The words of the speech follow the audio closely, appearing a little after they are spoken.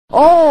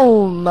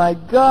Oh my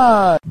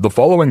God! The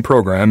following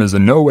program is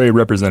in no way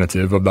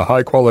representative of the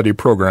high-quality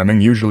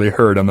programming usually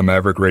heard on the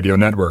Maverick Radio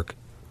Network.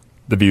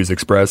 The views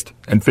expressed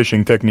and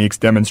fishing techniques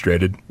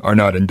demonstrated are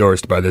not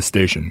endorsed by this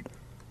station.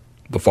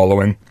 The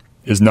following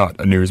is not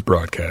a news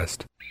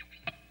broadcast.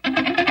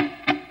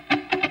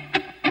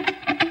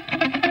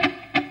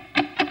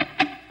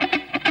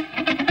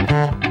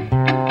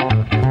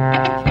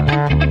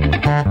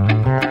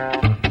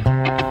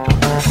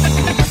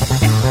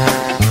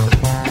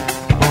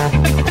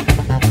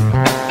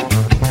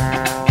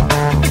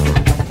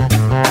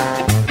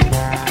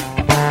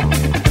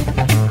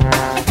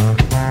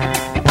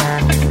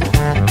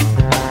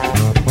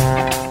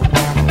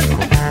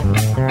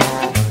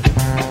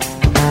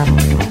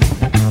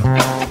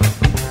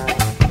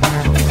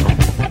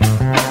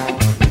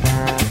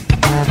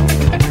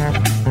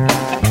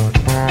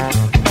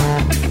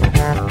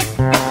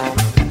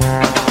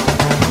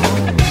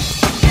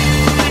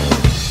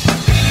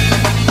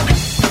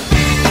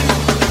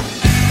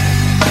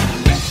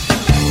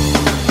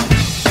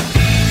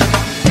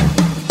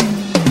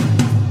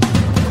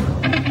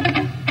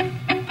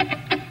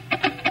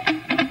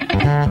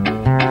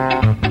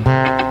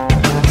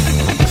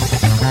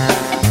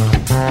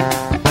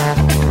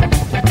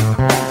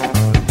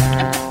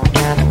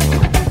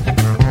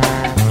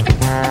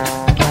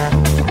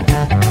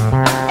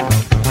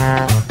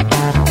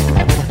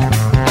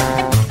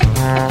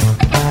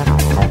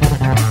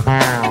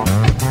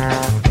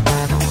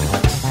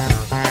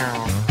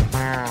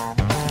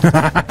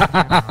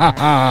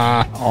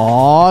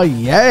 Oh,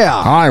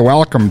 yeah. Hi,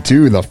 welcome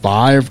to the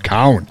 5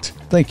 Count.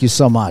 Thank you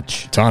so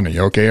much. Ton, are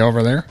you okay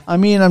over there? I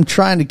mean, I'm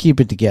trying to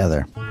keep it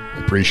together.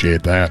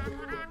 Appreciate that.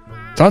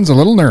 Ton's a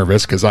little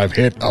nervous because I've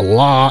hit a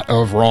lot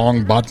of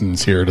wrong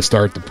buttons here to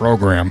start the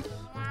program.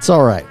 It's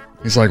all right.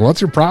 He's like, what's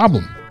your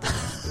problem?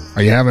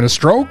 Are you having a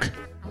stroke?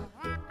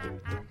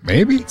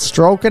 Maybe.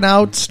 Stroking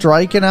out,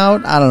 striking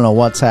out. I don't know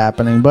what's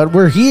happening, but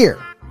we're here.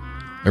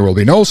 There will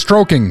be no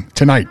stroking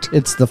tonight.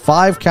 It's the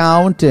 5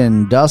 Count,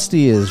 and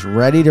Dusty is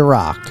ready to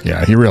rock.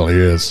 Yeah, he really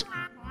is.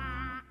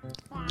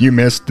 You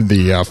missed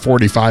the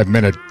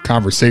 45-minute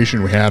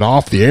conversation we had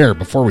off the air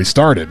before we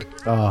started.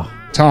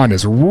 Ton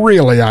is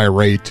really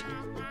irate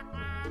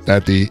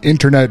that the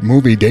Internet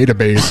Movie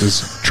Database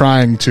is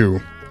trying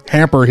to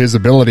hamper his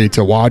ability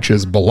to watch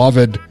his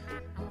beloved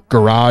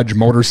garage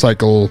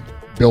motorcycle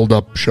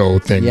build-up show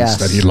things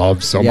that he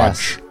loves so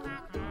much.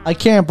 I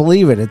can't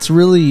believe it. It's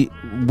really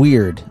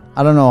weird.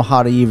 I don't know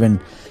how to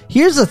even...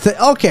 Here's the thing.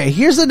 Okay,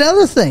 here's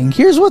another thing.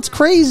 Here's what's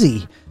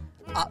crazy.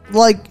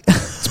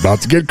 It's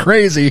about to get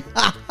crazy.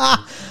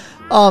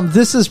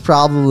 This is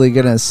probably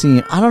going to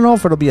seem... I don't know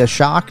if it'll be a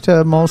shock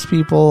to most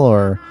people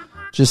or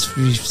just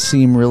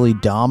seem really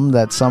dumb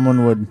that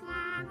someone would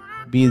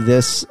be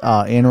this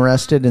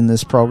interested in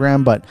this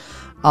program, but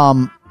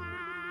I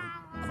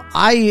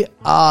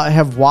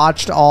have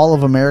watched all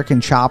of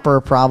American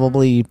Chopper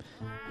probably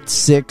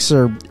 6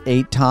 or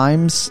 8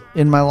 times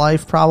in my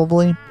life,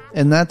 probably.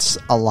 And that's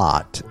a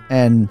lot.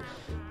 And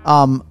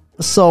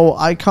so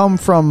I come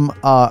from,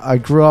 I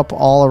grew up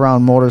all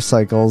around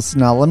motorcycles.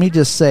 Now, let me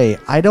just say,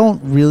 I don't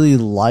really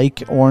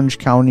like Orange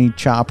County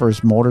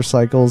Chopper's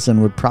motorcycles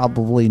and would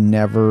probably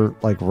never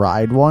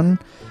ride one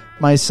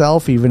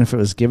myself. Even if it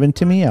was given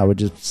to me, I would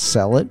just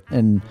sell it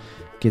and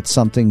get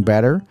something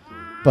better.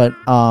 But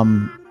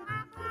I,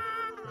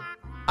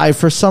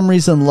 for some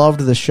reason, loved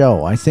the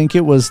show. I think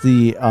it was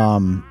the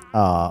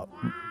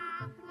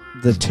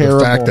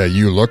fact that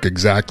you look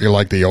exactly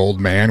like the old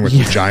man with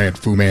the giant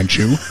Fu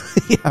Manchu.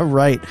 Yeah,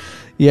 right.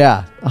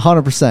 Yeah,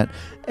 100%.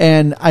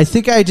 And I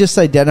think I just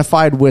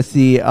identified with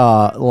the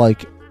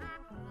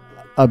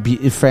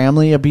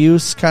family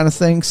abuse kind of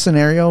thing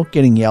scenario,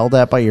 getting yelled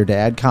at by your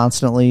dad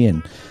constantly,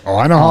 and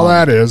I know how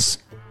that is.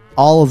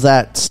 All of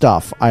that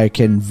stuff I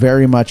can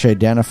very much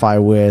identify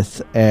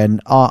with, and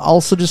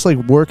also just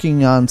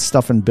working on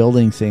stuff and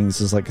building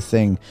things is a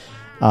thing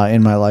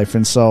in my life,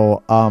 and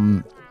so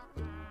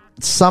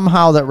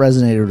somehow that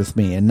resonated with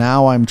me, and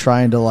now I'm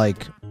trying to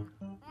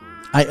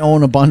I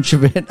own a bunch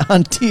of it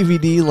on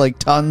DVD,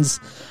 tons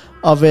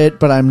of it,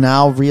 but I'm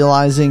now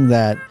realizing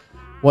that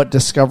what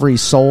Discovery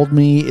sold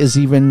me is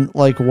even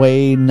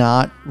way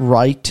not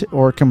right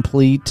or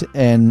complete,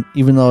 and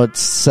even though it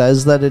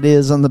says that it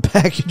is on the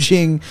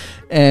packaging,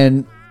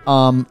 and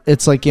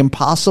it's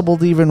impossible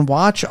to even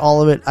watch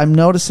all of it. I'm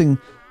noticing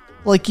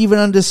even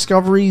on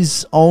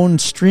Discovery's own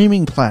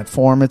streaming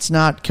platform, it's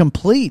not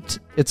complete.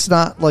 It's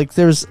not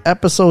there's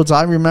episodes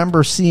I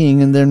remember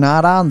seeing and they're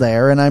not on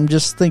there, and I'm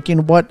just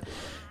thinking, what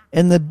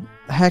in the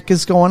heck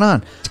is going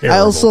on? Terrible. I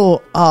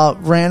also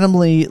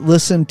randomly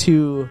listened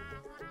to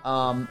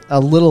a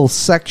little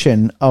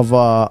section of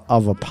a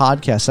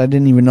podcast. I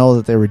didn't even know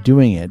that they were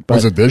doing it. But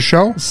was it this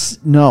show?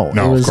 No,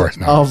 it was of course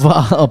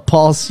not. Of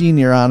Paul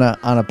Senior on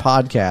a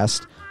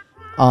podcast.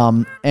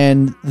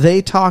 And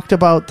they talked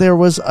about there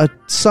was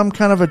some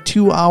kind of a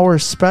 2-hour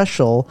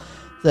special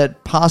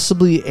that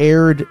possibly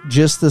aired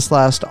just this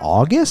last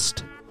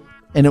August.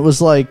 And it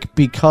was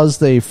because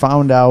they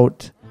found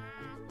out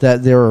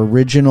that their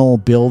original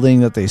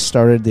building that they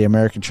started the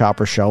American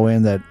Chopper show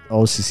in, that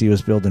OCC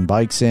was building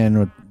bikes in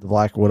with the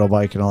Black Widow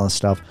bike and all that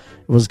stuff,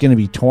 it was going to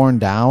be torn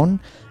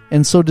down.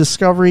 And so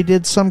Discovery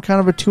did some kind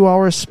of a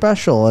 2-hour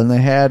special, and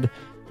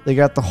they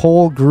got the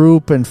whole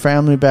group and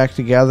family back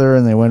together,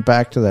 and they went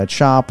back to that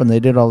shop and they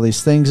did all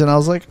these things. And I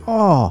was like,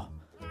 oh,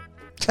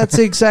 that's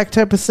the exact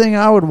type of thing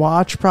I would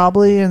watch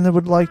probably, and I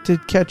would like to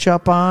catch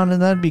up on,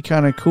 and that'd be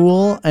kind of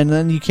cool. And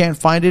then you can't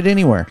find it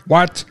anywhere.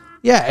 What?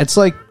 Yeah, it's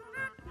like,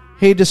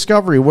 hey,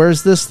 Discovery,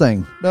 where's this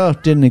thing? No,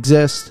 didn't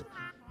exist.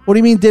 What do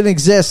you mean didn't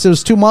exist? It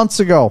was 2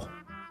 months ago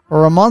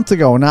or a month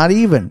ago, not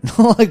even.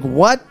 Like,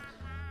 what?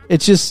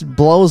 It just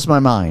blows my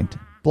mind.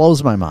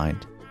 Blows my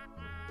mind.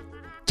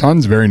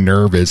 Ton's very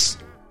nervous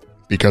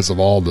because of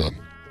all the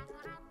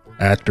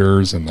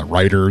actors and the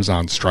writers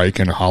on strike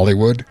in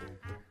Hollywood,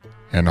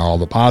 and all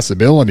the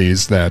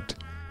possibilities that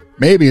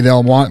maybe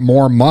they'll want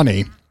more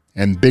money,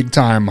 and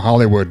big-time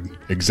Hollywood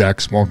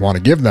execs won't want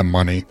to give them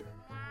money,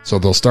 so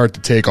they'll start to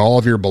take all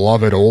of your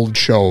beloved old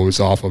shows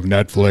off of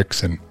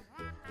Netflix and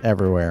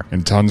everywhere.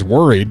 And Ton's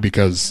worried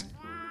because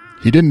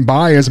he didn't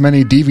buy as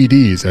many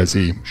DVDs as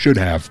he should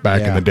have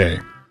back in the day.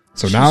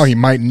 So now he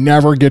might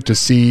never get to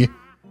see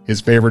his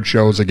favorite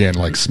shows again,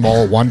 like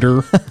Small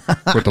Wonder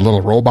with the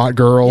little robot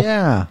girl.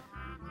 Yeah.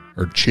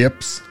 Or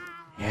Chips.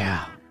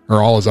 Yeah.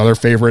 Or all his other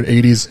favorite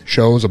 80s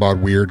shows about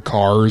weird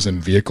cars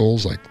and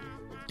vehicles, like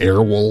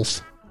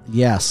Airwolf.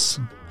 Yes,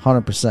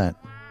 100%.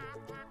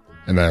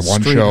 And that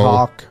one Street show.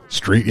 Hawk.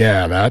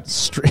 That.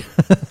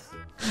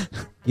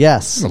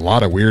 Yes. There's a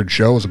lot of weird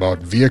shows about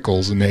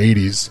vehicles in the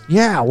 80s.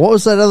 Yeah, what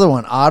was that other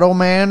one?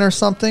 Automan or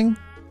something?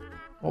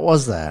 What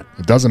was that?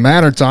 It doesn't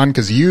matter, Ton,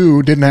 because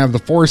you didn't have the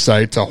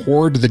foresight to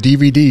hoard the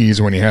DVDs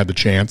when you had the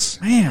chance.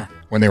 Man.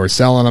 When they were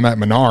selling them at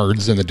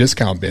Menards in the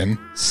discount bin.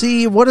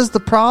 See, what is the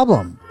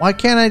problem? Why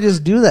can't I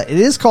just do that? It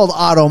is called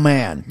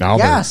Automan. Now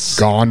they're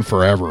gone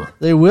forever.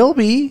 They will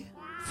be.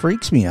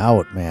 Freaks me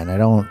out, man. I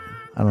don't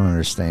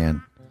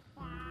understand.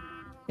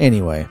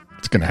 Anyway.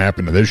 It's going to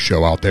happen to this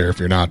show out there if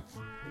you're not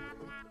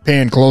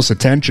paying close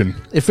attention.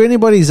 If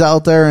anybody's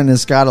out there and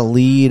has got a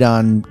lead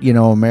on,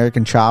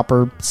 American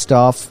Chopper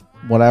stuff,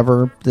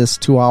 whatever, this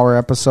 2-hour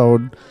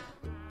episode,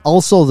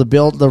 also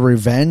the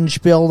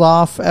Revenge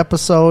build-off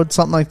episode,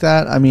 something like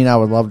that. I mean, I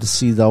would love to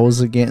see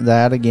those again.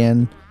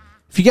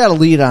 If you got a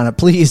lead on it,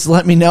 please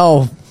let me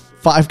know.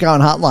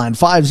 5-Count Hotline,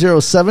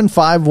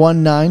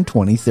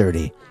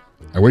 507-519-2030.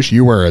 I wish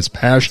you were as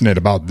passionate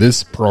about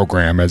this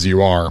program as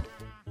you are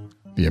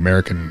the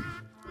American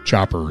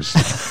Choppers.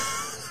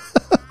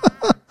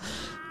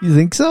 You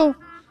think so?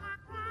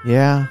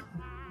 Yeah.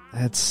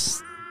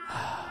 That's...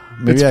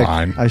 Maybe it's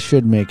fine. I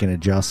should make an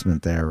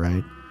adjustment there,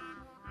 right?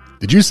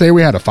 Did you say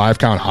we had a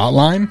 5-Count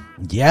hotline?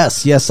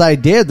 Yes, I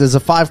did. There's a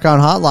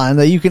 5-Count hotline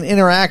that you can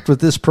interact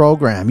with this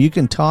program. You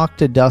can talk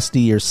to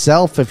Dusty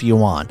yourself if you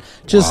want.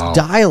 Just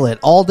dial it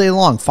all day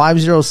long,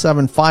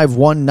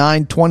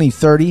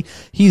 507-519-2030.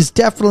 He's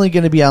definitely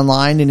going to be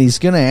online, and he's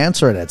going to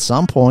answer it at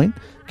some point.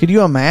 Could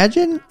you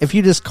imagine if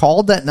you just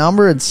called that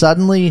number and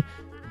suddenly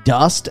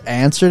Dust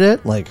answered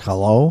it, like,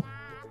 hello?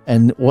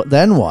 And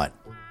then what?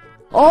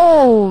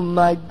 Oh,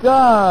 my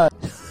God.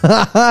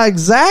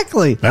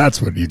 Exactly.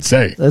 That's what you'd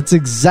say. That's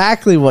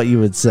exactly what you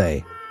would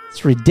say.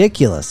 It's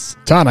ridiculous.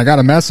 Ton, I got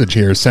a message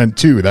here sent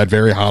to that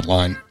very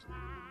hotline.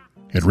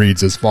 It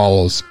reads as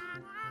follows.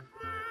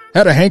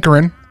 Had a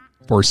hankering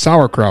for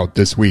sauerkraut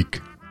this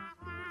week.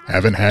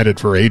 Haven't had it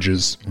for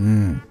ages.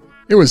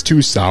 It was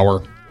too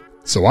sour,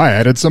 so I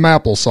added some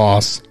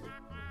applesauce.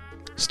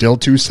 Still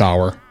too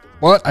sour,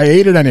 but I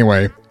ate it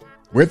anyway,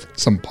 with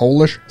some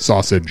Polish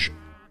sausage.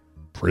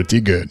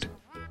 Pretty good.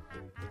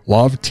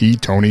 Love T.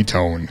 Tony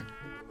Tone.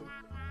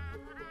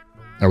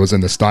 That was in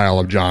the style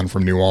of John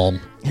from New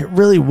Ulm. It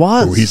really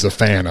was. Who he's a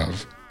fan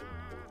of.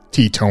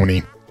 T.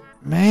 Tony.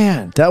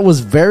 Man, that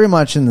was very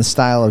much in the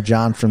style of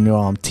John from New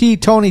Ulm. T.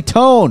 Tony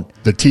Tone.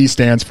 The T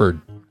stands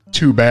for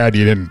too bad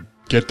you didn't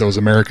get those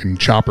American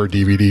Chopper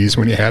DVDs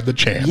when you had the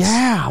chance.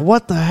 Yeah,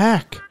 what the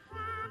heck?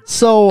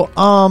 So,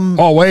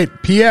 Oh, wait,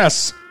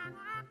 P.S.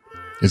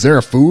 Is there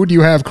a food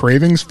you have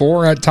cravings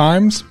for at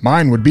times?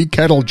 Mine would be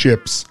kettle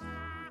chips.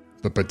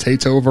 The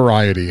potato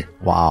variety.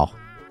 Wow.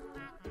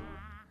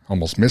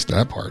 Almost missed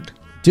that part.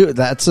 Dude,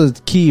 that's a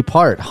key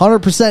part.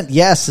 100%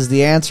 yes is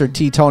the answer,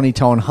 T. Tony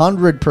Tone.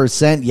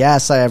 100%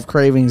 yes, I have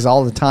cravings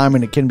all the time,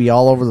 and it can be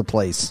all over the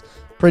place.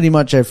 Pretty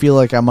much, I feel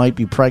like I might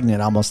be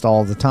pregnant almost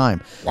all the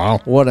time. Wow.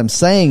 What I'm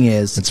saying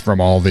is... It's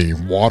from all the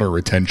water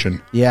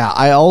retention. Yeah,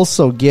 I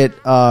also get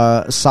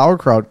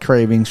sauerkraut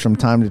cravings from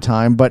time to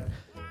time, but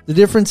the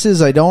difference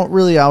is I don't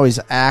really always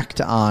act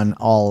on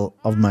all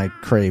of my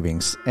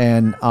cravings.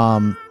 And,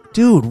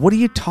 dude, what are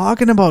you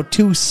talking about?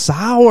 Too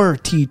sour,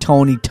 T.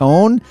 Tony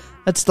Tone.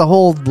 That's the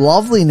whole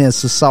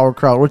loveliness of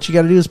sauerkraut. What you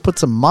got to do is put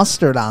some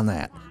mustard on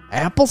that.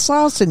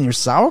 Applesauce in your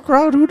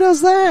sauerkraut? Who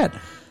does that?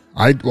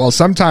 Well,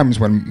 sometimes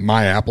when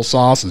my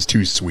applesauce is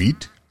too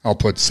sweet, I'll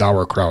put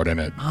sauerkraut in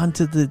it.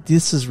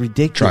 This is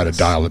ridiculous. Try to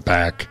dial it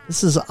back.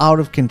 This is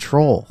out of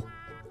control.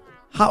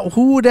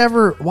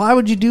 Why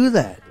would you do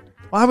that?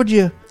 Why would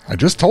you? I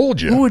just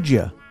told you. Who would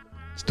you?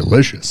 It's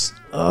delicious.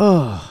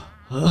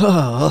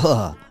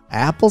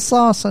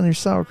 Applesauce on your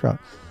sauerkraut.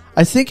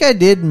 I think I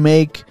did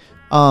make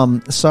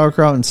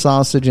sauerkraut and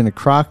sausage in a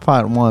crock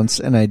pot once,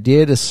 and I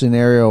did a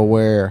scenario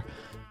where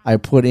I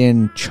put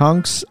in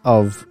chunks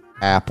of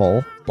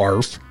apple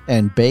Barf.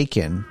 and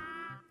bacon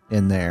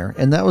in there,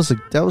 and that was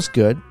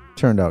good.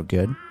 Turned out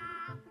good.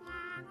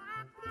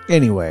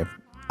 Anyway,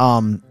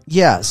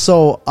 yeah.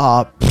 So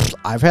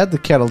I've had the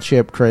kettle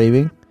chip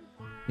craving.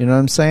 You know what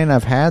I'm saying?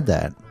 I've had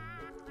that.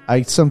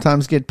 I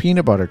sometimes get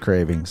peanut butter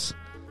cravings.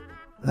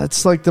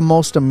 That's like the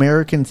most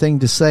American thing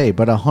to say,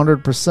 but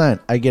 100%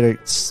 I get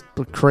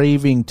a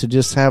craving to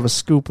just have a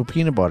scoop of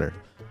peanut butter.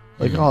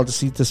 Like, oh, I'll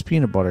just eat this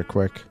peanut butter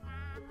quick.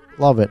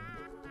 Love it.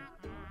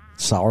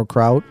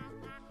 Sauerkraut.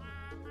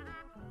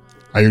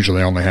 I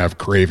usually only have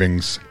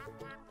cravings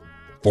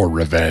for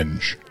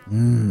revenge.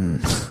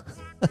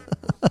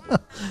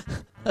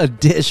 A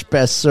dish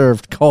best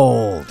served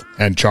cold.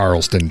 And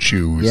Charleston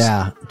chews.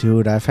 Yeah,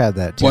 dude, I've had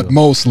that too. But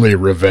mostly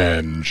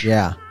revenge.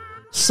 Yeah.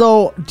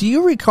 So, do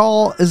you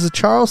recall, is a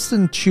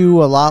Charleston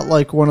chew a lot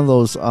like one of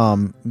those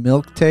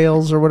milk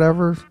tails or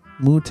whatever?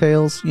 Moo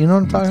tails? You know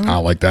what I'm talking about?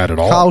 Not like that at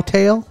all. Cow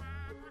tail?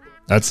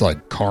 That's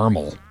like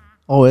caramel.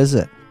 Oh, is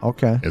it?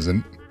 Okay.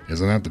 Isn't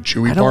that the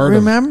chewy I don't part?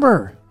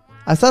 remember.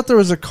 I thought there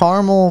was a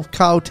caramel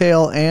cow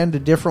tail and a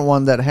different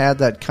one that had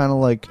that kind of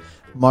like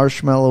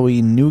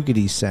marshmallowy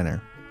nougaty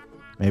center.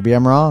 Maybe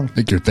I'm wrong. I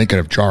think you're thinking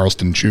of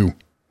Charleston chew.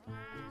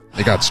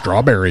 They got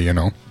strawberry, you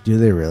know. Do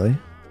they really?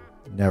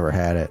 Never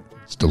had it.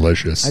 It's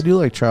delicious. I do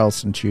like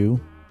Charleston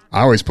chew. I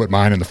always put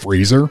mine in the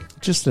freezer.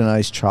 Just a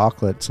nice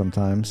chocolate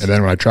sometimes. And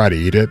then when I try to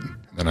eat it,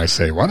 then I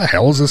say, why the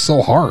hell is this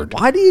so hard?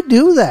 Why do you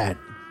do that?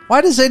 Why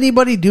does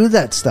anybody do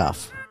that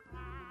stuff?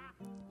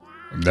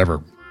 I've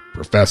never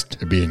professed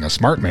to being a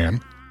smart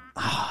man.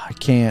 I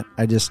can't.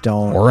 I just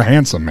don't. Or a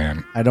handsome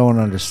man. I don't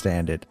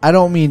understand it. I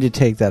don't mean to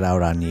take that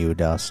out on you,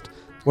 Dust.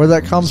 Where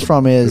that comes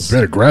from is a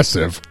bit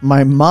aggressive.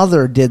 My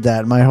mother did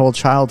that my whole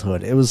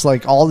childhood. It was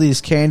like all these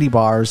candy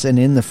bars and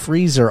in the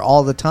freezer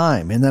all the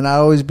time. And then I'd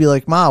always be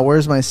like, Ma,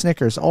 where's my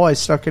Snickers? Oh, I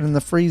stuck it in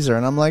the freezer.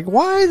 And I'm like,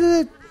 why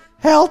the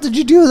hell did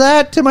you do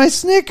that to my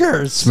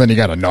Snickers? So then you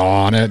got to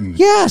gnaw on it and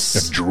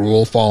yes,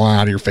 drool falling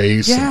out of your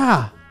face.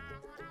 Yeah.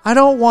 I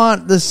don't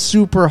want the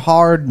super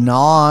hard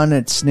gnaw on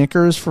at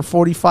Snickers for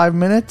 45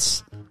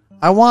 minutes.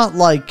 I want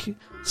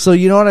so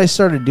you know what I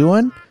started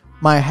doing?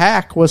 My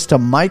hack was to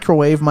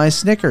microwave my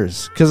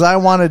Snickers because I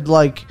wanted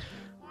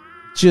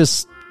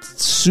just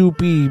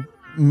soupy,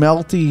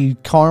 melty,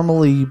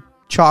 caramely,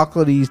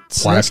 chocolatey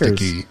Snickers.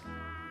 Plasticky.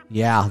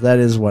 Yeah, that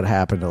is what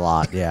happened a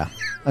lot. Yeah,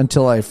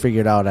 until I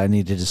figured out I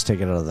need to just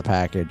take it out of the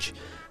package.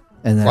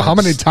 And then how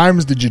many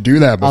times did you do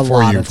that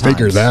before you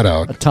figured that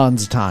out?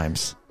 Tons of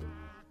times.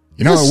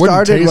 You know, it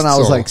wouldn't started taste when I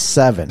was so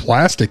 7.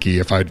 Plasticky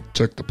if I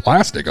took the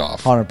plastic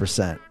off.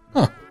 100%.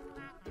 Huh.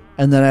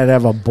 And then I'd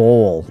have a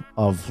bowl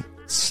of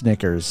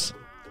Snickers.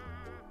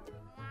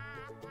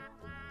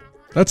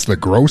 That's the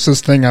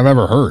grossest thing I've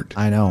ever heard.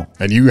 I know.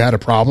 And you had a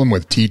problem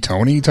with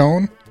Tony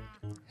Tone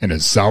and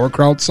his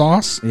sauerkraut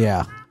sauce?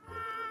 Yeah.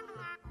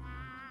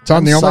 It's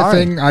on the only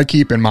thing I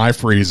keep in my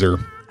freezer.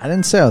 I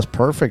didn't say I was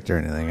perfect or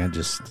anything. I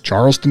just...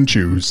 Charleston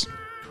chews.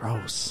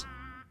 Gross.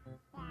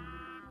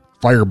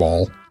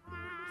 Fireball.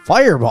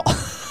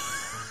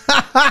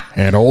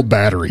 And old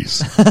batteries.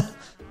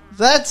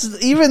 That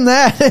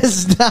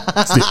is not...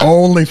 It's the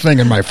only thing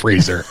in my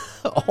freezer.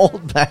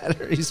 Old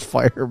batteries,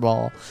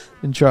 Fireball,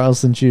 and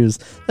Charleston chews.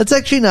 That's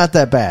actually not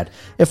that bad.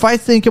 If I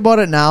think about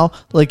it now,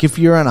 like if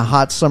you're on a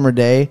hot summer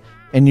day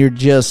and you're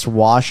just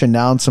washing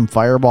down some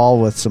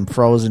Fireball with some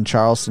frozen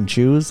Charleston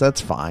chews,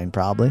 that's fine,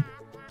 probably.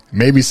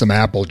 Maybe some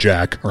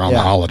Applejack around the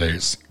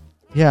holidays.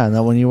 Yeah, and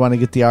then when you want to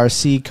get the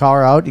RC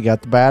car out, you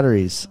got the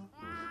batteries.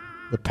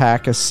 The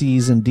pack of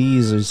C's and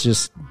D's is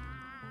just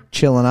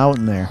chilling out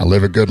in there. I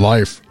live a good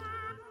life.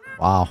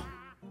 Wow.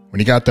 When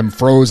you got them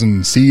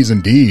frozen C's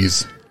and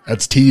D's,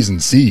 that's T's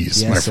and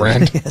C's, my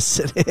friend. Yes,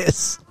 it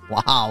is.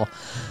 Wow.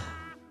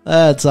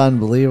 That's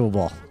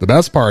unbelievable. The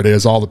best part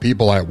is all the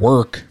people at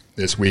work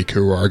this week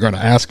who are going to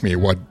ask me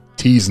what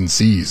T's and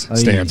C's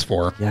stands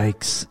for.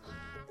 Yikes.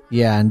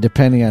 Yeah, and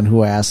depending on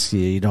who asks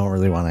you, you don't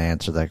really want to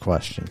answer that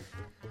question.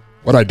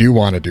 What I do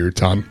want to do,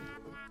 Ton,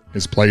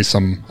 is play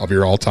some of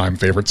your all-time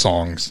favorite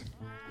songs.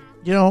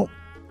 You know,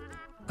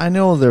 I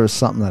know there was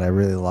something that I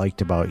really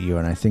liked about you,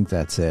 and I think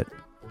that's it.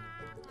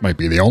 Might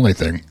be the only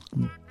thing.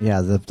 Yeah,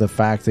 the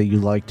fact that you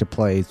like to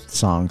play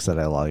songs that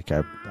I like,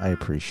 I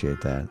appreciate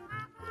that.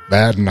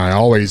 That, and I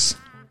always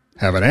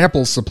have an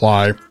ample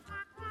supply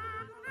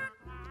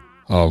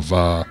of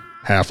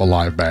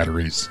half-alive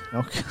batteries.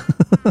 Okay.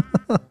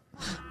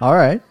 All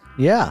right.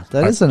 Yeah,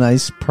 that is a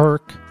nice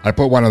perk. I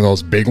put one of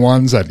those big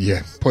ones that you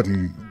put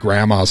in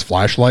Grandma's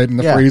flashlight in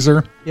the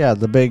freezer. Yeah,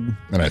 the big...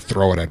 And I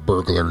throw it at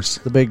burglars.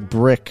 The big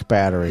brick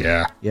battery.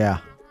 Yeah. Yeah.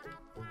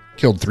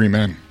 Killed 3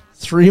 men.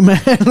 3 men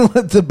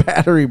with the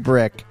battery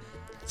brick.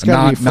 It's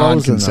got to be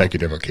frozen,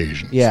 non-consecutive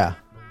occasions. Yeah.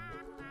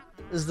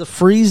 Does the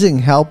freezing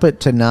help it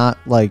to not,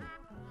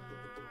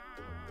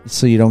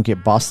 so you don't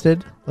get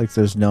busted? Like,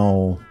 there's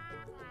no...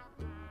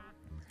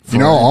 You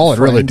know, all it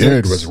really did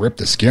forensics. was rip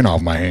the skin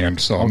off my hand,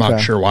 so I'm not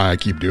Okay. sure why I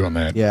keep doing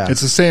that. Yeah.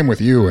 It's the same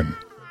with you and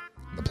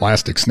the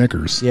plastic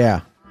Snickers.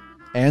 Yeah.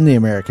 And the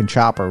American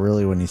Chopper,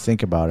 really, when you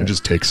think about it. It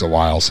just takes a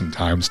while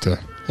sometimes to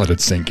let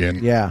it sink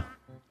in. Yeah.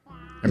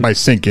 And by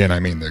sink in, I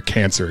mean the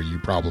cancer you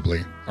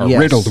probably are Yes.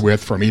 riddled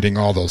with from eating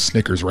all those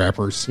Snickers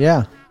wrappers.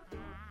 Yeah.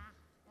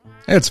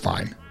 It's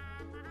fine.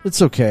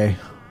 It's okay.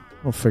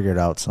 We'll figure it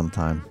out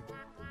sometime.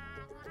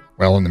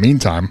 Well, in the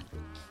meantime,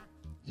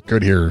 you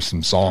could hear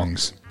some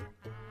songs.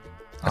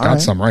 I All got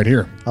right. some right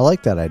here. I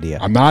like that idea.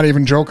 I'm not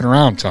even joking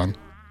around, Ton.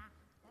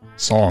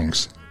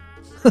 Songs.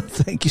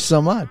 Thank you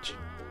so much.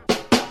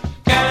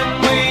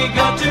 Can we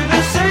go to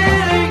the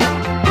city?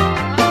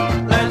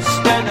 Let's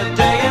spend a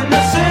day in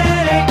the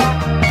city.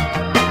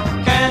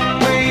 Can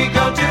we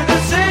go to the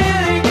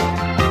city?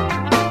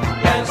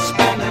 Let's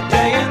spend a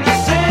day in the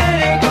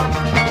city.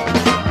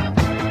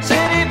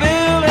 City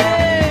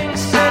buildings,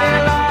 city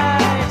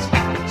lights,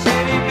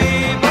 city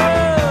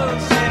people,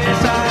 city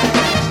sights.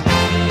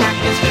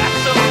 It's got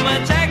so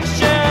much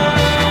action.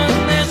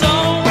 There's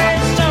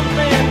always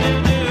something to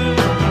do.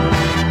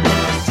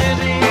 The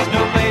city's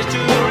no place to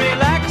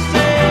relax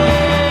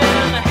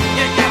in.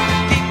 You got to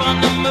keep on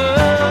the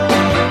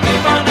move,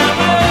 keep on the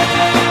move.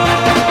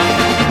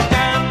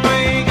 Can we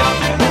go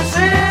to the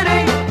city?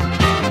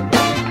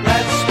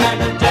 Let's spend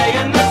a day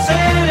in the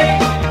city.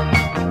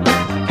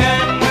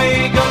 Can we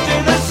go to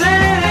the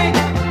city?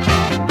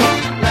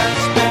 Let's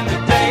spend a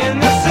day in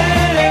the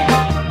city.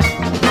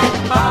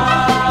 Ba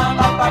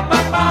ba ba ba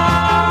ba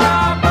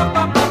ba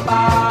ba ba ba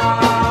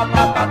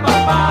ba ba ba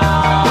ba.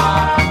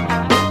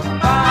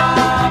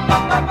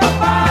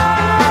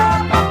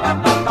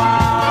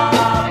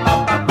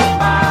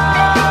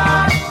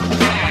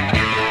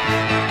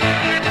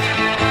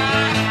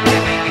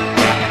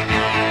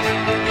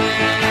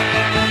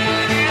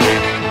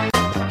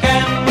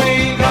 Can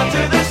we go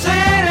to the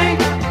city?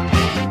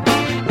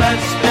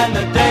 Let's spend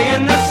a day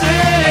in the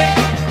city.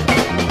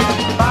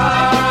 Ba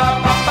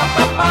ba ba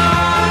ba ba ba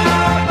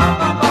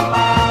ba ba ba ba ba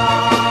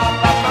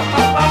ba.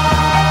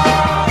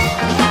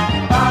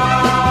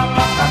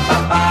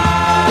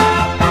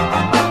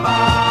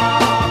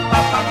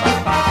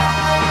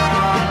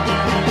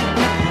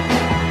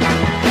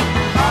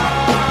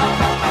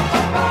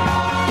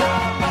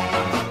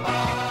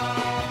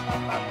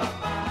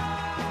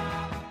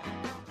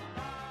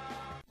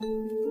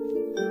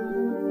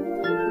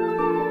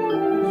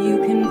 You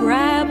can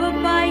grab a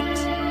bite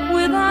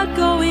without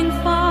going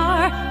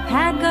far.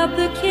 Pack up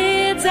the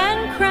kids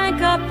and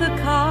crank up the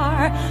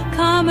car.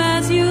 Come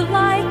as you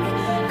like,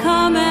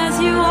 come as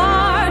you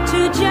are to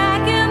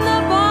Jack in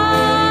the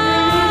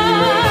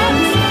Box.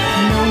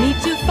 No need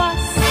to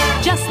fuss,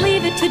 just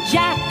leave it to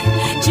Jack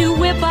to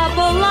whip up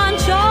a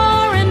lunch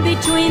or in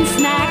between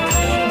snacks.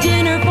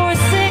 Dinner for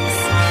 6,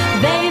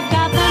 they've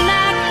got the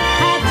knack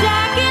at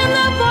Jack in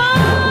the Box.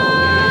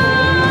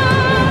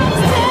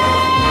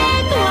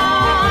 Take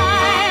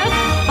life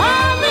a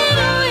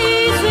little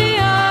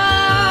easier.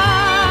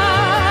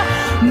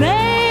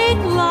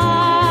 Make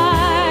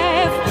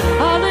life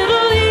a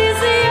little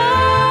easier.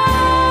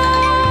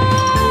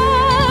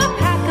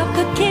 Pack up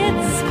the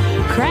kids,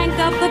 crank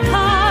up the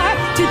car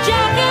to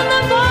Jack in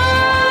the Box.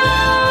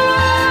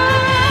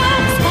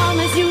 Come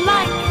as you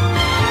like,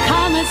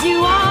 come as you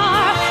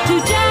are to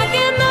Jack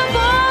in the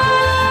Box.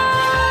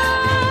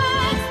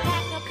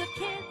 Pack up the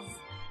kids.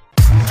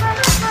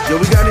 Yo,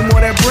 we got any more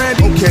of that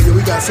brandy? Okay, yeah,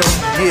 we got some.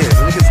 Yeah,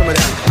 let me get some of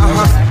that.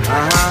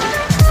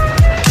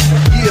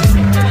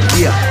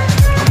 Yeah.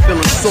 I'm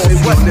feeling saucy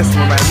on this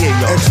one right here,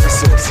 y'all. Extra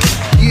saucy.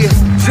 Yeah,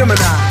 Gemini.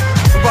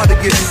 I'm about to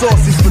get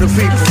saucy for the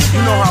people.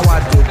 You know how I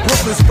do.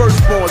 Brooklyn's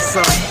firstborn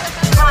son.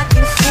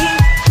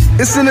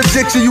 It's an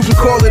addiction, you can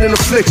call it an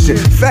affliction.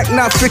 Fact,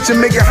 not fiction,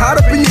 make it hot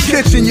up in your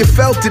kitchen. You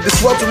felt it, the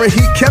sweltering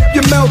heat kept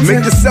you melting.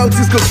 Make the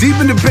Celtics go deep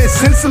in the bench,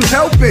 send some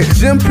help in.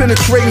 Gym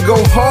penetrating,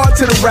 go hard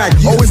to the rack.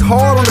 Always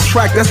hard on the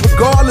track, that's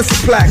regardless of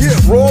plaques.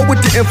 Raw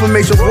with the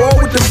information, raw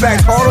with the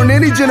facts. Hard on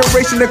any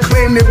generation that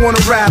claim they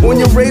wanna rap. On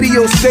your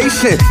radio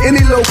station,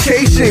 any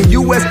location.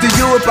 US to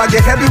Europe, I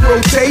get heavy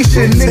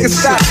rotation.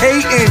 Niggas stop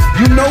hating,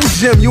 you know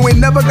Jim. You ain't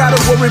never gotta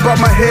worry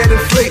about my head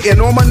inflating.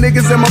 All my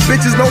niggas and my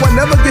bitches know I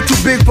never get too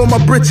big for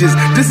my britches.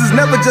 This is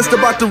never just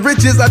about the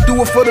riches. I do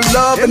it for the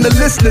love and the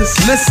listeners.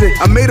 Listen,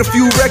 I made a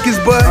few records,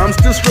 but I'm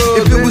still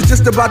struggling. If it was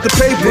just about the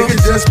paper, nigga,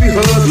 just be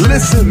hustling.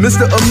 Listen,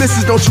 Mr. or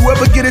Mrs., don't you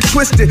ever get it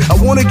twisted. I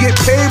wanna get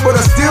paid, but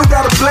I still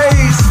gotta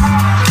blaze.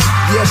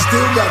 Yeah, I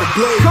still gotta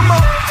blaze. Come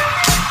on.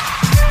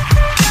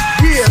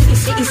 Yeah.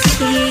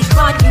 City,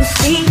 can't you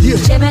see? Yeah.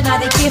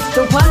 Gemini, the gift,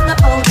 the one, the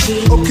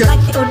OG. Okay.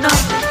 Like it or not,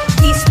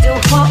 he's still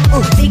hot.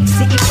 Big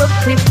city,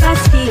 Brooklyn,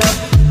 Bastille.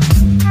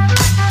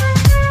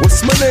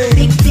 What's my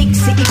name? Big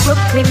city,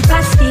 Brooklyn,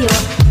 Bastille.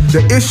 The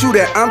issue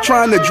that I'm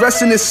trying to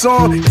address in this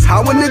song is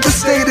how a nigga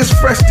stay this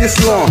fresh this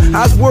long.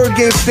 How's word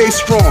game stay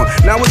strong?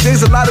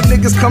 Nowadays a lot of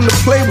niggas come to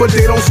play, but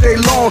they don't stay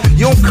long.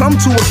 You don't come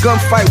to a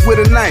gunfight with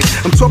a knife.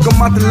 I'm talking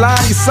about the line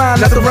you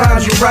sign, not the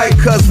rhymes you write.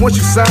 Cause once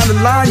you sign the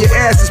line, your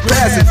ass is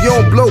past. If you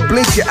don't blow,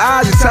 blink your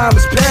eyes, your time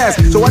is past.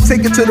 So I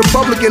take it to the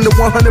public in the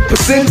 100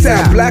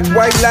 percentile. Black,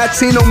 white,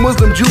 Latino,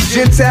 Muslim, Jew,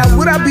 Gentile.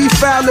 Would I be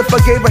foul if I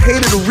gave a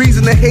hater the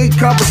reason to hate?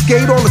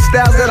 Confiscate all the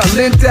styles that I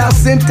lent out,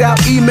 sent out,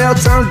 email,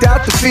 turned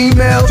out to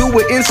female. Do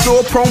an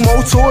in-store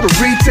promo tour to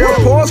retail.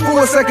 Pause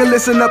for a second,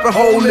 listen up and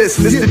hold this.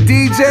 Mr.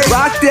 DJ,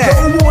 rock that.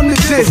 Go on to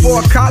this.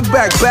 Before I cock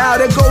back, bow,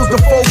 there goes the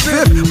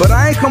 4/5. But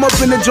I ain't come up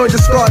in the joint to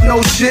start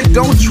no shit.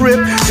 Don't trip,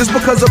 just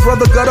because a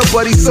brother got a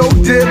buddy so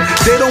dip.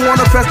 They don't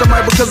wanna pass the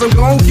mic because I'm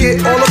gon'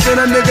 get all up in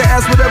a nigga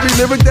ass with every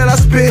lyric that I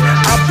spit.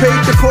 I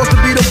paid the cost to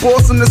be the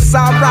boss on the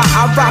side rock.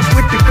 I rock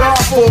with the God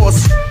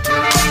Force.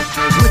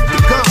 With the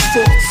God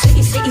Force.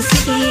 See, can't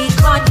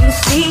you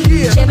see?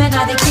 Yeah.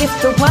 Gemini, the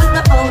gift, the one,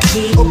 the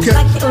OG. Okay.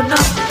 Like it or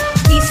not,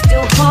 he's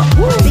still hot.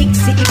 Big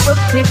city,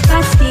 Brooklyn,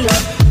 Bastille.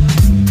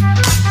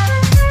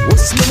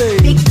 What's my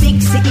name?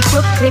 Big city,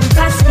 Brooklyn,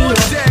 Bastille.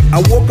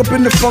 I woke up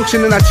in the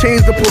function and I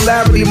changed the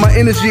polarity. My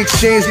energy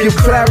exchange give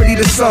clarity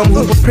to some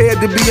who prepared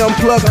to be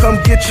unplugged.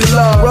 Come get your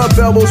love. Rub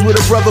elbows with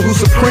a brother who's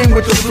supreme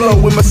with the flow.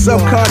 With my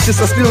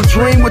subconscious, I still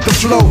dream with the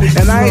flow.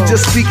 And I ain't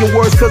just speaking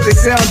words cause they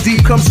sound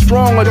deep. Come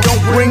strong or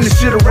don't bring the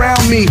shit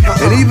around me.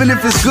 And even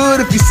if it's good,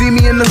 if you see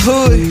me in the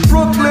hood,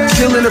 Brooklyn,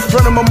 chilling in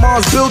front of my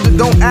mom's building,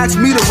 don't ask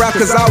me to rap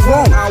cause I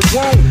won't.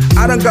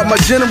 I done got my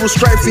general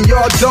stripes and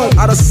y'all don't.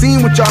 I done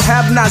seen what y'all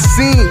have not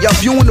seen. Y'all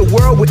viewing the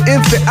world with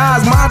infant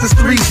eyes, mine is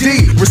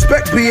 3D.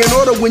 Respect be in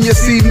order when you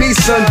see me,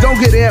 son. Don't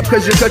get amped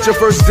cause you cut your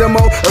first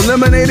demo.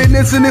 Eliminate an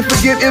incident,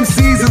 forget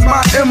MCs is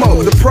my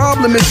MO. The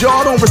problem is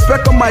y'all don't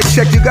respect on my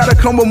check. You gotta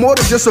come with more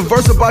than just a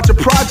verse about your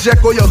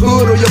project or your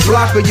hood or your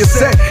block or your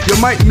set. You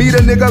might meet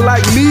a nigga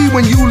like me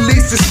when you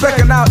least expect,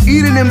 and I'll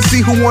eat an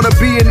MC who wanna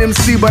be an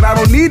MC, but I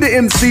don't need an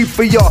MC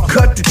for y'all.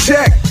 Cut the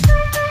check.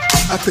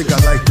 I think I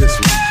like this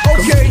one.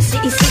 Okay.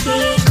 City,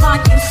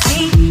 can't you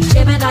see?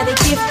 Gemini, the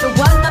gift, the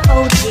one, the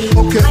OG.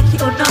 Okay. Like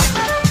it or not,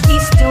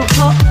 he's still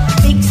hot.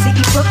 Big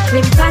city,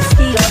 Brooklyn,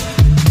 Bastille.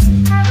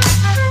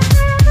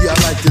 Yeah, I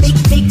like this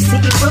one. Big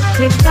city,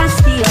 Brooklyn,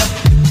 Bastille.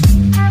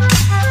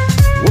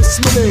 What's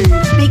my name?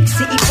 Big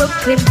city,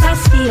 Brooklyn,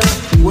 Bastille.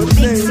 What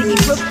Big name city,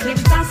 is? Brooklyn,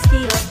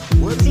 Bastille.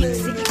 What Big name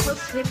city, is?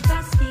 Brooklyn,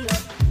 Bastille.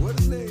 What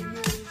his name is?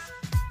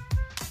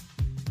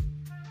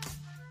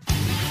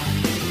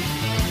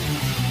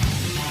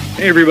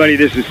 Hey everybody,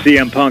 this is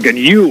CM Punk, and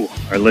you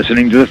are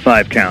listening to The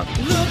 5 Count.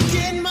 Look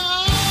in my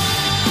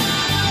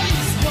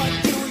eyes, what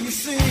do you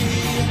see?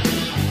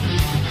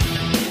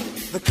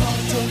 The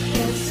cult of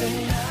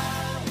personality.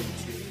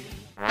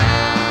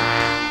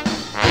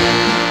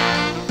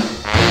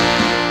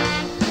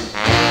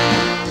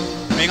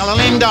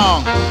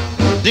 Ring-a-ling-dong,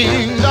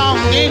 ding-dong,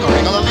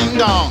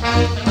 ding-a-ring-a-ling-dong,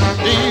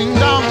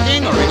 ding-dong,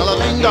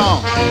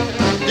 ding-a-ring-a-ling-dong,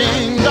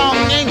 ding-dong,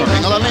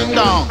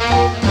 ding-a-ring-a-ling-dong,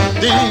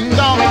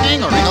 ding-dong,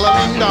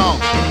 ding-a-ring-a-ling-dong,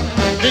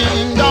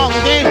 ding-dong,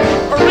 ding.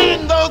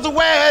 Ring those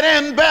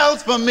wedding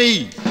bells for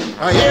me.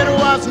 It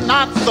was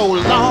not so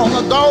long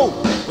ago.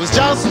 It was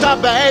just a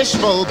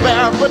bashful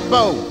barefoot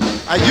beau.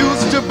 I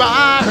used to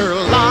buy her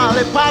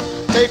lollipop,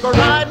 take her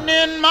riding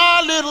in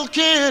my little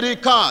kitty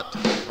cot.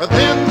 But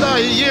then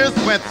the years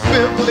went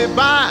swiftly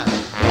by.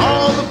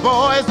 All the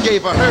boys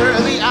gave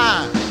her the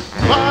eye.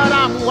 But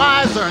I'm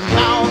wiser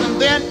now than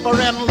then, for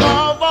in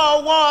love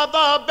or war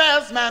the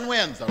best man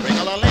wins. A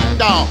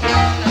ring-a-ling-dong,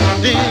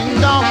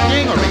 ding-dong,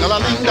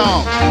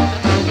 ding-a-ring-a-ling-dong,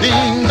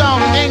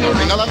 ding-dong,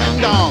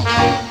 ding-a-ring-a-ling-dong,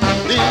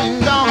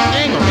 ding-dong,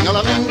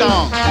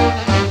 ding-a-ring-a-ling-dong,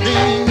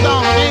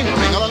 ding-dong,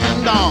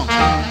 ding-a-ring-a-ling-dong,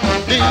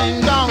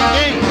 ding-dong,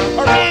 ding.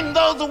 Ring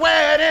those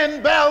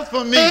wedding bells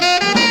for me.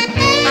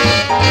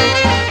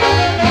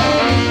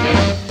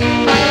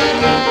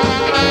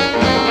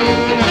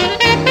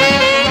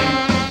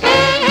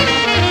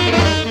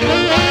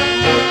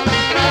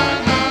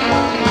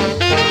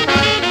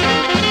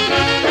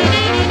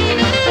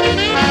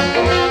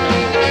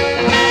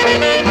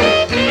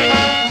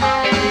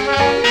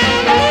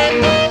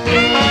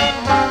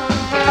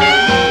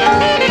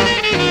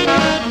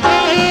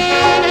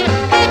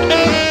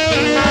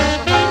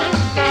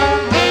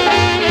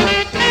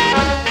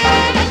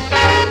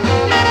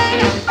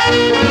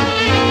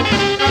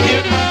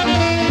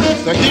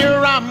 So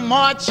here I'm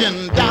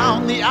marching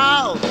down the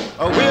aisle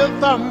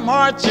with her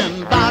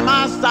marching by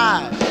my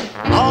side.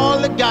 All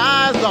the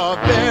guys are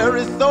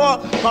very sore,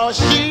 cause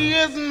she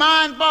is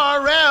mine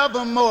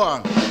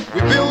forevermore.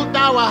 We built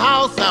our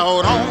house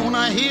out on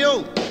a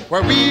hill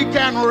where we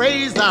can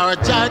raise our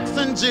Jacks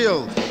and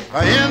Jills.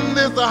 In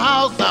this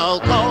house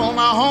I'll call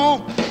my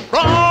home.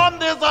 From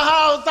this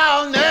house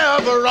I'll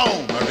never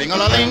roam.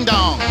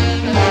 Ring-a-ling-dong,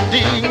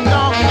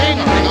 ding-dong, ding,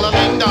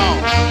 ring-a-ling-dong,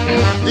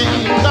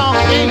 ding-dong,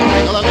 ding,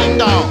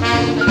 ring-a-ling-dong,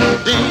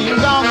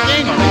 ding-dong,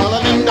 ding,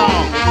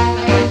 ring-a-ling-dong,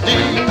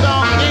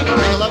 ding-dong, ding,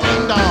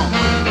 ring-a-ling-dong,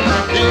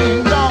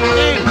 ding-dong,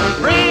 ding.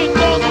 Ring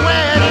those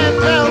wedding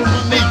bells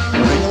for me.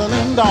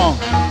 Ring-a-ling-dong,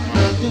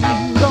 ding-dong,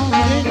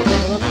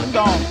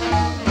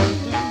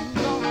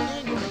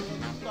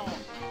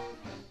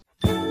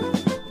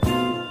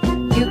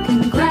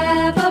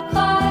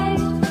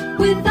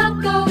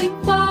 going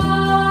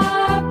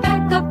far.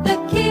 Pack up the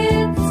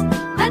kids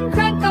and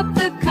crank up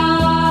the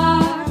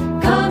car.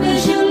 Come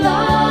as you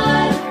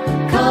like,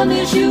 come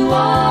as you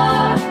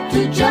are, to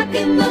Jack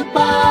in the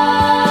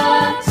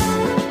Box.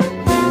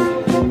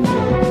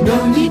 No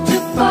need to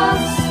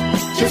fuss,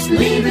 just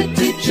leave it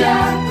to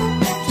Jack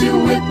to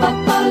whip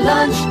up a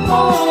lunch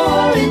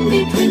or in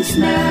between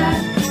snack.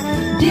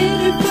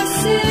 Dinner for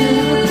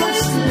six,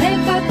 they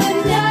got the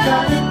knack.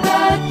 Got it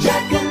by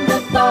Jack in the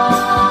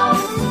Box.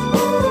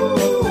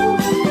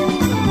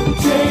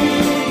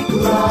 Take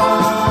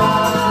life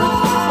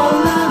a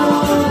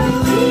little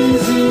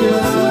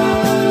easier.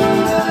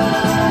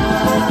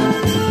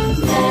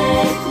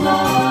 Make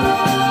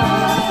life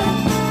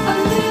a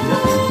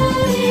little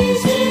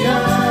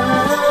easier.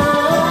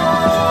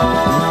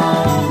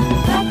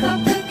 Pack up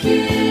the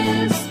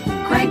kids,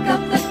 crank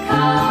up the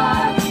car,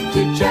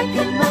 to Jack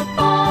in the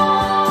Box.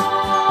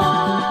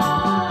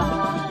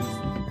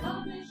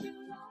 Come as you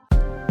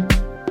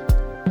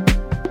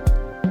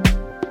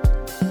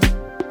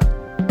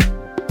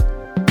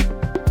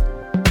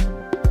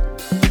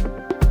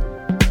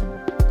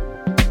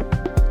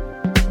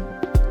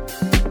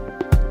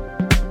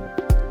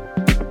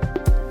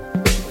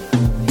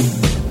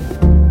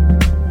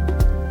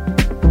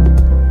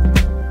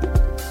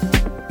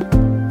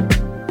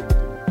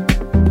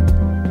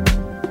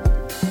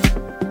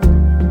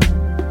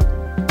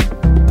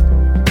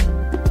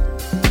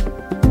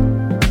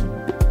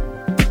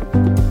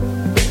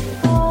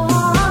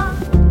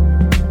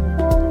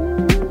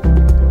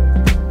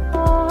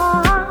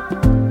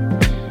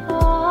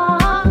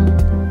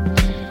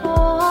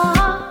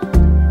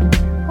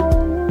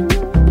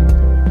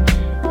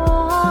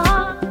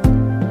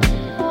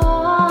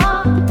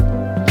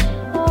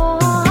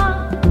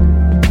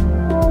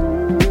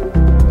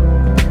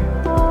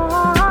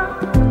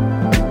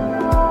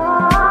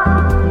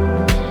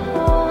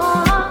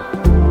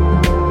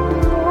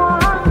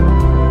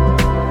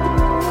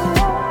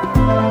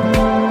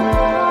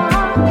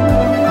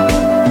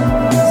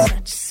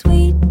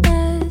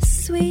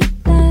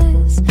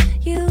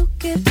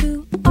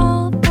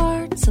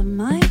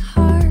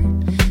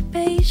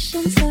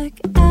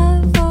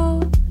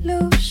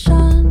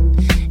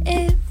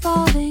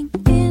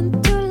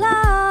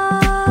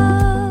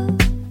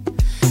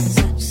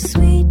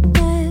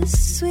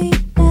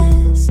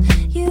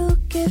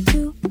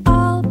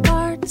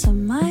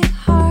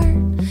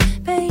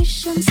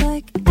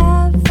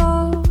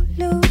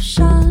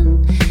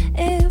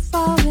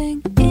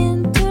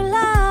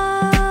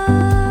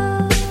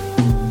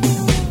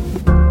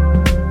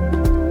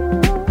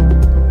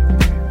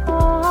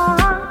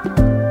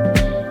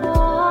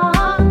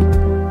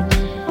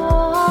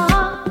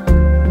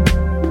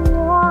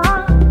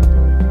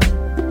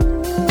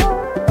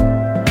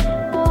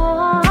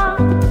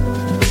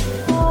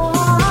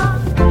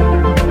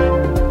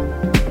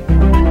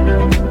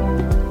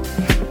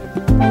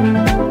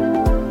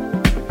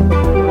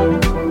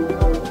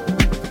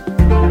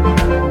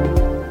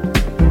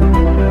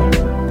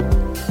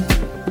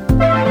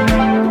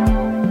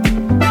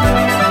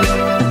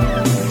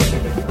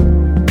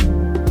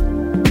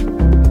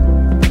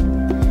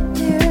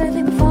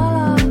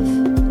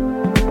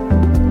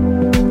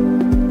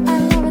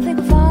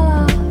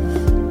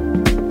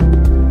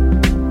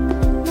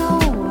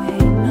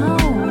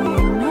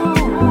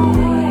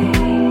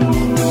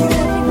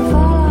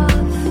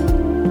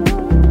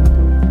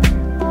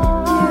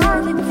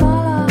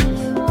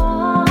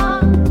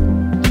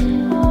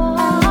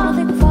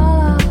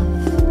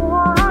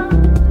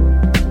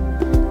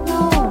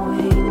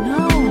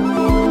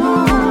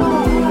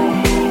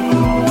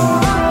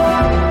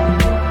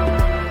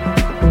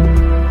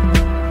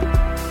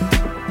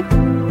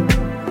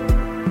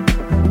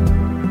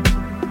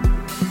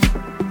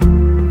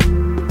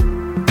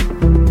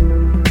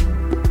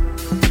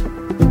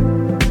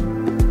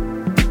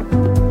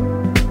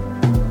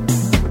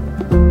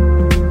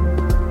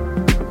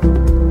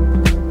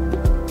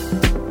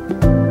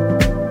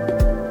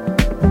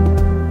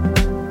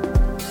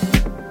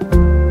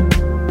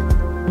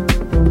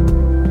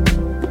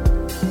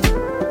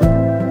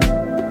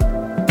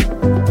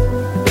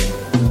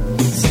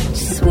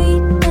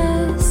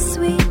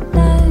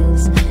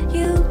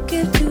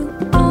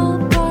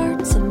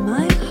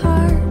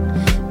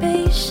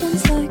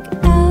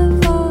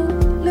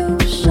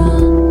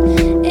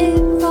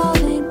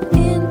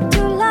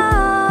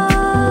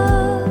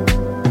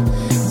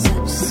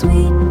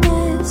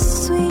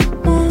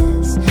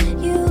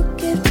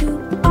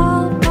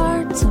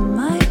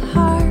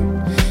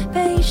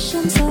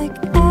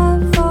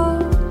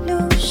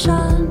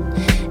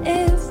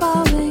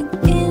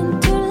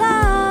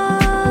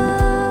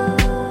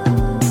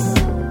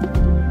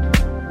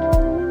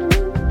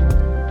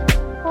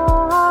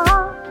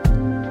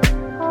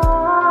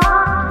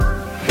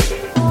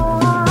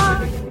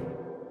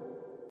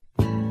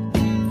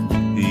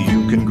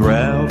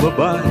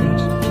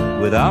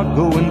without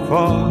going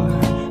far.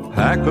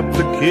 Pack up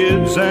the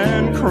kids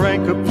and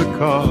crank up the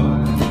car.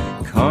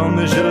 Come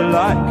as you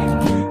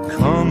like,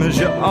 come as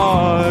you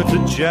are to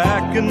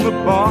Jack in the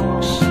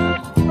Box.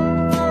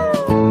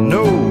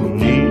 No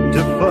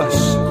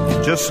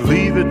just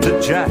leave it to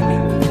Jack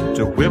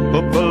to whip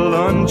up a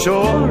lunch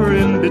or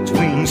in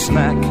between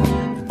snack.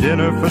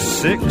 Dinner for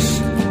 6,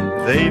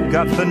 they've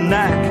got the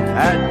knack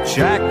at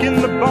Jack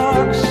in the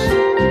Box.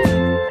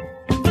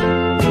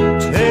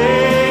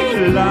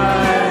 Take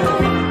life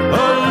a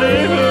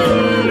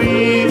little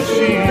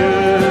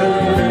easier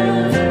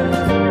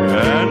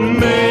and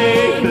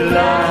make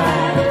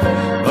life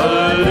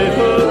a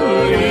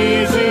little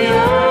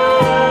easier.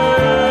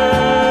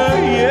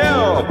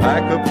 Yeah,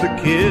 pack up the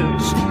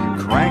kids,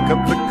 crank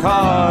up the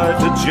car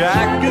to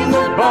Jack in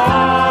the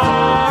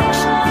Box.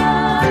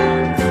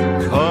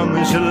 Come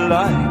as you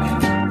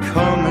like,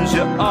 come as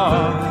you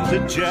are to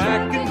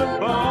Jack in the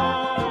Box.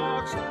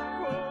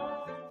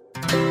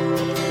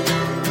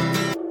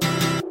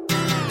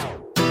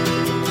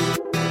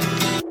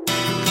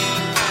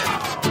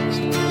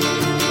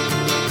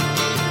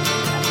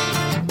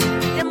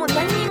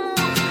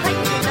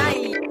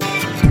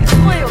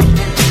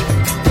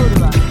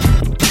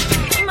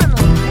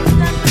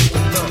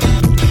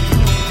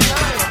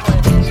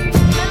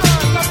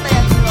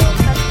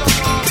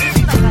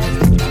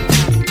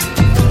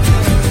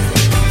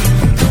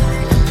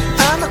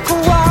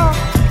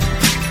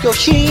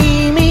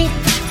 Yoshimi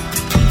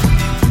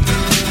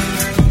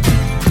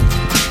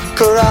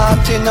空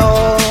手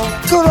の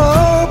黒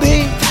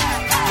帯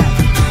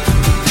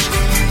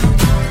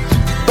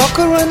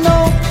僕ら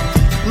の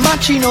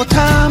街の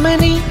ため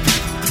にい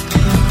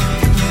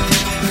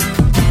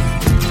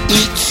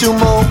つ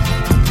も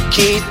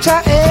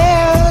北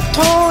へ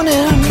とね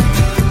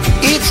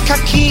いつか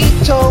きっ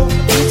と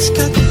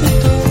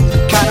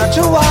彼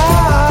女は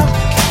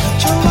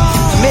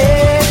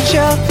めち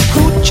ゃく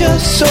ちゃ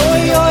強い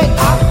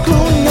悪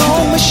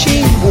のマ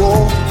シン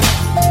を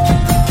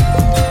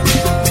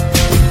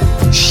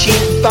し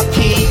ば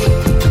き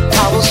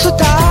倒す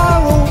だ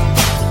ろう。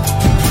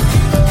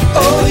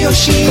およ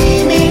し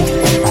み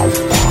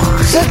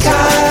絶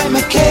対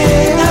負け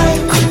ない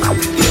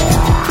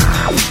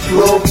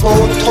ロボ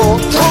ット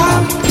た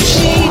ち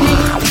に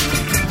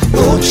打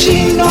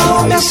ちの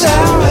めさ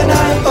れない。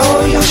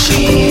およ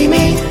し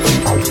み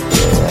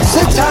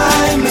絶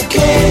対負け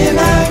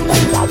ない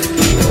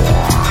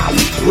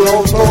ロボ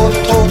ッ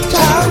トた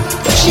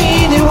ち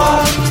に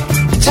は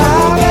食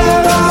べ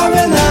ら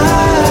れない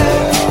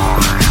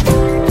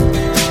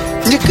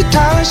憎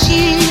たら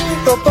しい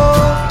ロボッ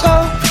ト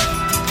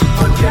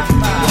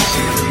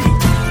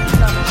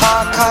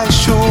破壊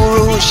する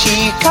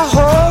しか方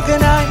が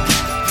ない。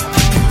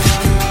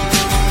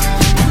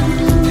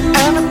あ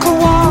の子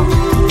は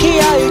気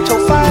合と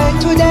ファイ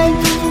トで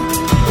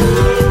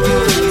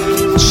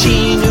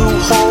死ぬ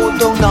ほ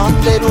ど飲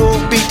んでる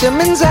ビタ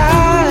ミン剤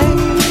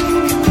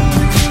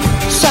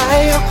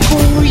最悪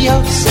やあ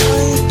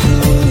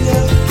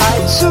い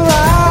つら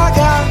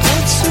が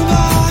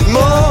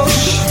も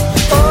し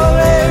俺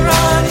ら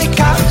に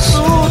勝つ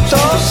と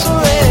す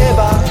れば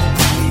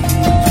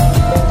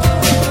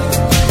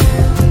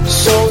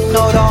そ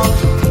の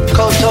こ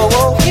とを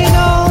祈っ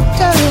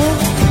てる。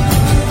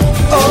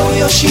お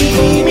よし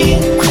み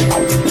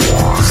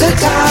絶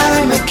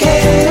対負けな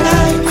い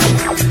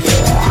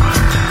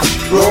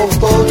ロ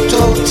ボット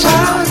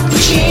た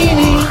ちに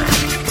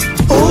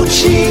打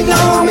ち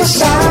のめ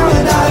さ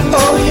れない。お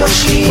よ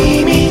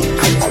しみ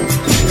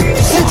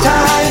絶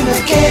対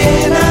負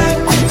けない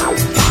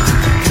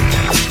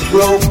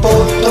ロボ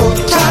ット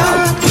た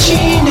ち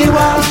に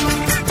は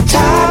食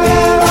べ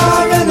ら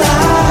れない。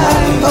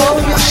お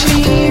よ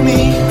し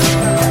み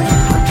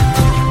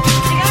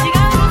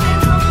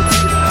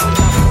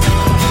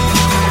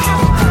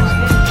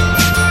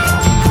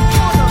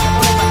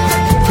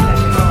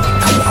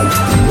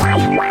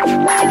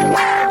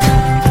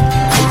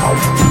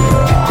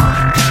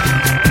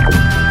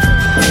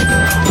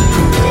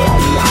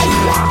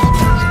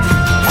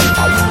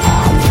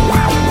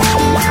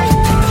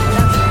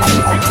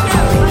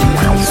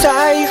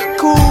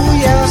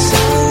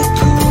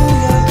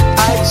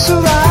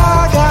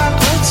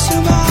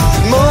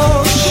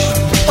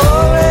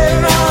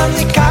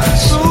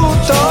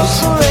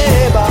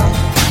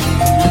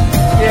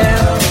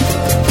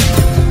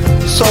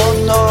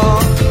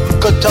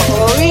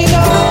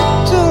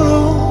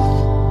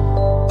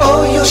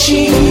よ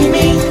しみ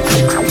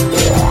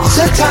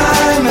絶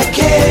対負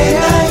け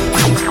ない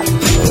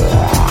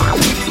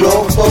ロ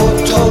ボ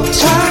ットた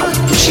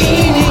ち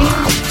に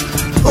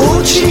打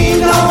ち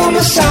の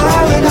めさ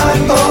れない。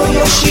お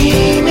よ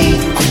しみ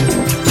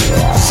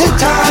絶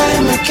対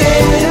負け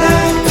ない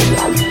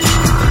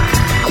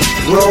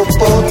ロ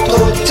ボット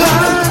た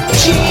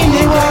ち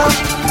には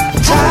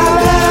食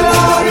べ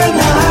られない。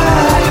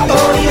お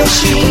よ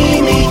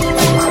しみ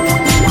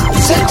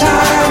絶対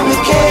負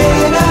け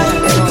ない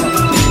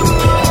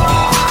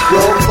ロ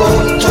ボッ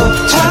ト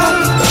た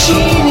ち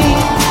に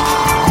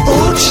打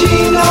ち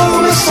の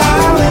めさ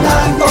れない。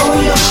お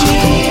よ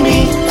しみ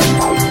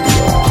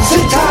絶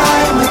対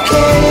負け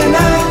な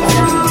い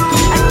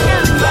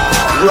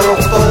ロボッ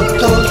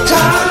トた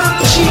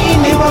ち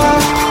には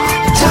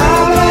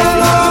食べ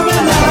られ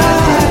ない。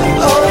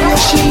お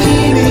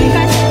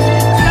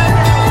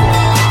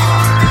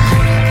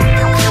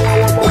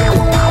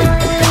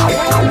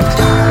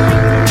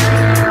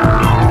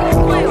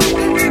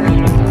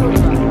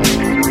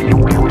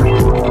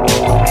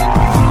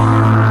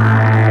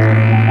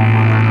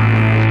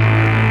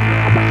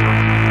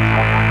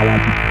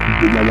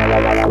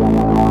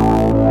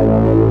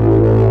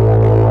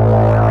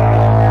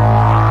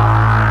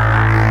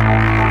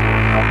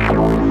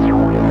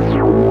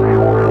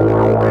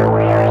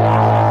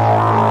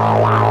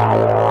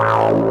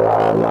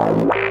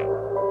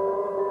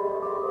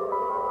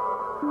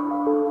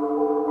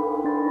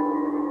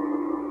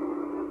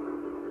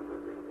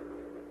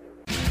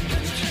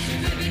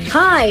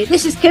Hi,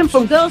 this is Kim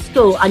from Girls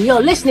School, and you're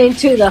listening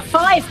to the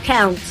 5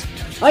 Count.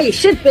 Oh, you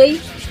should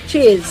be.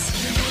 Cheers.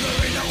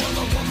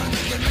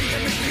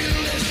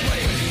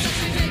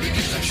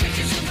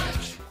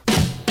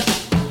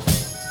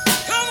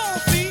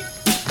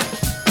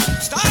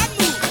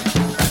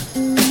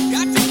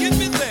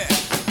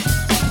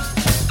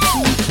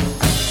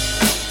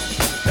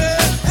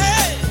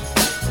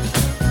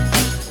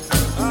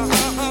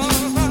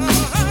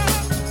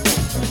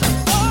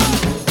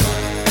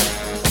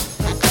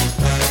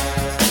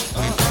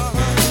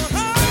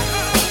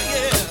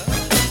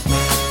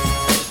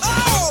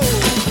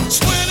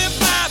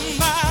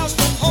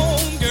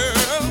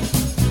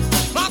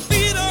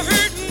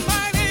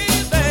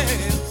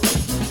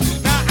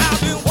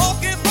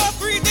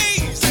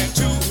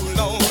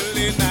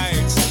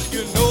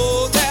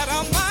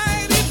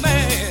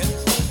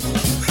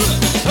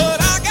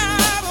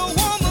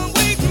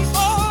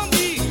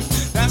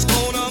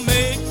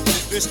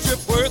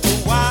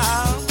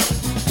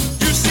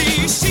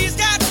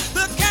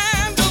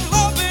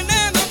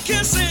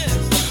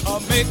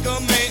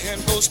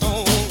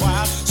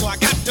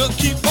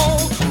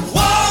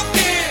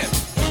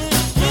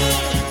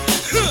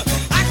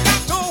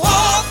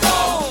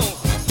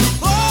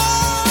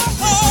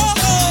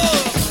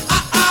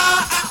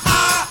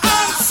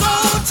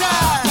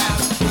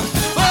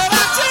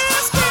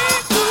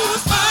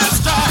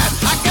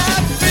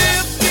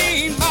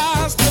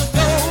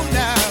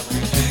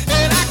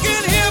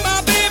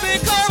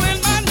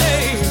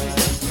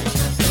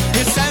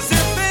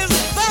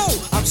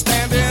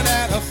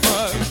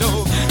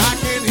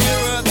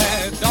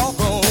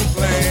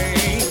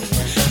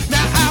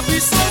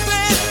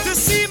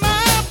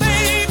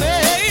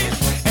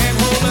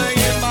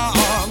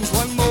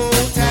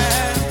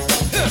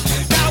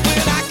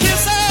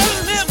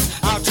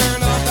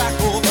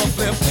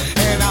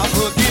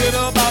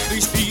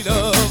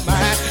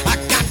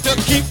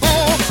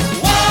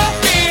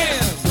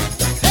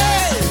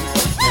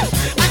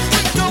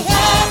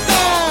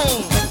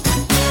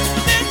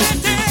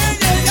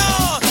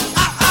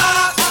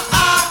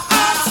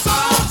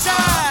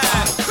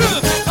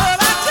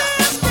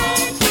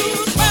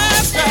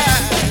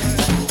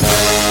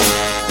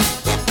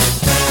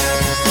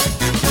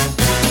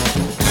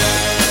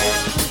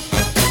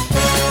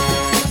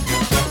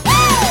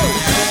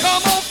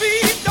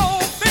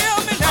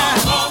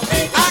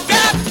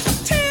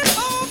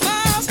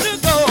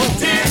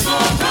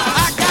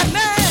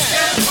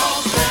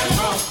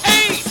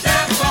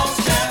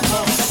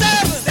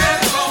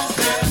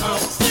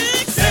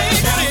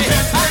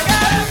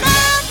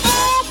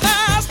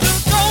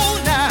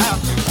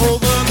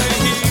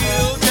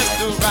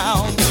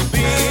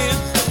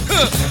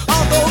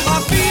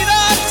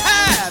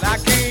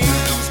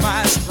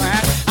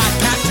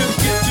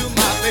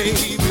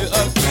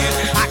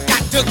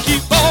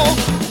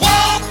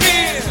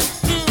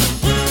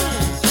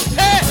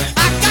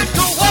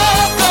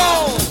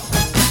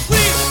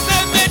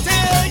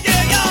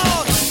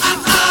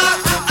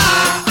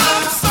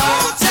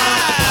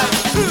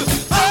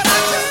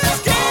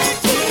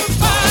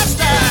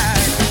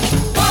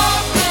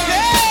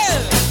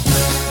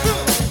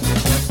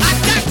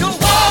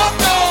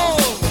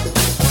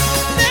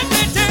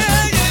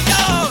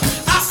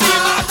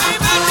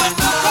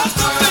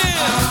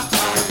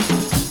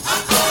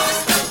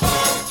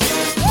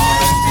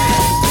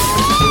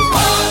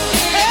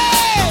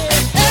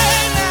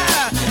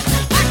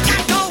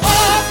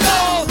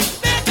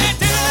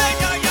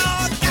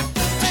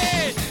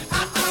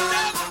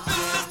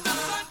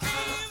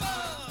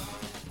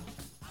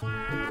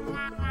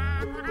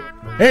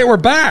 Hey, we're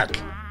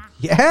back.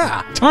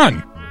 Yeah.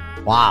 Ton.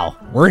 Wow.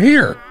 We're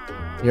here.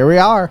 Here we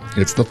are.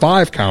 It's the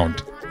 5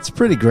 count. It's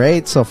pretty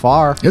great so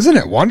far. Isn't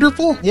it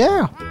wonderful?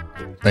 Yeah.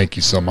 Thank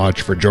you so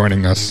much for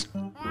joining us.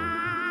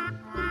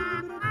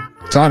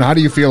 Ton, how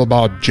do you feel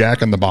about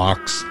Jack in the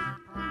Box?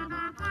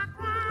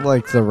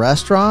 Like the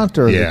restaurant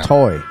or the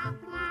toy?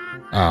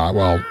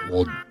 Well,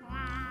 we'll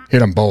hit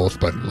them both,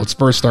 but let's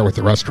first start with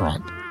the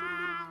restaurant.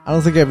 I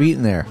don't think I've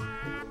eaten there.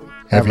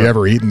 Have you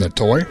ever eaten the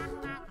toy?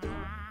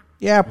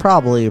 Yeah,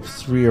 probably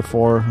 3 or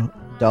 4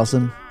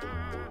 dozen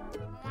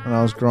when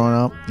I was growing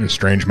up. You're a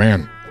strange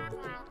man.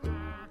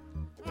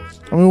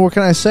 I mean, what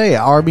can I say?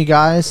 Army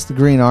guys, the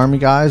Green Army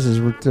guys,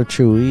 they're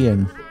chewy,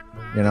 and,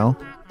 you know.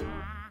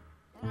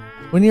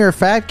 When you're a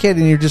fat kid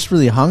and you're just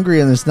really hungry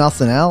and there's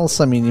nothing else,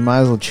 I mean, you might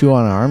as well chew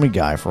on an Army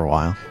guy for a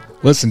while.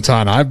 Listen,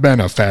 Ton, I've been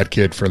a fat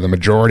kid for the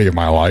majority of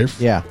my life.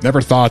 Yeah.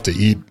 Never thought to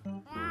eat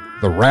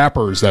the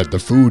wrappers that the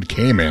food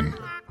came in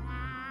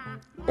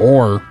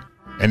or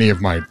any of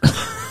my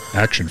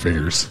action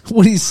figures.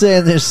 What are you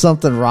saying? There's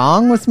something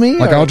wrong with me?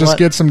 Like, I'll just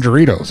get some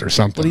Doritos or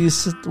something.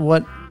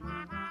 What?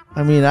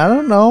 I mean, I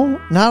don't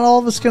know. Not all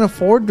of us can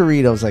afford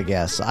Doritos, I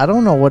guess. I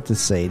don't know what to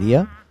say to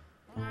you.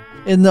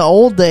 In the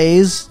old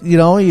days, you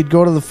know, you'd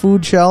go to the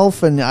food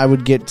shelf and I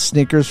would get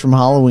Snickers from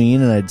Halloween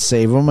and I'd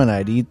save them and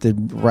I'd eat the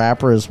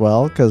wrapper as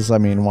well because, I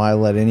mean, why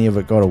let any of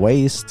it go to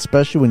waste,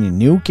 especially when you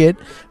nuke it.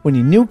 When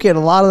you nuke it, a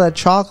lot of that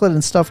chocolate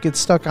and stuff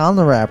gets stuck on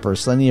the wrapper,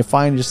 so then you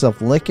find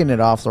yourself licking it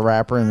off the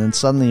wrapper and then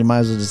suddenly you might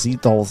as well just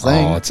eat the whole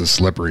thing. Oh, it's a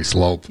slippery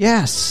slope.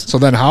 Yes. So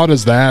then how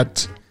does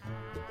that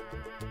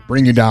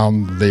bring you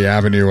down the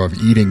avenue of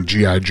eating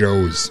G.I.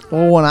 Joes?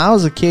 Well, when I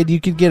was a kid, you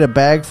could get a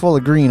bag full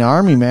of Green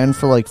Army Men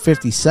for like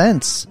 50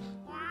 cents.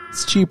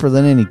 It's cheaper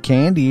than any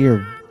candy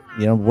or,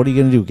 you know, what are you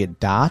going to do,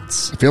 get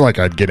dots? I feel like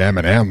I'd get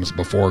M&M's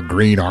before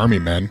Green Army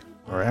Men.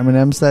 Are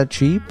M&M's that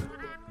cheap?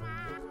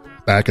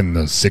 Back in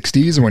the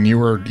 60s when you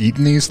were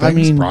eating these things? I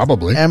mean,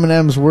 probably.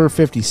 M&M's were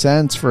 50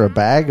 cents for a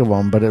bag of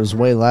them, but it was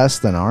way less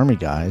than Army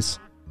Guys.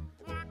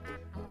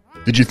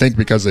 Did you think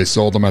because they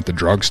sold them at the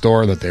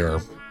drugstore that they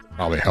were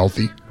probably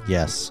healthy?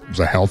 Yes. It was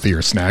a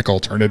healthier snack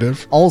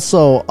alternative?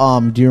 Also,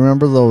 do you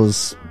remember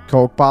those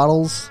Coke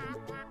bottles?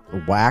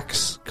 The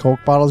wax Coke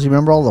bottles? You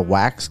remember all the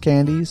wax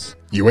candies?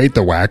 You ate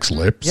the wax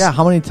lips? Yeah,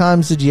 how many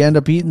times did you end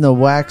up eating the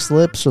wax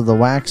lips or the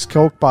wax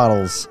Coke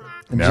bottles?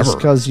 And Never. Just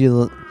because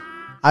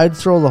I'd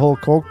throw the whole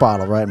Coke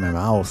bottle right in my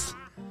mouth.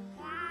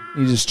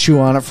 You just chew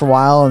on it for a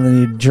while and then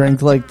you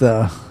drink like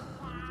the...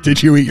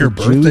 Did you eat your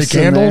birthday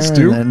candles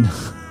too? And then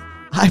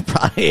I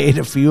probably ate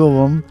a few of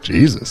them.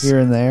 Jesus. Here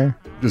and there.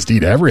 Just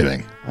eat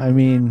everything. I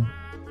mean,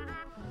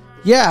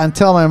 yeah,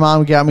 until my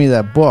mom got me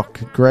that book,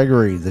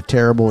 Gregory the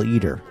Terrible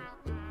Eater.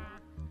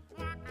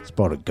 It's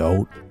about a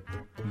goat.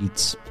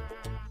 Eats.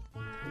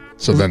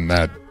 So then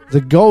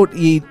the goat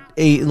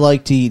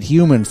liked to eat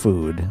human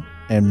food,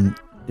 and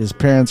his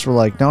parents were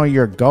like, "No,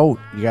 you're a goat.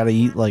 You got to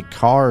eat like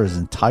cars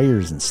and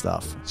tires and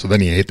stuff." So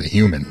then he ate the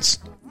humans.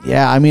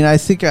 Yeah, I mean, I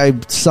think I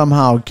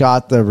somehow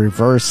got the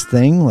reverse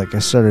thing. Like I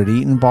started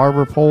eating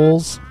barber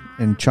poles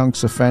and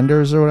chunks of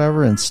fenders or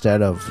whatever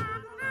instead of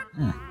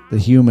the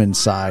human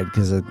side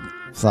because I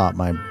thought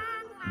my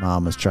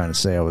mom was trying to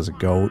say I was a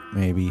goat.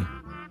 Maybe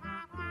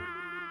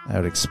that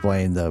would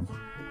explain the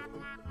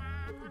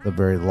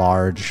very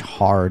large,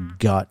 hard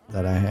gut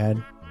that I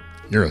had.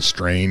 You're a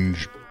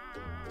strange,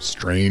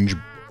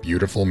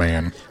 beautiful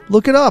man.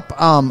 Look it up.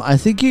 I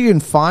think you can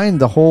find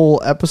the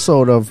whole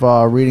episode of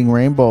Reading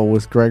Rainbow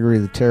with Gregory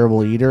the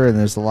Terrible Eater, and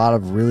there's a lot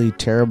of really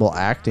terrible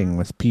acting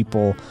with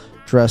people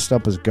dressed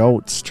up as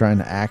goats trying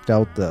to act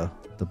out the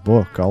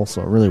book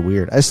also. Really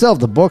weird. I still have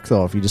the book,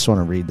 though, if you just want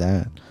to read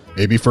that.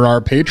 Maybe for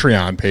our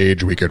Patreon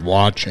page, we could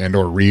watch and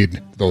or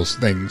read those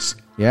things.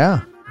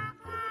 Yeah.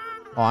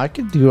 Oh, I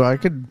could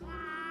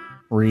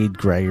read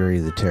Gregory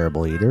the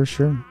Terrible Eater,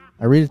 sure.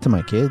 I read it to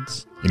my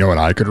kids. You know what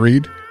I could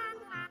read?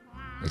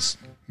 This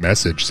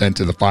message sent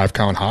to the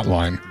 5-count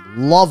hotline.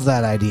 Love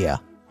that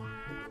idea.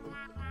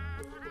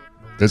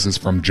 This is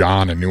from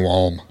John in New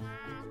Ulm.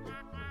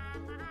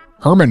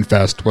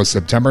 Hermanfest was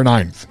September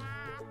 9th.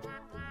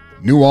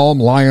 New Ulm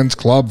Lions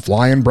Club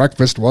Fly-In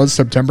Breakfast was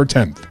September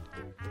 10th.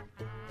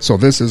 So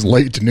this is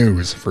late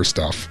news for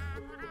stuff.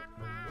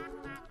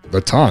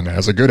 The Ton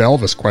has a good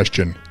Elvis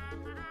question.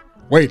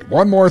 Wait,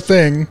 one more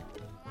thing.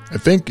 I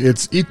think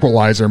it's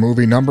Equalizer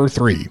movie number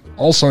 3.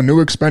 Also,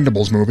 new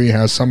Expendables movie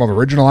has some of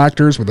original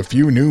actors with a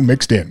few new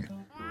mixed in.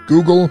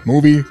 Google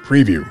movie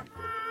preview.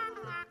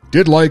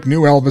 Did like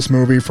new Elvis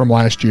movie from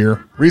last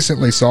year.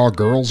 Recently saw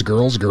Girls,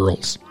 Girls,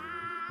 Girls.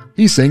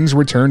 He sings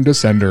Return to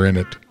Sender in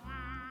it.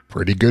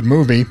 Pretty good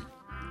movie.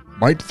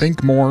 Might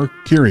think more.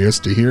 Curious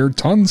to hear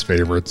Tons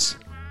favorites.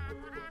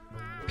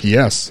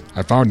 P.S.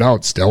 I found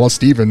out Stella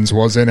Stevens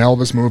was in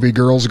Elvis movie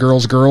Girls,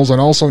 Girls, Girls and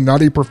also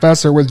Nutty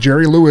Professor with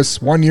Jerry Lewis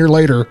 1 year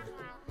later.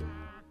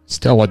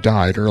 Stella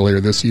died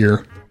earlier this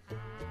year.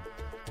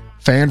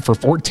 Fan for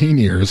 14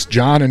 years,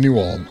 John in New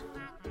Ulm.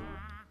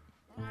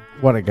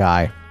 What a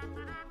guy.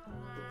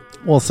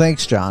 Well,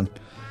 thanks, John.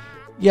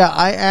 Yeah,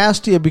 I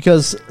asked you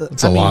because...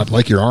 It's a lot,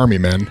 like your Army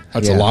men.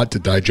 That's a lot to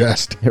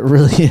digest. It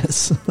really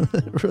is.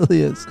 It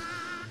really is.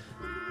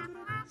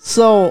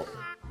 So...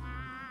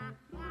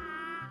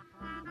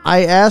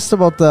 I asked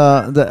about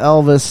the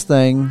Elvis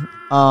thing.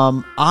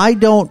 I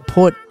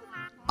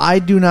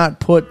do not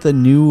put the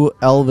new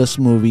Elvis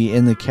movie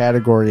in the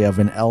category of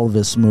an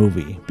Elvis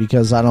movie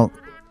because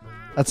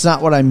that's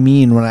not what I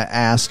mean when I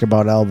ask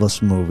about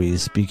Elvis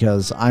movies,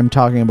 because I'm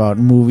talking about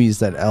movies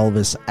that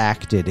Elvis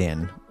acted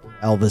in.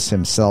 Elvis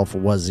himself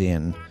was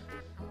in.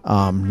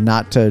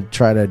 Not to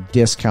try to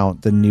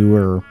discount the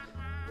newer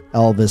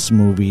Elvis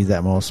movie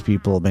that most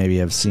people maybe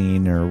have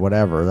seen or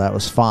whatever. That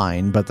was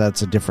fine, but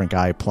that's a different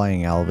guy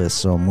playing Elvis,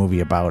 so a movie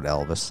about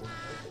Elvis.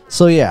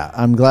 So yeah,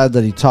 I'm glad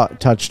that he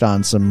touched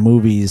on some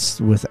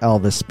movies with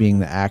Elvis being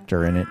the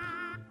actor in it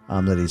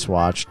that he's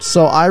watched.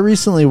 So I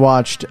recently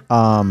watched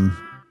an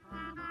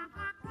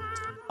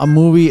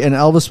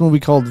Elvis movie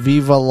called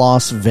Viva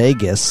Las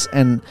Vegas,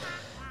 and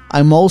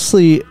I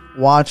mostly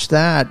watched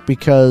that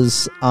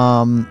because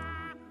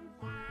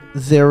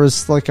there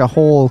was like a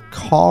whole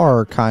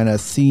car kind of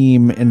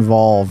theme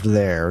involved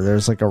there.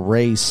 There's like a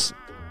race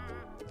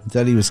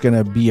that he was going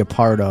to be a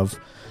part of.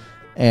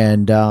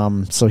 And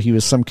so he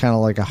was some kind of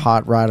like a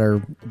hot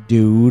rodder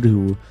dude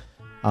who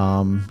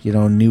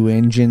New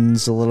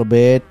engines a little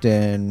bit,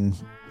 and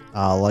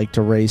liked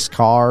to race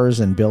cars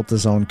and built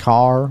his own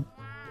car.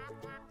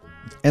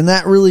 And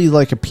that really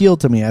appealed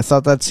to me. I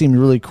thought that seemed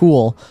really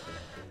cool.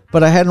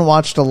 But I hadn't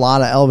watched a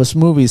lot of Elvis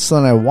movies, so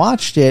then I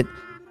watched it,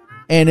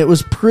 and it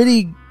was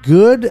pretty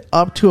good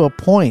up to a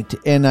point.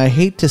 And I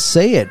hate to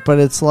say it, but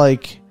it's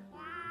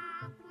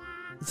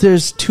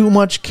there's too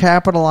much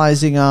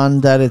capitalizing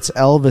on that it's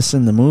Elvis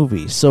in the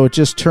movie. So it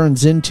just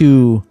turns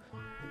into,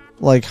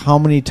 how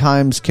many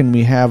times can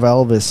we have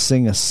Elvis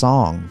sing a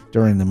song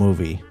during the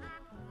movie?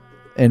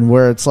 And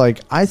where it's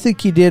I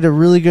think he did a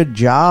really good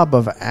job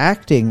of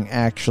acting,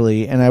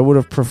 actually, and I would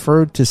have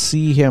preferred to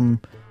see him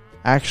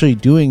actually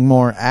doing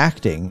more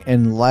acting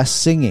and less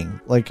singing.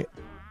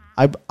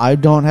 I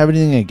don't have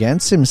anything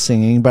against him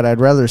singing, but I'd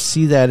rather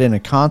see that in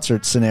a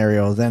concert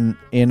scenario than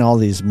in all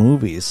these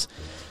movies.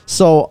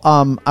 So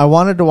I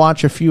wanted to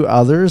watch a few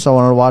others. I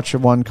wanted to watch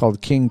one called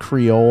King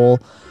Creole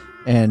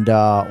and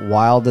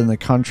Wild in the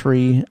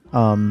Country.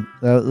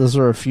 Those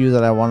are a few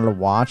that I wanted to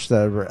watch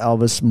that were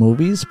Elvis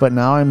movies, but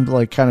now I'm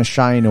kind of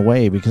shying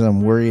away because I'm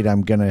worried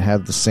I'm going to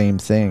have the same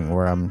thing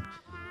where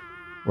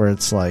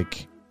it's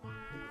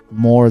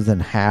more than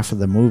half of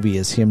the movie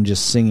is him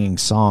just singing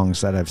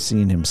songs that I've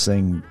seen him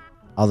sing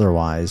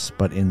otherwise,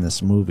 but in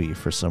this movie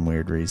for some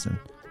weird reason.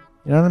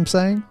 You know what I'm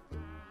saying?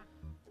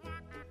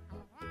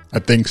 I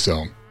think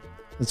so.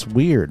 It's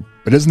weird.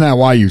 But isn't that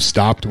why you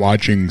stopped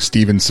watching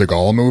Steven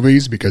Seagal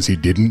movies? Because he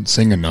didn't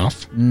sing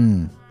enough?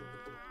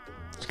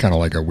 It's kind of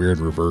like a weird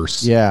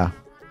reverse. Yeah,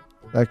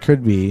 that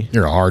could be.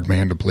 You're a hard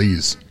man to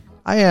please.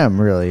 I am,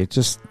 really.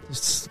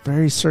 It's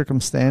very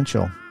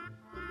circumstantial.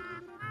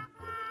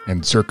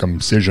 And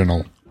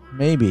circumcisional.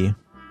 Maybe.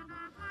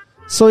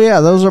 So yeah,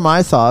 those are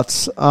my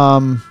thoughts.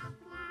 I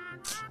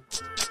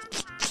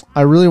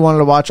really wanted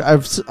to watch.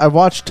 I've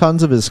watched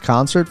tons of his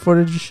concert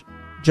footage,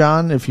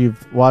 John. If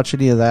you've watched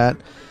any of that,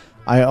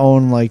 I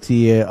own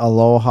the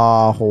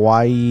Aloha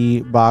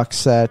Hawaii box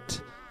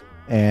set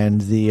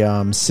and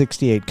the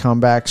 68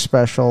 Comeback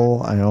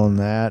Special. I own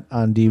that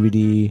on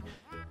DVD.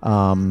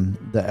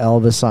 The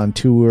Elvis on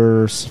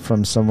Tour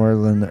from somewhere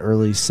in the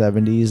early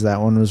 70s. That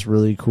one was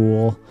really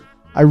cool.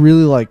 I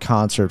really like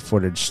concert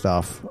footage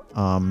stuff.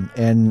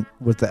 And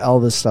with the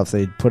Elvis stuff,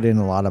 they put in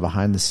a lot of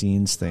behind the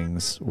scenes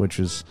things, which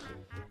was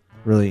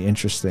really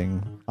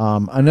interesting.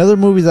 Another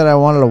movie that I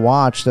wanted to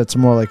watch that's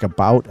more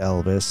about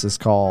Elvis is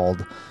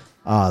called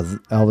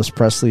Elvis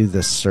Presley,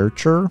 The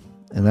Searcher.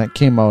 And that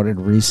came out in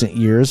recent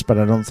years, but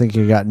I don't think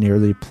it got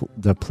nearly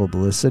the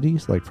publicity,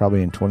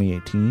 probably in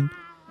 2018.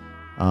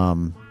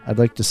 I'd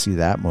like to see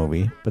that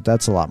movie, but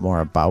that's a lot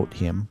more about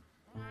him.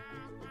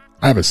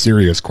 I have a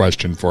serious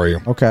question for you.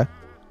 Okay.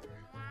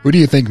 Who do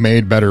you think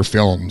made better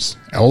films,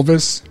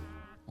 Elvis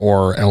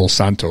or El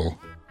Santo?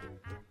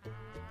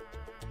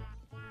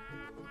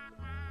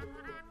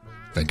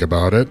 Think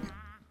about it.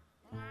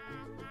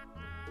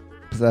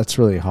 That's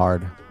really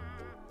hard.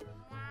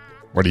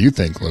 What do you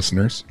think,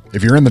 listeners?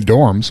 If you're in the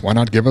dorms, why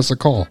not give us a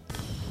call?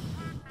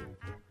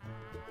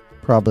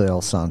 Probably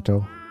El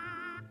Santo.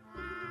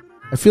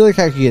 I feel like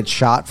I could get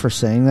shot for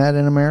saying that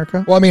in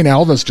America. Well,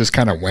 Elvis just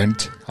kind of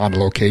went on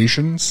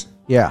locations.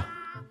 Yeah.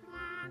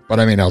 But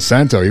El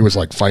Santo, he was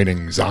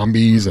fighting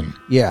zombies and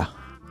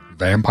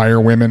vampire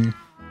women.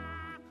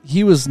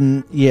 He was,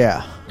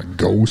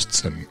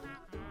 ghosts and...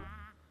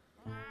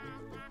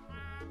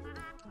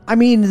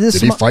 Did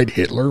he fight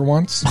Hitler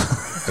once?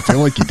 I feel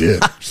like he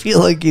did. I feel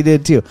like he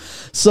did too.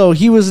 So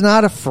he was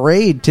not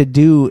afraid to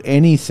do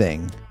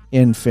anything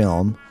in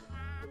film.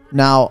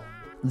 Now,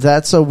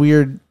 that's a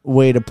weird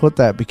way to put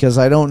that because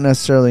I don't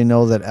necessarily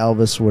know that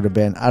Elvis would have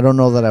been... I don't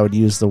know that I would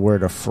use the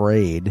word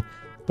afraid,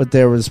 but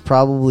there was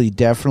probably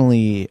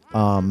definitely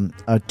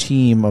a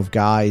team of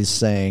guys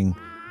saying,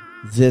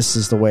 this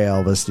is the way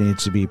Elvis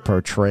needs to be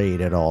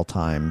portrayed at all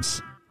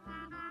times.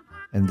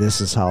 And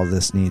this is how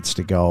this needs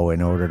to go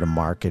in order to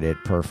market it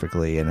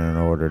perfectly and in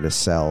order to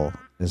sell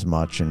as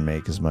much and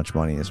make as much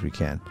money as we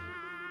can.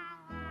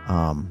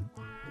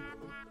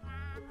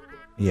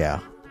 Yeah.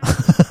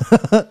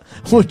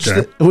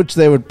 Which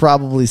they would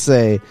probably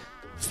say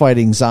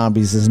fighting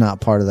zombies is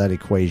not part of that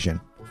equation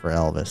for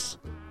Elvis.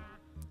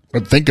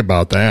 But think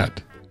about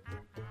that.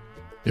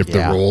 If the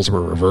roles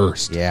were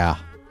reversed. Yeah.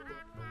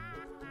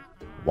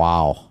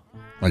 Wow.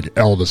 Like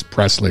Elvis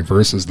Presley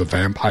versus the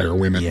vampire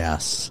women.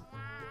 Yes.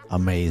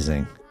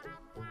 Amazing.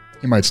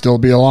 He might still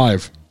be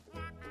alive.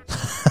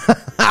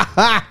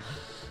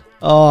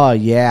 Oh,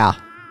 yeah.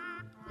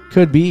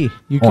 Could be.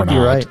 You could be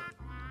right.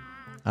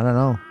 I don't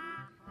know.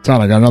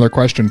 Ton, I got another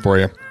question for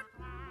you.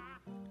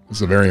 This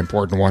is a very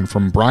important one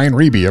from Brian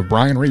Reeby of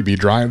Brian Reeby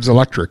Drives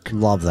Electric.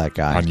 Love that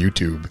guy. On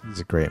YouTube. He's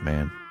a great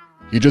man.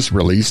 He just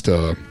released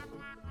it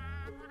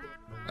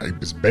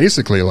was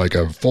basically like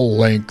a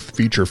full-length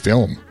feature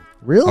film.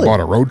 Really? About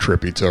a road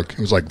trip he took. It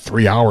was like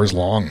 3 hours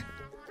long.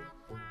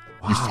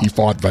 Wow. He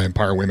fought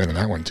vampire women in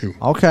that one, too.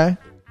 Okay.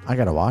 I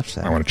got to watch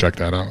that. I want to check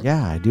that out.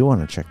 Yeah, I do want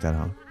to check that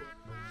out.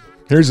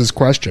 Here's his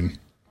question.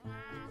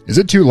 Is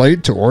it too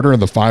late to order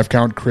the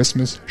 5-count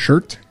Christmas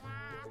shirt?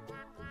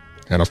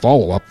 And a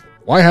follow-up.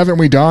 Why haven't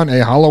we done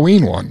a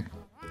Halloween one?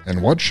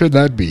 And what should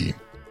that be?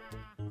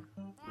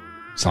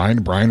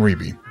 Signed, Brian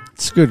Reeby.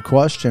 It's a good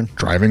question.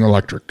 Driving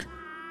electric.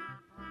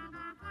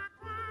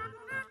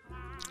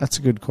 That's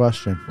a good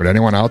question. Would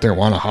anyone out there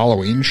want a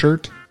Halloween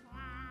shirt?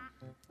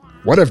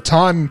 What if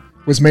Ton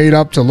was made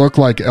up to look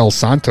like El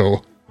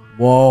Santo?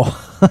 Whoa.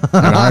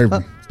 And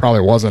I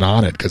probably wasn't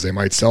on it because they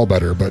might sell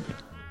better, but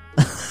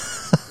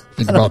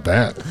think about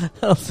that.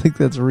 I don't think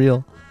that's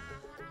real.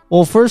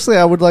 Well, firstly,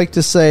 I would like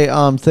to say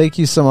thank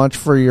you so much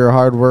for your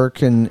hard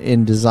work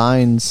in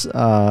designs.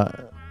 They're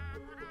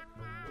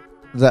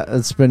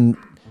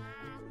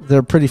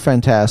pretty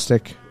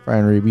fantastic.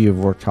 Brian Reeby,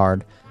 you've worked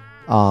hard.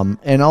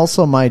 And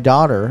also my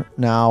daughter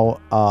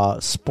now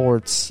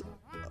sports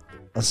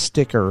a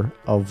sticker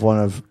of one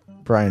of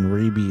Brian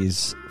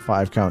Reeby's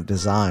 5-count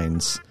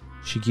designs.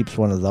 She keeps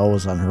one of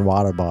those on her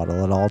water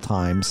bottle at all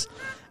times.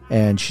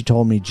 And she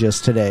told me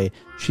just today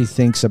she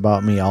thinks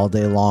about me all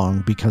day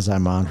long because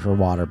I'm on her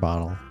water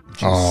bottle.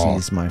 She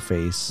sees my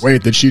face.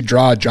 Wait, did she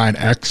draw a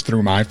giant X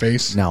through my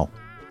face? No.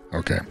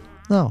 Okay.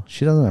 No,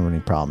 she doesn't have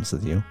any problems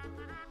with you.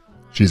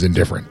 She's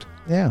indifferent.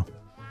 Yeah.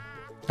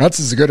 That's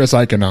as good as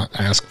I can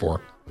ask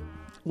for.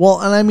 Well,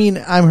 and I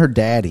mean, I'm her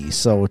daddy,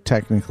 so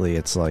technically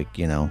it's like,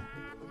 you know,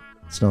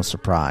 it's no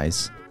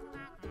surprise.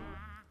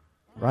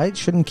 Right?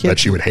 Shouldn't kids... That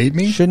she would hate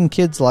me? Shouldn't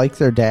kids like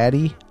their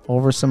daddy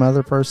over some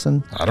other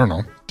person? I don't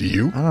know. Do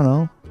you? I don't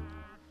know.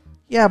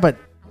 Yeah, but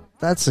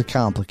that's a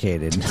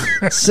complicated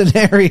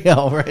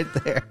scenario right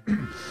there.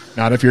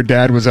 Not if your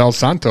dad was El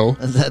Santo.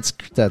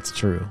 That's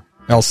true.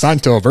 El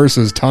Santo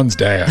versus Ton's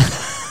dad.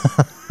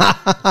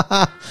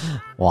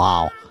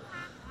 Wow.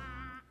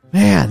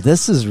 Man,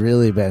 this has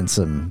really been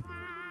some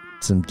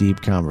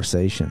deep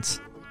conversations.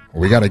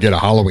 We got to get a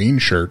Halloween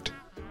shirt.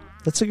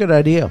 That's a good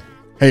idea.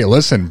 Hey,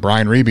 listen,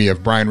 Brian Reeby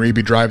of Brian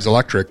Reeby Drives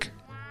Electric.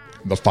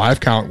 The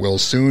 5-count will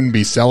soon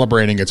be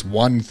celebrating its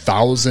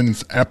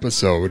 1,000th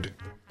episode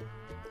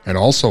and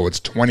also its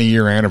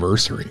 20-year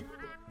anniversary.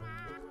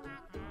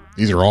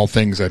 These are all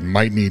things that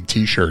might need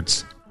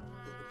t-shirts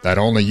that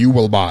only you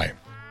will buy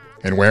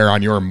and wear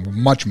on your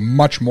much,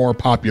 much more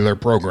popular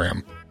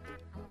program.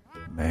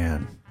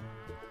 Man.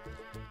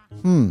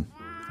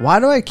 Why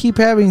do I keep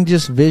having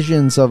just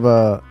visions of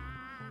the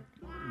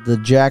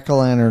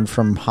jack-o'-lantern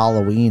from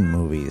Halloween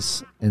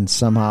movies and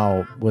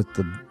somehow with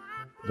the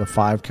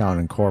 5-count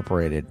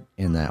incorporated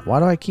in that? Why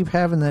do I keep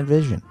having that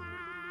vision?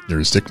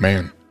 You're a sick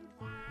man.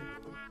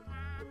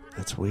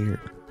 That's weird.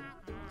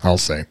 I'll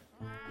say.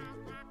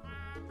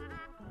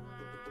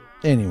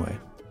 Anyway.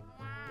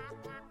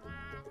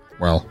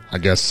 Well, I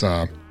guess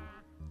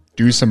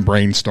do some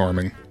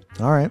brainstorming.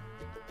 All right.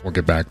 We'll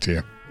get back to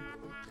you.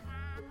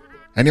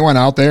 Anyone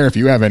out there, if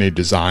you have any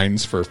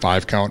designs for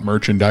 5-count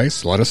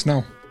merchandise, let us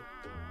know.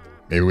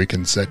 Maybe we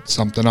can set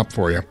something up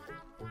for you.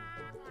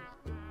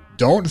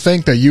 Don't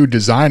think that you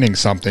designing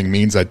something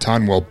means that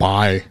Ton will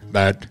buy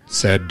that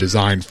said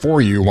design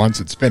for you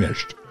once it's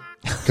finished.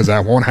 Because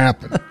that won't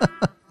happen.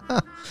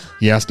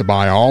 He has to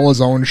buy all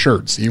his own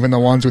shirts, even the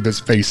ones with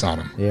his face on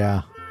them.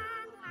 Yeah.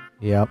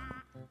 Yep.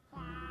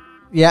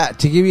 Yeah,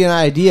 to give you an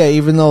idea,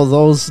 even though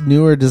those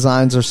newer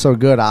designs are so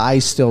good, I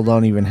still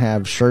don't even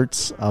have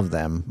shirts of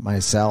them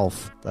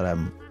myself that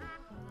I'm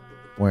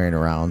wearing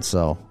around,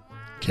 so.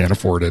 Can't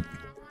afford it.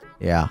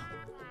 Yeah.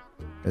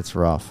 It's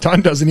rough.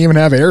 Ton doesn't even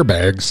have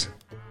airbags.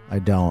 I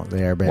don't. The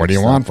airbags what do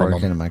you want from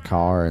working him? in my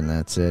car, and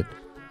that's it.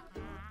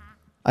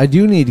 I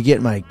do need to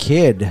get my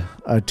kid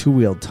a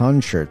two-wheeled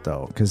Ton shirt,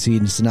 though, because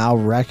he's now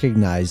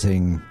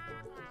recognizing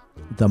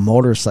the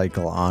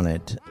motorcycle on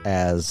it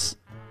as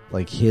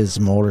like his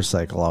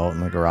motorcycle out in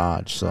the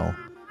garage. So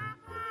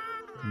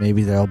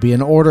maybe there'll be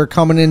an order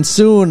coming in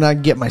soon. I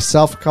can get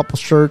myself a couple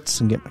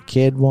shirts and get my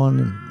kid one,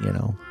 and you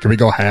know. Can we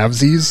go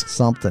halvesies?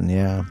 Something,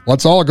 yeah.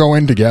 Let's all go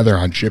in together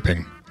on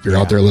shipping. If you're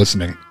out there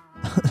listening,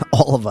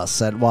 all of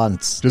us at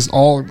once.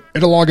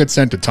 It'll all get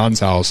sent to Ton's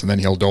house, and then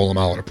he'll dole them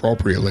out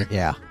appropriately.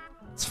 Yeah,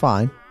 it's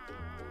fine.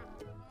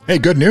 Hey,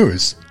 good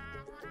news!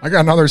 I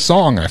got another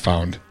song I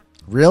found.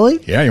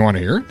 Really? Yeah, you want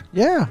to hear it?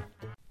 Yeah.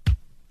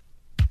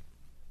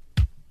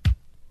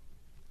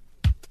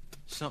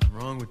 Something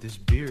wrong with this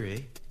beer, eh?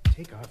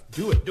 Take off.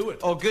 Do it.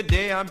 Oh, good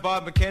day. I'm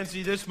Bob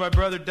McKenzie. This is my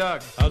brother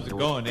Doug. How's it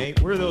going, eh?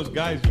 We're those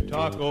guys who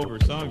talk over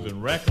songs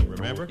and wreck them,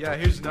 remember? Yeah,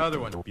 here's another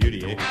one.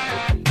 Beauty, eh?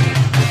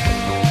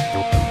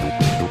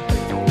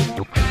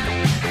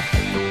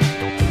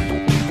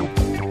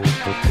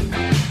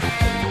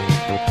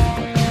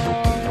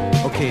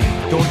 Okay,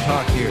 don't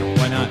talk here.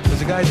 Why not? Because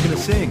the guy's gonna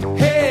sing.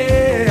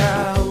 Hey,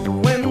 I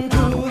went to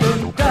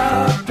the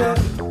doctor.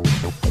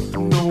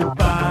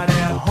 Nobody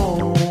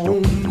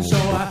home, so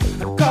I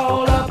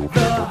called up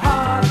the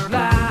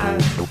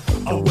hotline.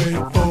 I wait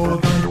for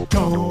the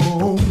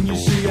tone. You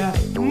see, I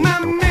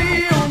met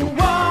me a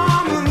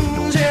woman.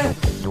 She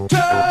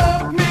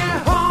took me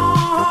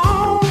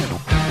home,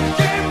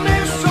 gave me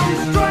some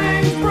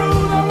strange brew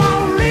that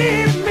won't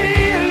leave me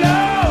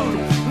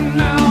alone.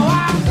 Now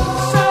I'm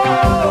so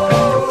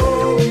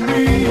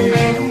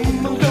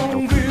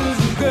don't feel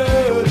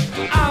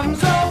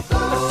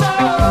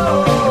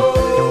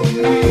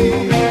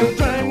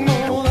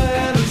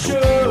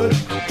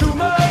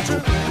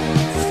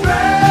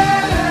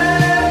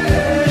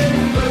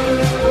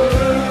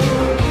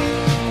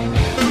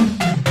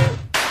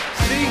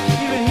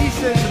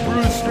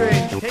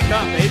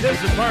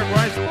the part where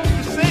I'm supposed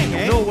to sing,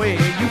 eh? No way,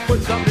 you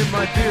put something in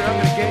my beer, I'm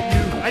gonna get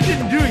you. I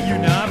didn't do it, you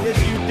knob. Yes,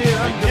 you did.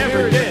 I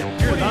never did.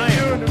 You're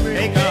lying.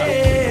 Take off.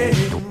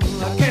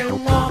 I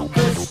can't walk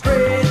a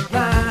straight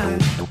line.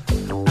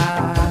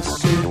 I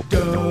sit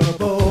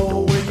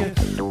double when you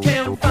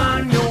can't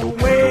find your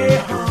way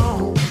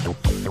home.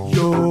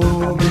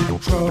 You're in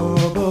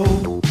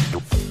trouble.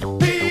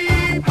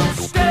 People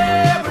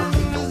staring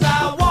as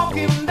I walk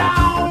him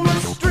down the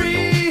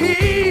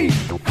street,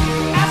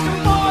 asking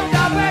for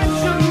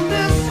direction.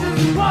 This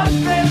is what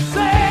they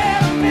say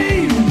to me.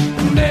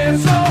 They're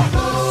so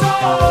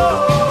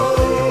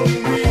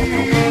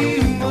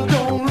mean,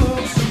 don't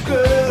look so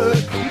good.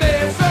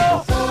 They're so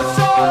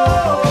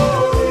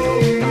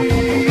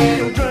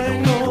mean, drink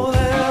more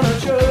than I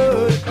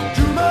should.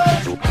 Too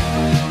much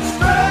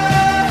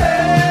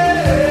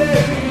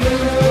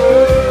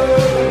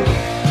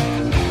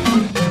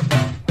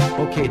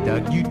Okay,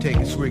 Doug, you take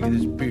a swig of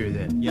this beer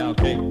then. Yeah,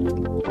 okay.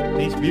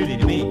 Tastes beauty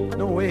to me.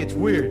 No way, it's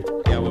weird.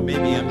 Yeah, well,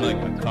 maybe I'm like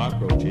a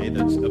cockroach, eh?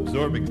 That's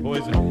absorbing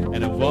poison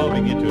and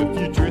evolving into a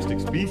futuristic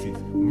species.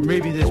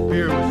 Maybe this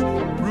beer was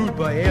brewed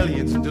by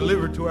aliens and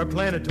delivered to our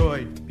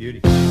planetoid.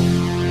 Beauty.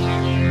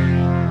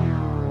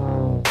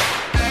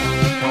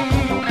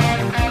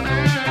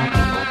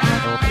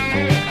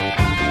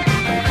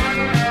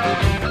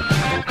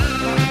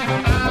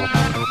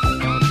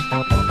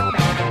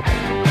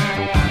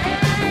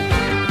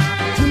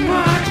 too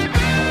much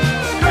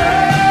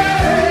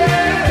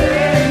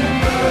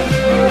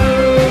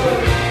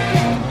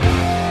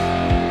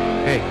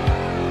Hey,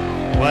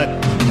 What?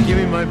 give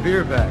me my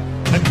beer back.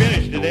 I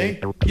finished today.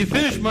 You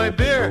finished my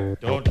beer.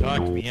 Don't talk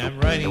to me. I'm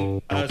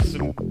writing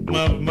some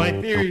of my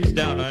theories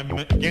down. I'm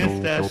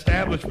against the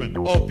establishment.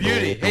 Oh,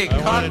 beauty. Hey, I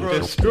want to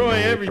cockroach. destroy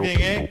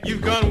everything, eh?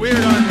 You've gone weird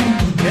on me.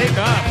 Take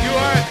off. You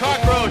are a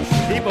cockroach.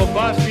 People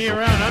boss me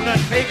around. I'm not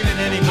taking it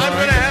anymore. I'm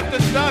gonna have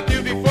to stop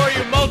you before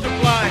you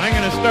multiply. I'm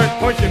gonna start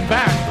pushing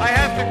back. I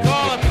have to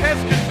call a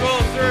pest control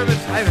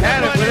service. I've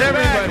had it Come on with your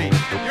everybody.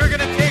 back. You're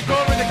gonna take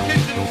over the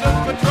kitchens of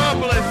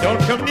Metropolis. Don't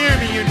come near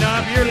me, you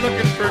knob. You're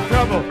looking for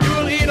trouble. You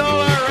will eat all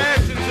our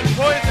rations and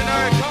poison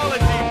our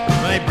ecology.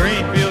 My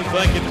brain feels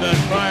like it's on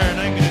fire, and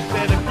I'm gonna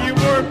set a few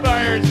more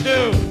fires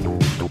too.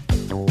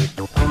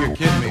 You're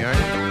kidding me, aren't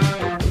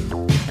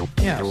you?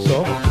 Yeah, so?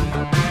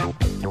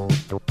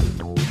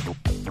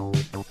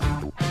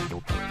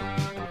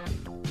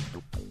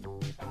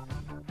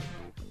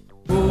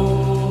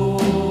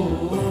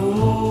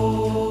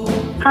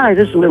 Hi,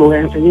 this is Little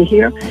Anthony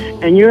here,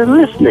 and you're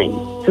listening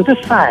to the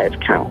 5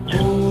 Count.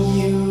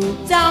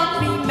 Don't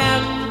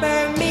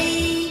remember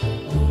me,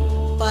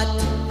 but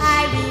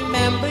I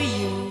remember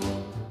you.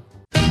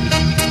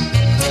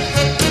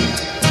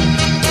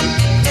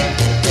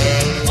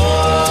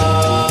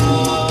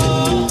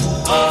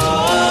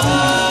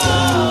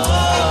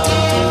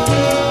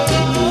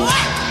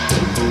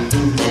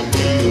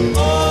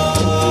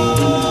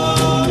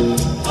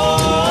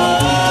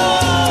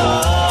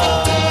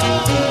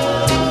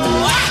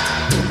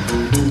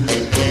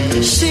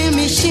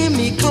 Shimmy,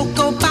 shimmy,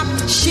 cocoa pop,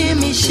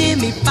 shimmy,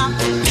 shimmy pop.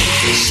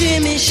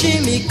 Shimmy,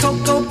 shimmy,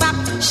 cocoa pop,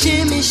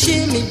 shimmy,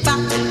 shimmy pop.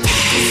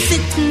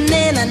 Sitting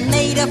in a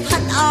native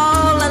hut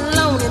all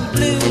alone and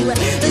blue.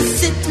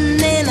 Sitting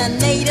in a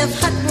native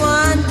hut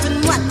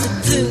wondering what to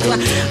do.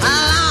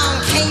 Along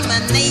came a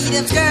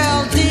native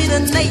girl, did a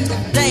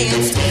native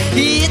dance.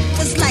 It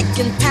was like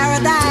in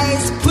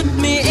paradise, put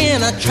me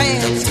in a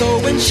trance.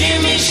 Going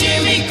shimmy,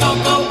 shimmy,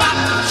 cocoa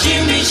pop,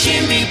 shimmy,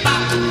 shimmy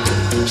pop.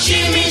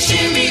 Shimmy,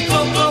 shimmy,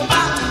 cocoa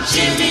pop,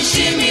 shimmy,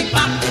 shimmy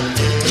pop.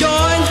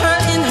 Join her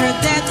in her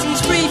dancing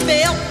spree,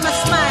 felt my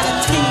smile a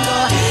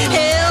tingle.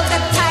 Held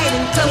her tight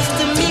and close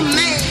to me,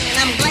 man,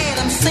 I'm glad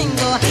I'm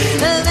single.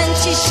 Then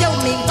she showed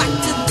me what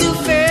to do.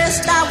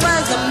 First I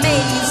was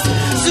amazed,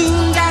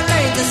 soon I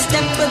learned a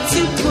step or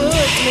two, put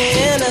me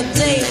in a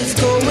daze.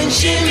 Going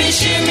shimmy,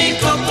 shimmy,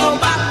 cocoa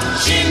pop,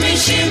 shimmy,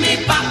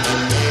 shimmy pop.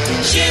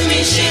 Shimmy,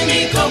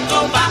 shimmy,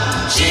 cocoa pop,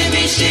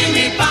 shimmy,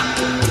 shimmy pop.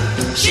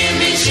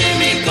 Shimmy,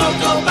 shimmy,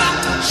 cocoa pop,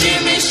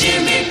 shimmy,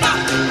 shimmy pop.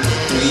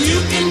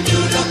 You can do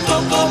the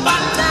cocoa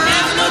pop,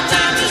 there's no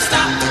time to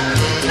stop.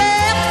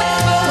 Left foot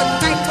forward,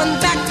 right one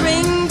back,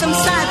 bring them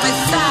side by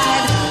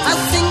side. A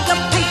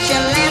syncopate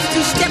your last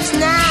 2 steps,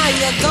 now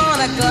you're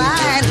gonna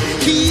glide.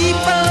 Keep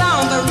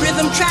along the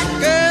rhythm track,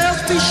 girls,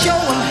 we show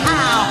 'em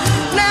how.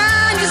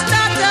 Now you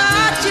start to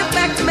arch your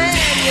back, man,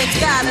 you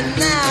got it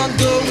now.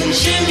 Going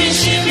shimmy,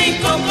 shimmy,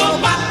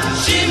 cocoa pop,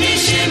 shimmy,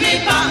 shimmy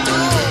pop.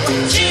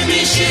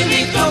 Shimmy,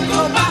 shimmy,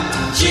 cocoa pop,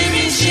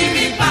 shimmy,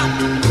 shimmy pop.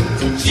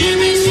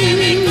 Shimmy,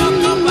 shimmy,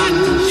 cocoa pop,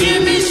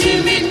 shimmy,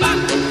 shimmy pop.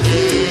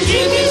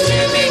 Shimmy,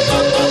 shimmy,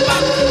 cocoa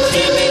pop,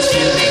 shimmy,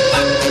 shimmy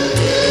pop.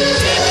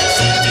 Shimmy,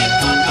 shimmy,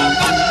 cocoa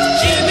pop,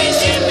 shimmy,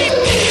 shimmy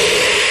pop.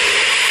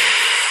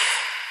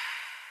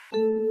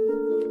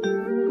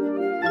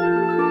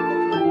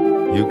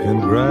 You can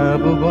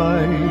grab a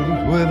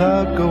bite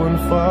without going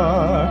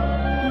far.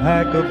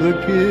 Pack up the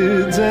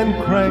kids and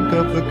crank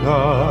up the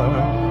car.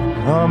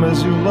 Come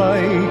as you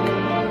like,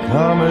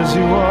 come as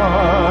you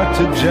are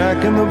to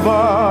Jack in the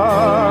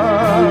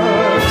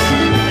Box.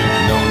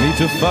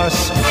 to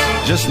fuss.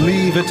 Just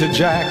leave it to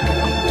Jack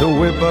to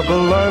whip up a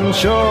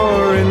lunch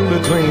or in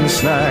between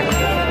snack.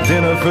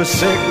 Dinner for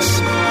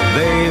 6,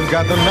 they've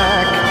got the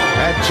knack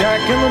at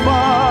Jack in the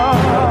Box.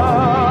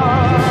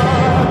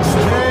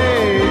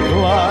 Take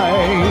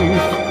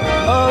life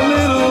a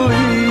little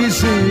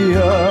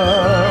easier.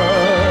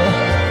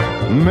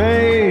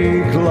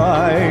 Make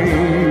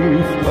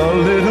life a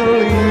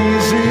little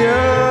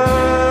easier.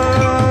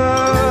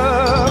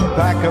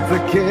 Pack up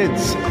the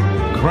kids,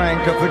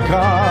 crank up the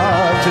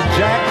car to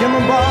Jack in the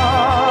Box.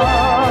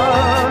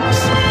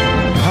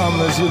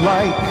 Come as you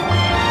like,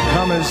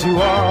 come as you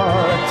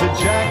are to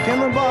Jack in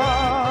the Box.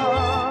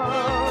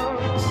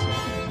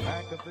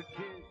 Pack up the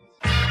kids.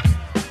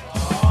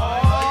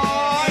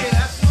 Oh, yeah,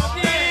 that's my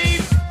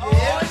babe.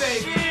 Yeah,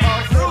 baby.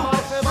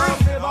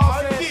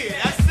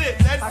 That's it.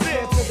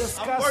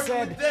 I'm working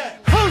with that.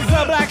 Who's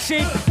the black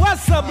sheep?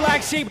 What's the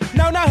black sheep?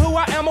 Know not who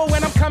I am or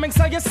when I'm coming,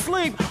 so you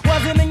sleep.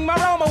 Wasn't in my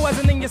realm or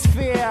wasn't in your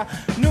sphere.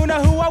 Knew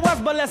not who I was,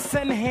 but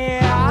listen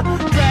here.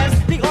 Dress,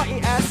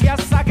 D-R-E-S,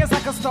 yes, I guess I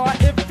can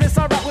start. If it's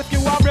alright with you,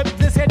 I'll rip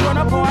this head one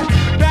apart.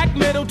 Back,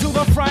 middle to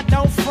the front,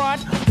 no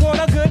front. Want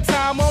a good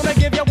time, wanna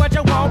give you what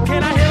you want.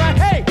 Can I hear a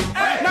hey?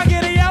 Now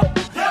get it, yo.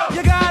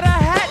 You got a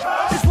hat,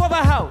 it's for the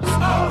house.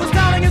 The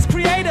styling is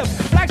creative,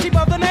 black sheep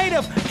of the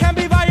native. Can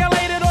be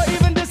violated or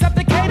even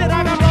decepticated.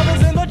 I got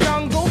brothers in the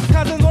jungle,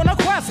 cousins on a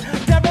quest.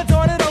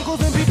 Dead-retorted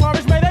uncles and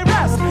porridge, may they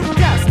rest.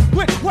 Guess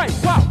which way,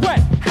 what,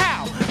 when,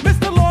 how?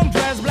 Mr. Long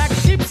Dress, black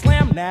sheep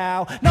slam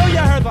now. Know you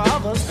heard the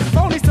others,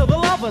 only still the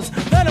lovers.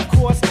 Then of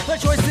course, the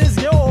choice is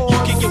yours. You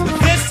can get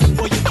with this,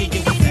 or you can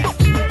get with that.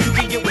 You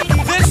can get with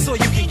this, or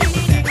you can get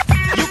with that.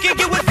 You can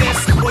get with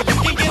this, or you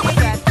can get with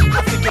that.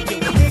 I think you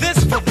get with this,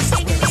 for this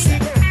is where it's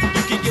at.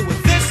 You can get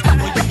with this, or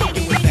you can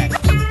get with that.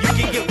 You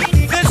can get with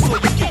this, or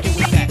you can get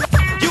with that.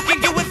 You can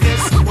get with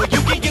this, or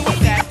you can get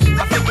with that.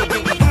 I think you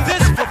get with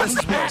this, for this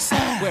is where it's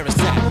at. Where it's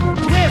at.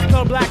 Here's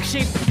the black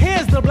sheep,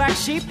 here's the black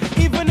sheep.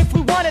 Even if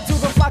we wanted to,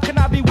 the flock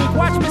cannot be weak.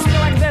 Watch me swing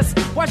like this,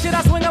 why should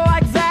I swing it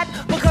like that?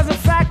 Because in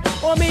fact,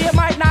 on me it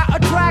might not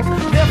attract.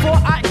 Therefore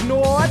I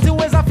ignore, do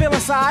as I feel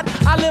inside.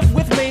 I live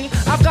with me,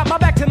 I've got my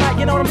back tonight,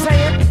 you know what I'm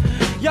saying?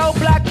 Yo,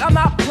 black, I'm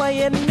not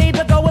playing. Need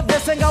to go with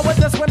this and go with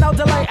this with no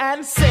delay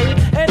and see.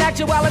 In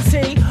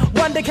actuality,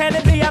 wonder can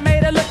it be? I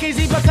made it look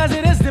easy because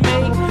it is to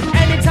me.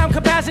 Anytime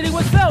capacity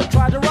was filled,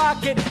 tried to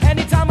rock it.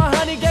 Anytime a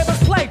honey gave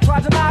us play,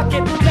 tried to knock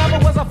it. Never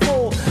was a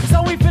fool,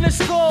 so we finished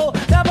school.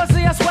 Never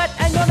see us sweat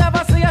and you'll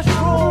never see us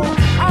drool.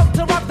 Out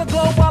to rock the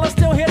globe while it's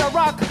still here to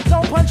rock.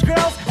 Don't punch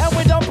girls and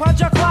we don't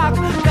punch a clock.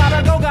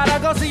 Gotta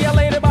go, see you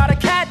later by the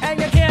cat. And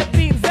you can't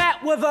beat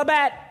that with a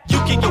bat. You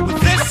can get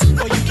with this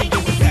or you can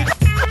get with that.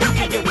 You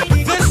can get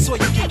with this or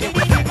you can get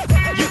with that.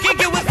 You can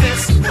get with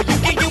this or you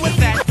can get with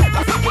that.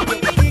 I think you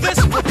get with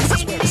this, but this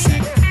is where it's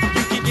at.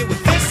 You can get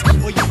with this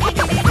or you can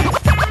get with that.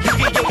 You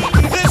can get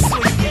with this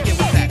or you can get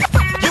with that.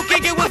 You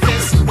can get with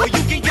this or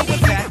you can get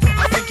with that.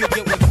 I think you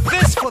get with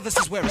this, for this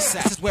is where it's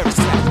at. This is where it's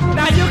at.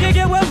 Now you can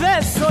get with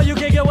this or you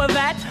can get with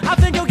that. I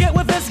think you'll get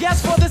with this,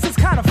 yes, for this is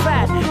kind of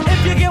fat.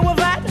 If you get with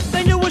that,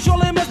 then you will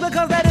surely miss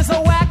because that is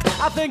so whack.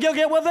 I think you'll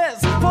get with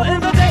this. For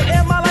in the day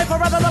in my life, or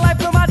rather the life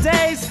of my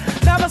days,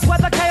 never sweat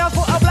the chaos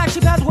for a black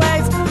sheep has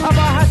ways.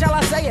 About how shall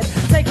I say it?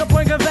 Take a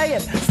point, convey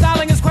it.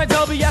 Styling is quite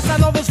dope, yes, I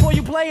know this before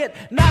you play it.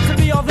 Not to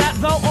be all that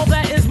though, all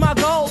that is my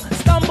goal.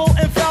 Stumble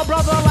and fell,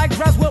 brother, like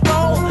dress with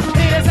roll.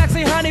 Need a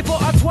sexy honey for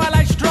a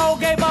twilight stroll.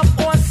 Gave up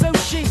on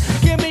sushi,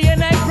 give me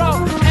an egg roll.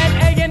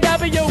 And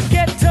A&W,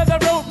 get to the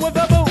root with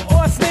a boot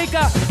or a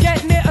sneaker.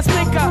 Get near a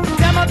speaker,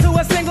 demo to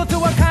a single to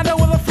a condo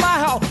with a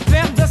fly hoe.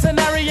 Vamp the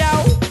scenario.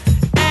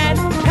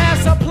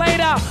 Pass a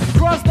plater,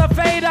 cross the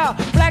fader.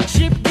 Black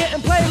sheep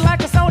getting played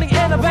like a Sony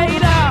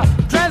innovator.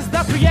 Dress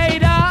the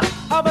creator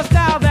of a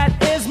style that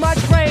is much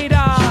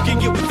greater. You can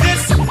get with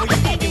this, or you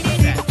can get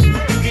with that.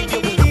 You can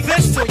get with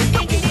this, or you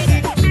can get with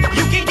that.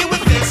 You can get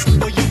with this,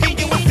 or you can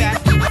get with that.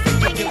 I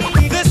think you get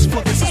with this,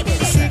 for this is where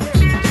it's at.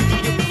 You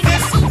can get with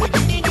this, or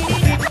you can get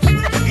with that.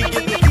 You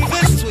can get with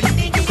this, or you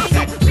can get with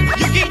that.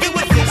 You can get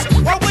with this,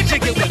 why would you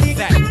get with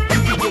that?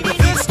 You can get with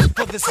this,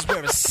 for this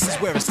is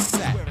where it's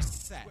at.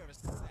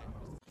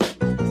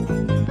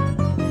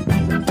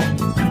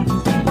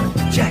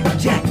 Jack,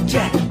 Jack,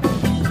 Jack.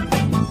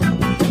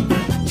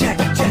 Jack,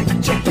 Jack,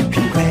 Jack. You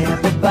can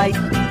grab a bite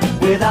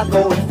without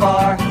going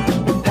far.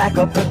 Pack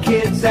up the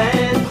kids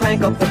and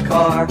crank up the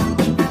car.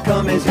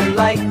 Come as you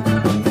like,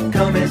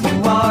 come as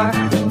you are.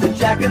 The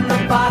Jack in the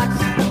Box.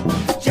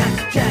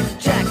 Jack, Jack,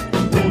 Jack.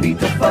 No need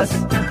to fuss,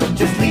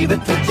 just leave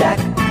it to Jack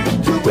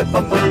to whip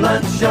up a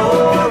lunch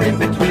or in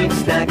between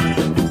snack.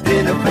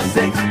 Dinner for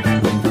 6,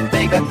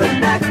 they got the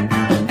knack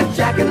at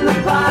Jack in the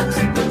Box.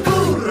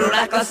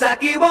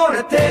 Rakasaki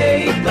wanna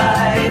take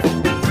life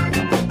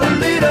a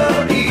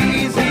little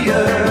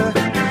easier.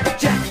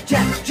 Jack,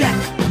 Jack,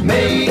 Jack,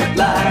 make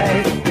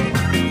life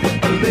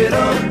a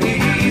little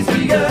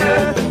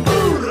easier.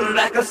 Ooh,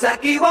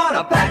 Rakasaki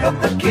wanna pack up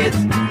the kids,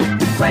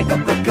 crank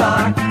up the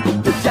car,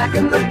 the Jack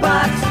in the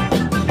Box.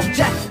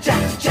 Jack,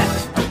 Jack,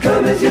 Jack,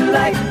 come as you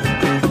like,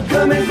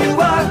 come as you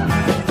are,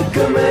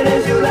 come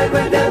as you like,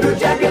 right down to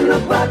Jack in the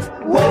Box.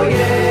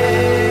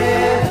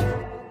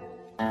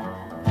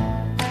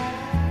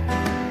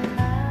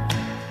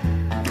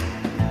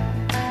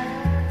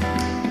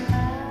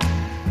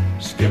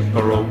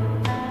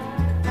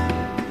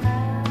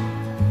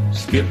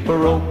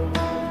 rope.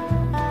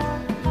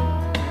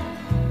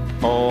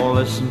 Oh,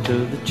 listen to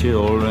the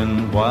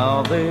children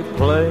while they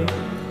play.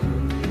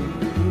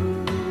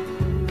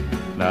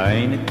 Now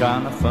ain't it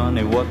kind of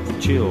funny what the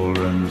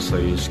children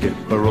say? Skip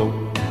a rope.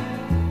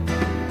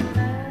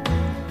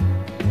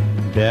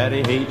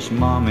 Daddy hates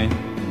mommy,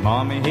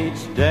 mommy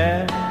hates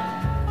dad.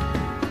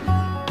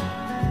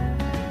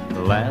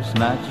 Last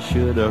night you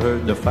should have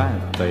heard the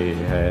fight they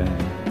had.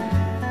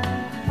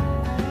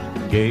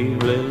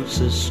 Gave little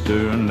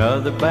sister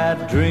another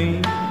bad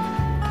dream.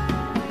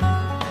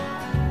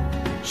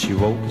 She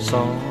woke us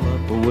all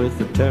up with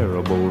a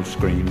terrible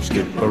scream.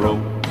 Skip a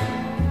rope.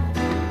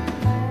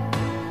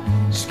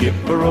 Skip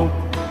a rope.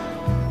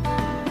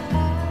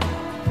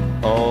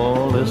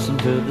 Oh, listen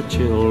to the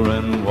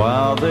children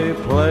while they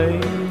play.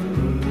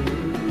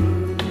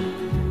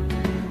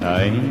 Now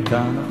ain't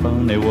kinda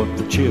funny what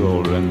the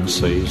children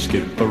say.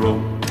 Skip a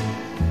rope.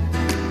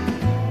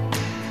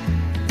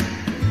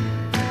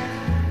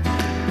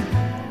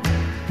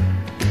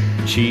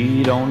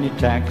 Cheat on your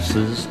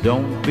taxes,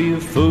 don't be a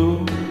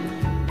fool.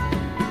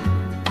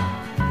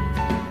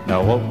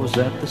 Now what was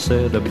that they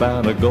said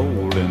about a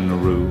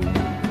golden rule?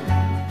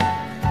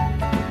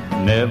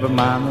 Never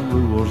mind the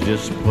rules,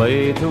 just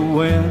play to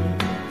win.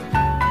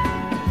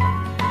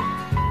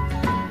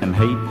 And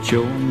hate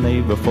your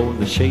neighbor for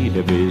the shade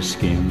of his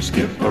skin.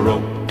 Skip a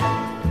rope.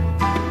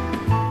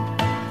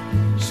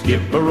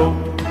 Skip a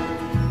rope.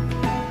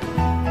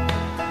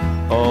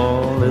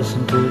 Oh,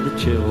 listen to the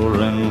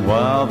children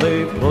while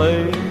they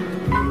play.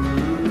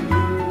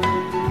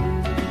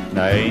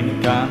 Now ain't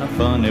it kinda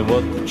funny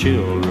what the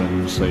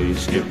children say?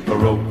 Skip a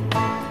rope.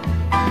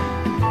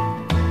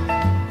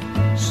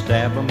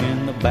 Stab 'em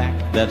in the back,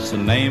 that's the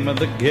name of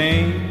the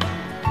game.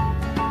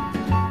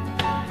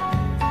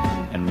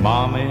 And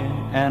mommy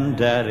and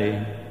daddy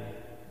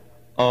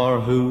are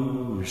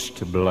who's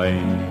to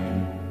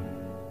blame.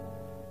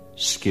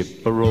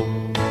 Skip a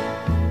rope.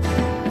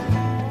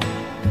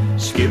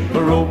 Skip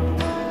a rope.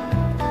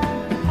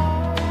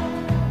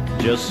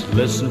 Just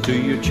listen to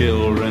your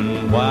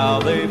children while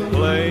they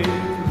play.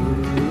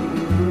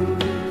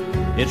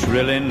 It's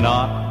really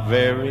not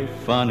very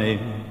funny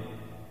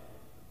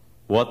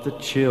what the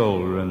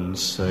children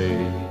say.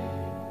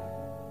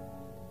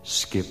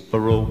 Skip a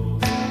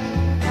rope.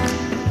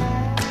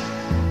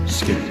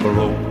 Skip a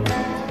rope.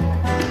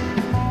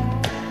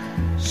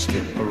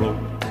 Skip a rope.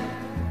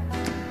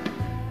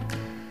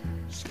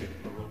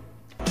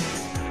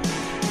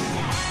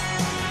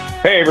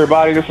 Hey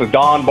everybody, this is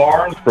Don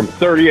Barnes from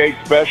 38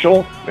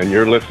 Special, and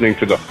you're listening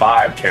to the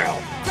 5 Count.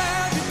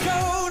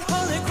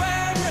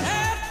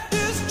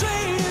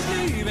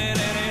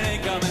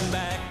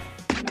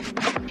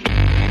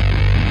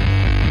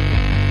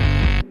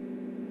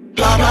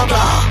 Blah blah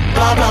blah,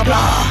 blah blah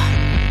blah.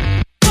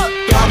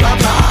 Blah blah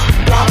blah,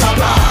 blah blah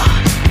blah.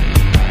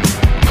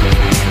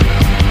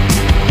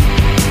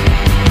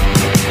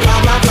 Blah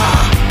blah blah,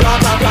 blah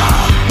blah blah.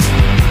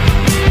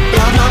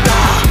 Blah blah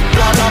blah,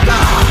 blah blah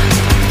blah.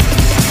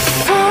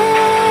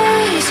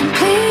 Boys and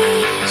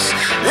please,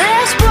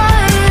 there's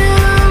blood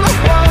in the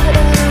water.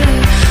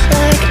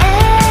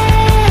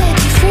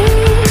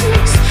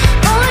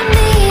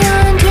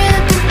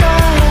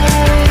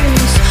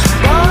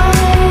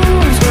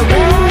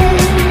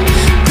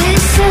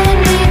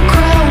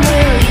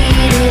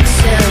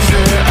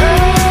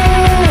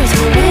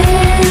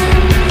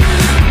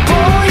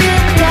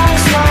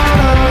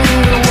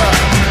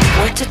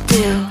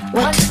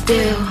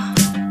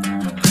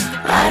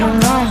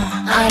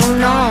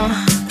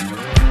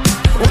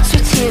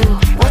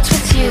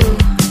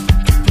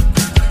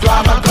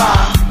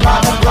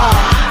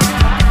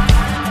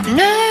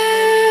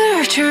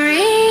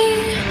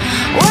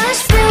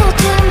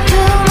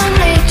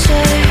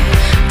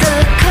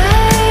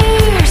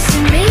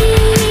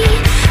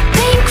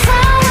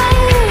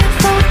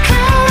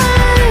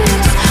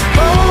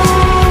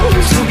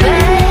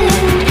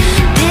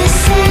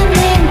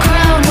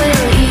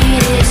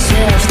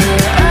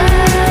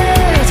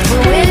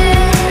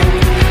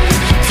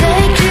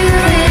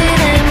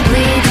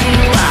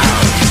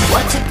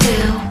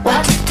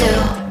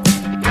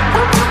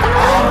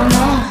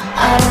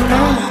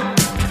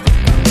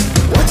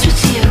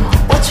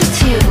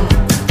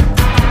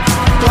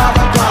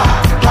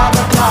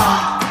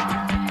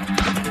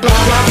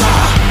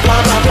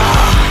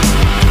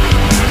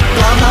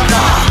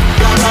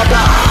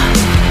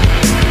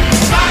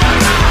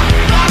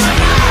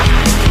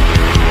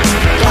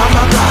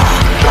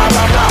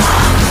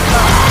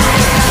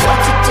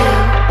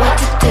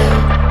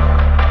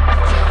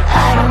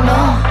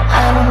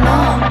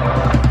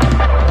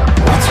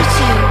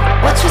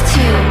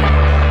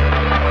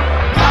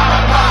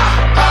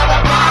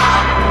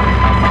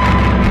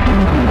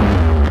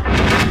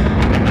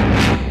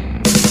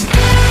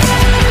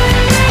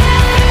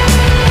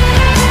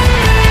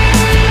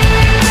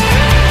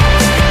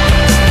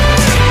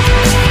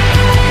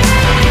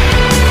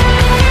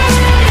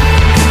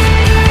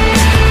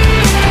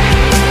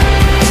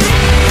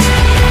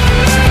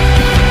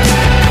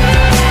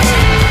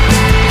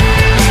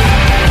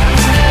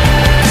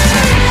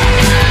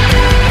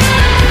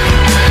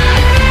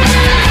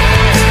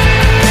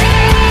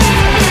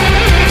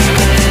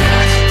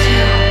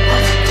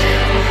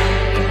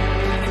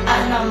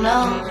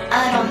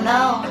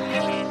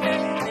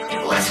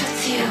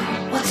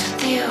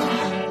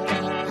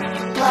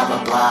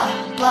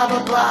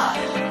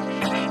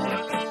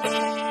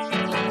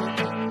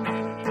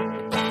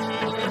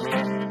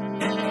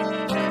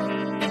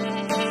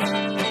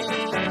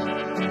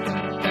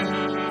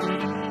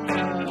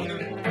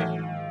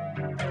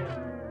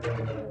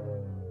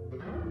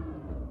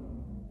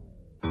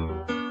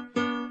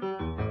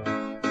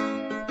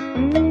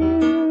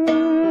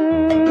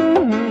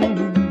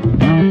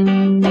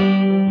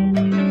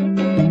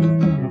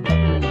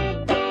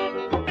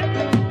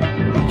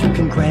 You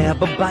can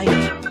grab a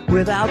bite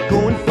without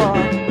going far.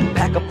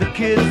 Pack up the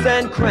kids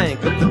and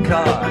crank up the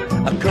car.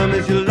 Come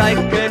as you like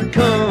and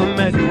come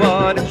as you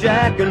are to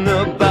Jack in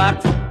the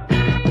Box.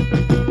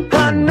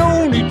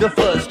 No need to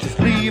fuss, just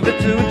leave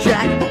it to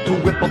Jack to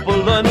whip up a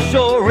lunch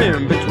or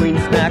in between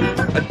snack.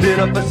 A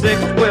dinner for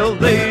six, well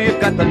they've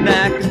got the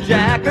knack of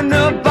Jack in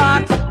the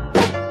Box.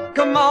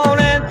 Come on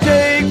and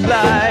take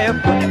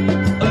life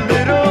a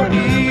little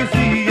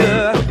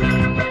easier.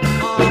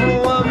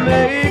 Oh,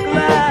 make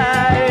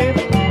life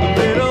a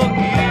little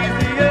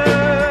easier.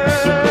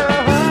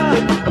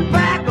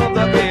 Back up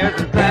the beers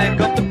and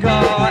crank up the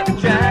car.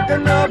 Jack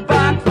in the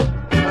Box.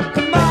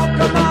 Come on,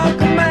 come on,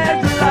 come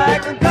as you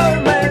like and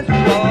come as you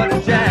are to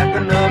Jack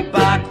in the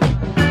Box.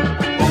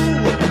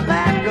 Ooh,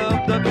 back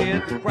up the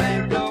beers and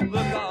crank up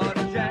the car.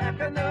 Jack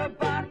in the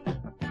Box.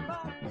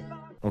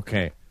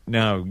 Okay,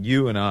 now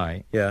you and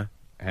I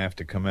have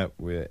to come up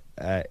with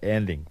an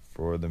ending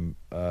for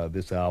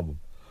this album.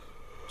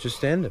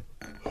 Just end it.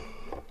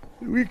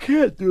 We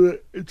can't do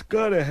it. It's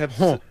gotta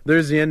have...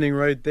 There's the ending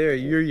right there.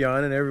 You're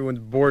yawning. Everyone's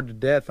bored to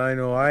death. I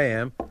know I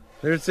am.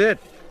 There's it.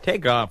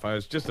 Take off. I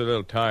was just a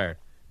little tired.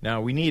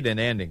 Now, we need an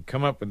ending.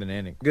 Come up with an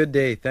ending. Good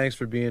day. Thanks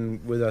for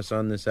being with us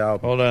on this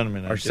album. Hold on a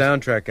minute. Our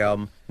soundtrack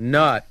album.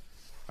 Not,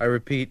 I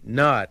repeat,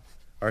 not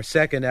our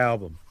second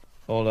album.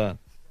 Hold on.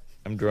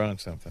 I'm drawing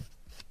something.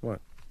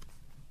 What?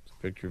 It's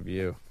a picture of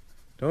you.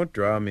 Don't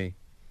draw me.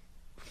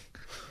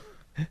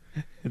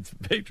 It's a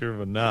picture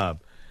of a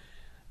knob.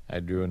 I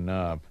drew a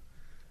knob.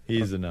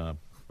 He's a knob.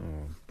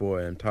 Oh,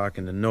 boy, I'm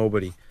talking to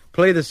nobody.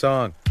 Play the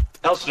song.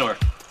 Elsinore,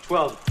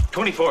 12,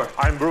 24.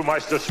 I'm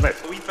Brewmeister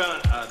Smith. We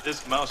found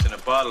this mouse in a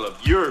bottle of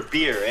your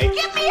beer, eh?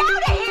 Get me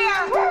out of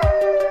here!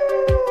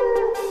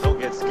 Don't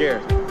get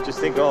scared. Just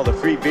think of all the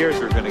free beers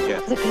we're gonna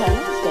get. The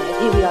Colonel's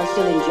dead. Here we are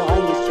still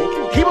enjoying his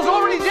chicken. He was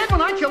already dead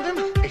when I killed him.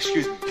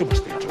 Excuse me, you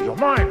must be out of your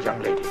mind,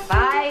 young lady.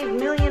 $5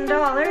 million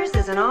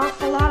is an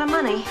awful lot of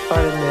money. If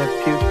I didn't have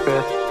puke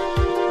breath,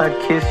 I'd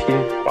kiss you.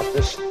 What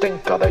the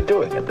stink are they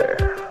doing in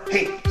there?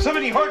 Hey,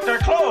 somebody hoarded our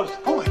clothes.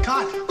 Oh my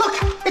God, look,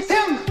 it's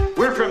him.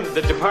 We're from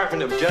the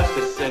Department of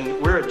Justice,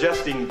 and we're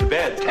adjusting the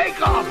bed.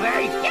 Take off,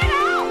 eh? Get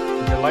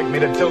out! You'd like me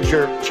to tilt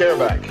your chair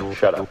back?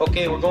 Shut up.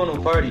 Okay, we're going to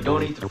a party.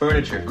 Don't eat the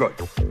furniture. Good.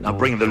 Now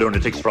bring the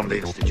lunatics from the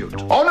Institute.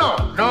 Oh,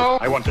 no.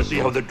 I want to see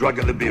how the drug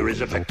and the beer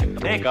is affecting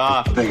them. Take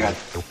off. They got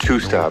 2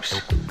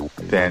 stops,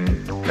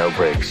 then no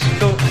breaks.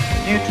 So,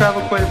 do you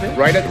travel quite a bit?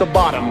 Right at the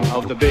bottom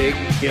of the big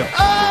hill.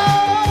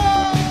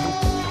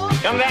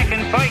 Come back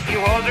and fight, you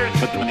hosers.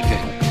 Put them in the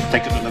game.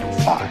 Take them to level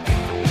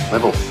 5.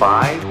 Level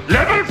 5?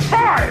 Level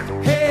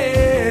 5!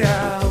 Hey, I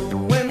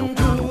went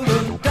to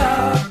the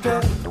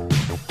doctor.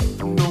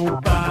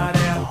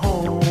 Nobody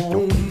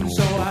home,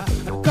 so I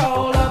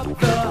called up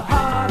the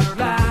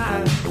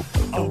hotline.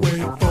 I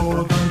wait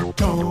for the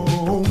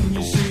tone.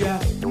 You see, I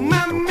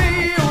met me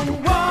a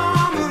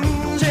woman.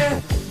 She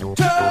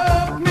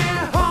took me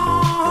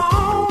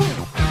home,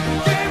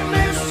 gave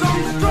me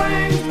some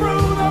strange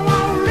brew that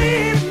won't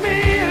leave me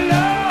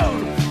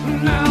alone.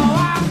 Now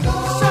I'm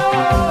so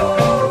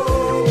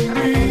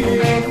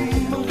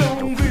weak,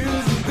 don't feel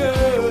so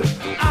good.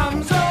 I'm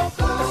so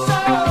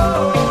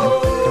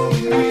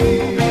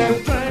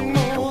weak, drank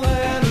more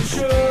than I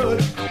should.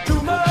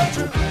 Too much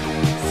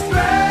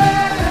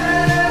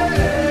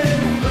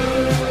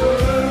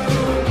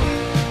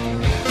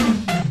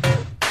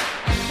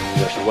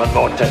Just one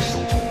more test.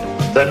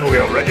 Then we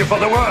are ready for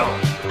the world.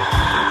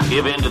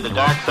 Give in to the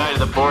dark side of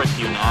the force,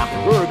 you knob.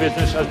 Brewer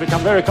business has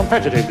become very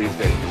competitive these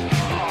days.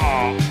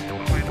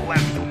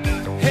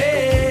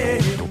 Hey,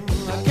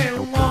 I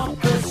can't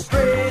walk a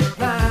straight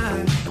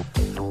line.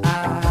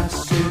 I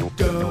sit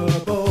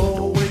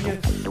double when you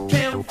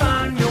can't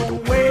find your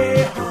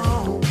way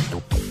home.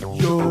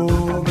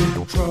 You're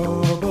in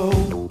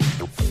trouble.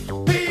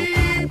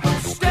 People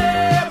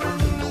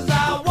staring as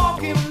I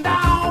walk him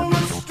down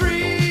the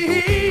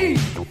street,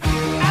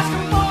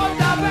 asking for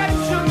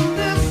direction.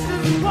 This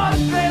is what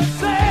they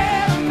say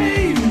to me.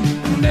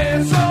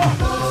 They're so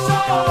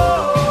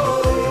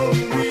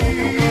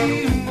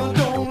mean,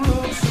 don't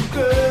look so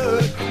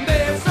good.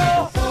 They're so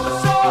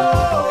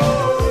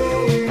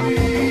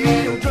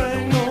mean,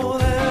 drank more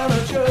than I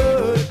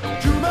should.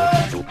 Too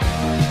much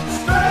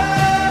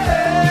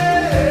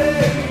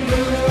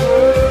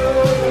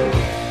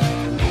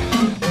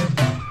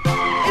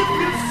If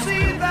you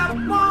see that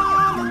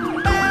woman,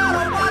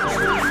 better watch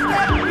the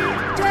step you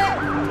take.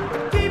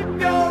 Keep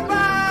your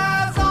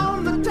eyes on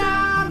the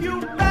time. You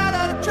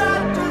better try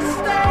to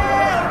stay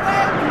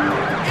away.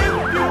 If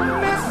you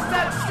miss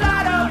that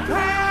sleight of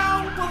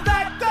hand, well,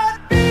 that could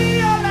be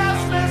your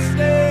last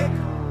mistake.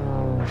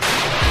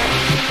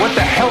 What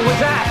the hell was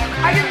that?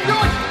 I didn't do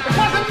it! It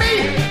wasn't me!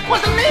 It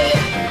wasn't me!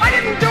 I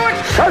didn't do it!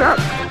 Shut up!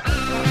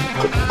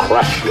 Could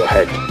crush your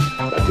head.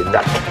 I did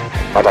not.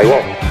 But I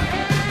won't.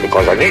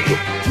 Because I need you.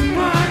 Too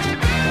much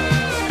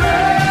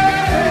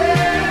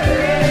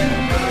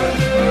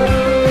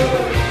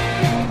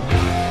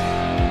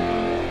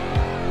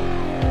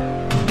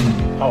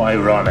How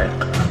ironic.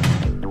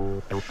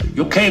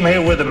 You came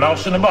here with a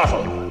mouse in a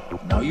bottle.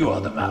 Now you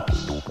are the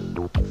mouse.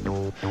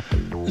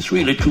 It's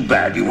really too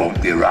bad you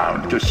won't be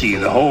around to see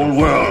the whole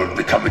world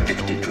become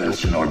addicted to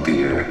Elsinore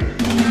beer.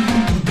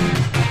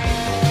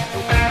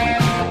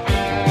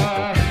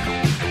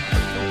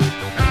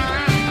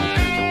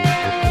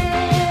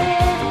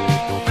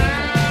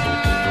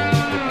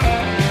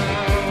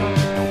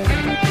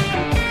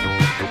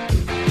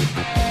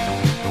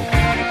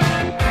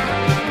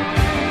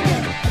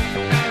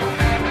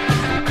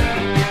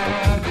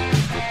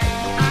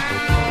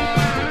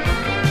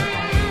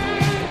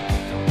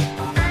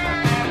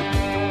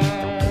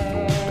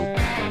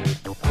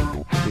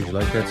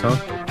 That song?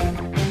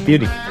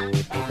 Beauty.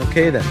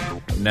 Okay then.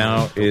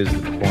 Now is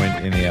the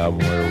point in the album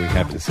where we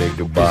have to say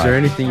goodbye. Is there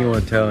anything you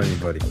want to tell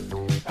anybody?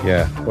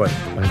 Yeah. What?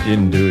 I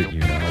didn't do it,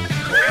 you know.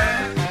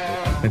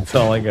 That's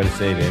all I got to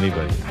say to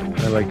anybody.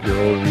 I like your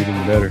old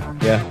reading better.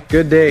 Yeah.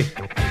 Good day.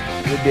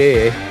 Good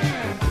day, eh?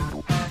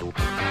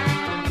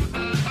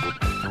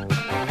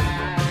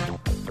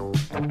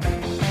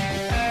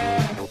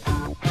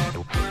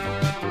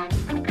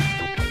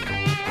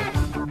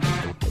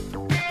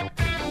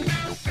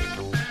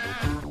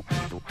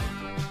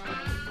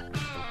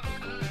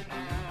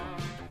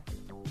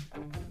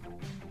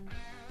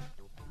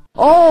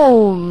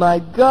 Oh my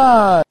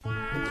God.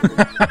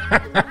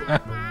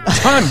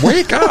 Ton,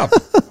 wake up.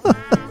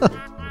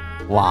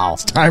 Wow.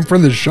 It's time for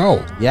the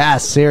show.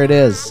 Yes, here it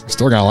is.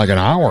 Still got like an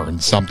hour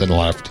and something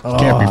left. You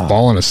can't be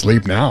falling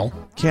asleep now.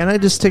 Can't I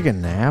just take a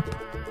nap?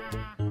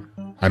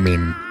 I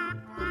mean,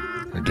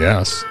 I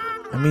guess.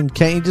 I mean,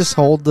 can't you just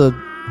hold the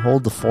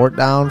fort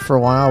down for a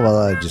while while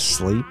I just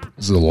sleep?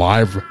 This is a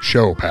live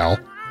show, pal.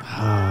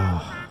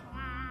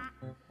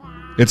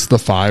 It's the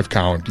 5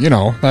 count. You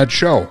know, that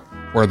show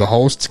where the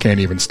hosts can't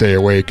even stay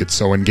awake. It's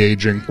so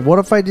engaging. What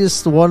if I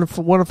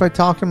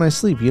talk in my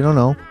sleep? You don't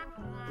know.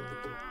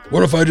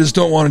 What if I just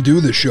don't want to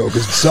do this show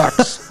because it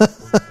sucks?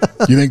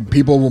 You think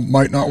people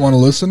might not want to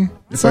listen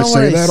if I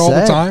say that all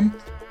the time?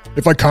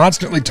 If I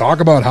constantly talk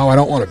about how I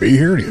don't want to be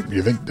here, do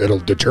you think it'll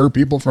deter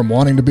people from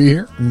wanting to be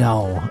here?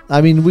 No.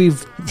 I mean,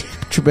 we've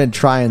been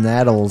trying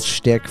that old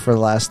shtick for the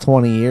last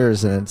 20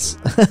 years, and it's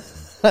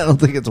I don't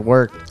think it's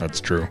worked.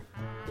 That's true.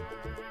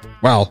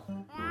 Well,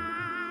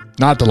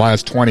 not the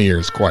last 20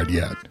 years quite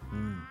yet.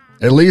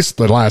 At least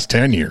the last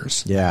 10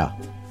 years. Yeah.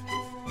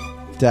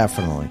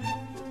 Definitely.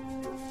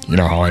 You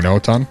know how I know,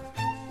 Ton?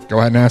 Go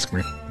ahead and ask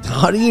me.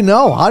 How do you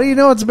know? How do you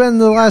know it's been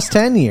the last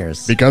 10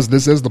 years? Because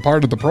this is the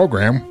part of the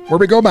program where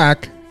we go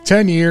back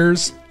 10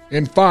 years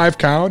in 5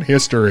 count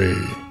history.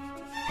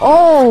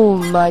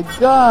 Oh my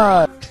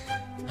God.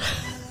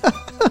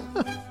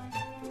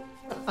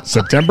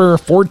 September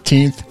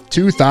 14th,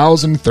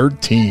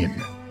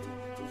 2013.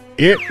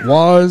 It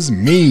was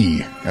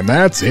me, and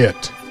that's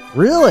it.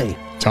 Really?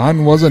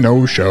 Ton was a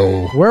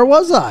no-show. Where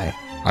was I?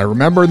 I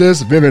remember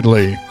this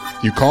vividly.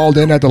 You called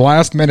in at the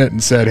last minute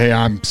and said, "Hey,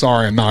 I'm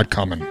sorry, I'm not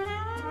coming."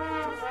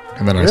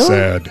 And then I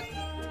said,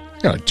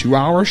 "You got a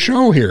 2-hour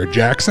show here,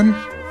 Jackson."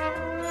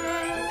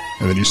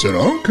 And then you said, "I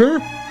don't care."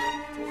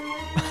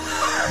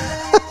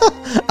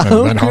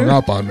 And then hung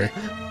up on me.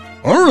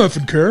 I don't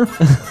effing care.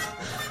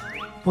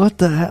 What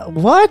the hell?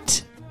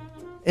 What?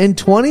 In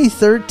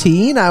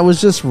 2013, I was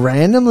just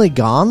randomly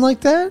gone like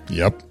that?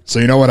 Yep. So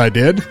you know what I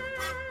did?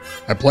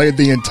 I played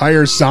the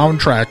entire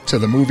soundtrack to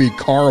the movie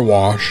Car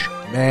Wash.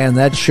 Man,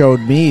 that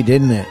showed me,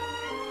 didn't it?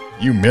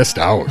 You missed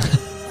out.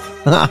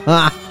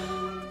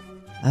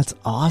 That's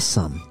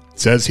awesome.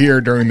 It says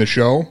here during the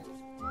show,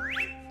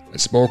 I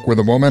spoke with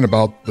a woman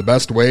about the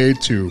best way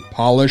to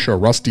polish a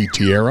rusty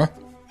tiara.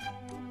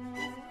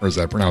 Or is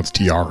that pronounced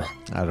tiara?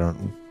 I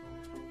don't.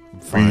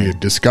 We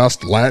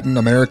discussed Latin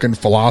American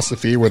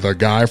philosophy with a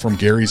guy from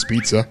Gary's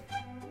Pizza.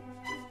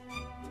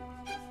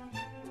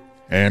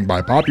 And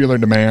by popular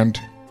demand,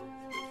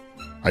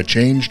 I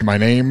changed my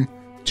name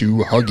to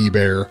Huggy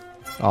Bear.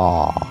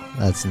 Aw,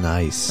 that's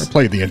nice. I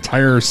played the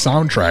entire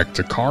soundtrack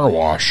to Car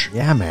Wash.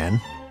 Yeah,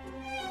 man.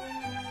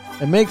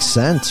 It makes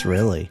sense,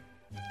 really.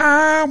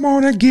 I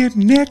want to get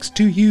next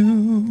to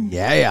you.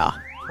 Yeah.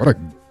 What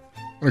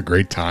a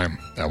great time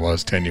that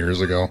was 10 years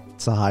ago.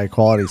 It's a high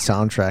quality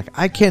soundtrack.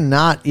 I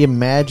cannot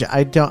imagine.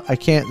 I can't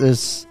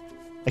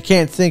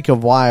think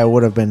of why I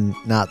would have been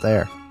not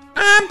there.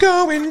 I'm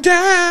going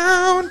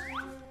down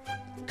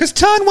because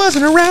Ton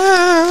wasn't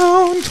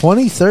around.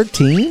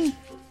 2013?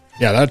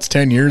 Yeah, that's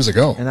 10 years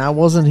ago. And I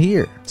wasn't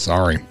here.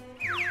 Sorry.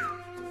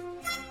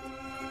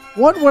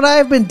 What would I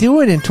have been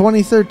doing in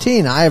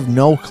 2013? I have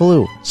no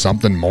clue.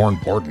 Something more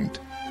important.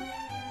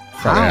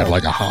 Probably had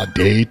like a hot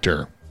date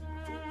or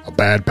a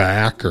bad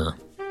back or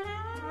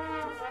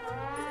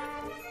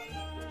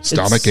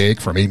stomach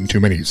ache from eating too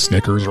many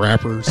Snickers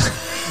wrappers.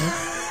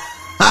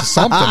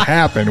 Something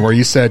happened where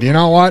you said, "You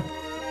know what?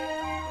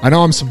 I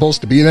know I'm supposed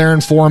to be there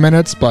in 4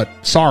 minutes, but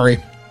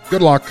sorry.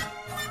 Good luck."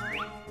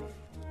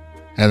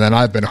 And then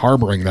I've been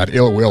harboring that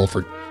ill will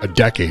for a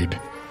decade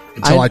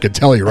until I could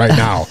tell you right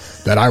now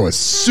that I was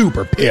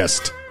super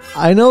pissed.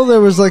 I know there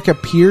was like a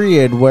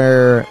period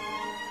where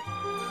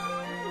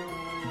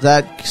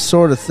that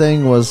sort of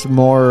thing was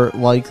more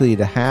likely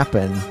to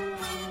happen,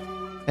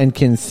 and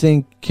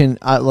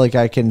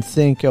I can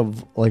think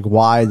of like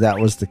why that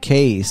was the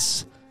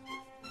case,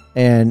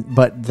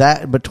 but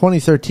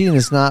 2013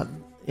 is not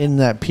in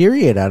that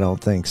period, I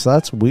don't think. So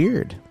that's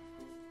weird.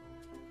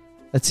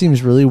 That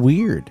seems really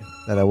weird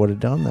that I would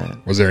have done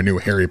that. Was there a new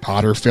Harry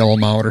Potter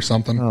film out or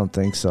something? I don't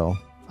think so.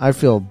 I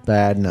feel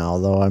bad now,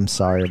 though. I'm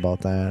sorry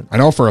about that. I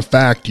know for a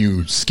fact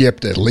you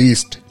skipped at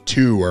least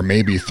 2 or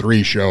maybe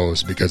 3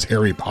 shows because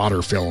Harry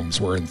Potter films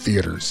were in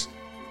theaters.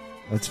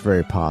 That's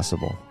very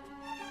possible.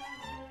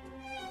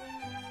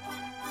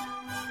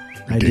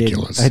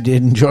 Ridiculous. I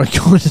did enjoy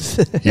going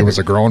to the... He was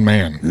a grown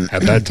man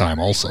at that time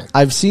also.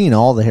 I've seen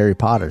all the Harry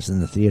Potters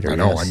in the theater. I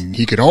know, yes. and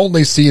he could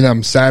only see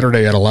them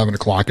Saturday at 11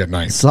 o'clock at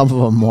night. Some of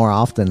them more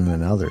often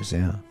than others,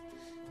 yeah.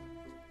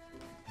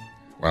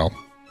 Well,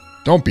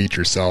 don't beat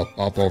yourself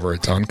up over a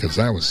ton, because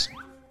that was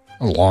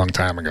a long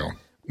time ago.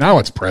 Now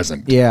it's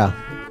present. Yeah.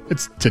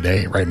 It's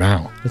today, right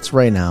now. It's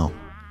right now.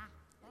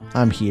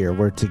 I'm here.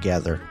 We're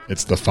together.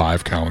 It's the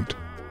 5 count.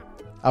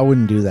 I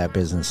wouldn't do that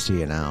business to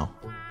you now.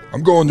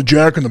 I'm going to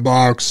Jack in the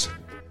Box.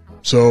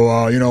 So,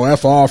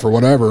 F off or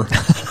whatever.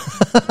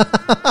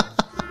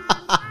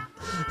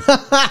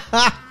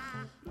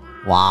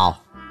 Wow.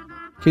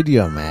 Could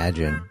you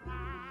imagine?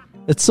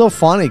 It's so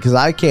funny because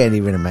I can't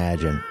even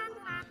imagine.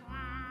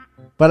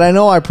 But I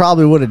know I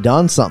probably would have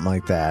done something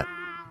like that.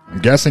 I'm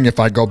guessing if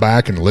I go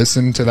back and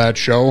listen to that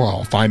show,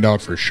 I'll find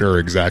out for sure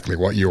exactly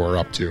what you were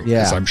up to. Yeah.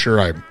 Because I'm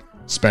sure I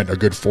spent a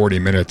good 40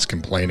 minutes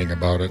complaining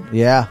about it.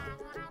 Yeah.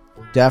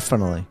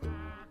 Definitely.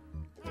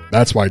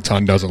 That's why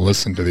Ton doesn't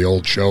listen to the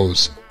old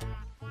shows.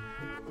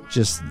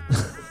 Just...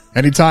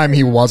 Anytime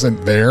he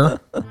wasn't there,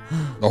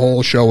 the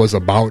whole show was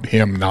about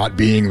him not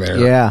being there.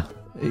 Yeah.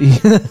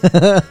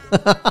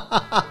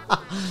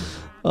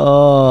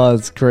 Oh,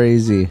 it's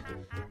crazy.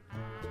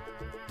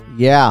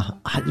 Yeah,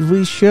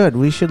 we should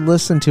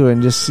listen to it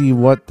and just see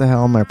what the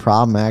hell my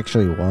problem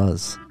actually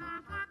was.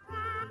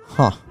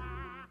 Huh.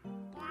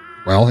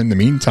 Well, in the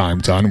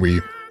meantime, Ton,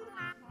 we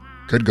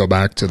could go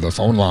back to the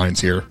phone lines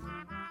here,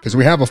 because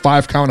we have a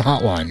 5-count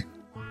hotline.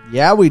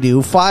 Yeah, we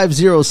do.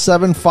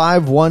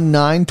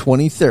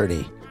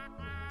 507-519-2030.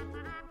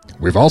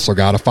 We've also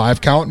got a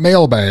 5-count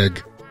mailbag.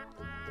 Do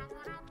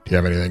you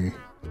have anything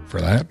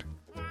for that?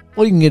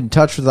 Well, you can get in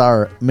touch with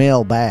our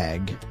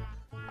mailbag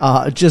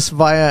just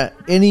via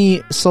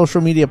any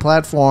social media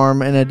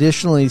platform, and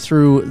additionally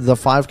through the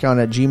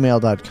 5count at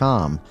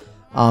gmail.com.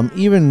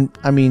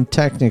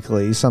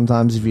 Technically,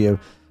 sometimes if you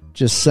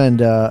just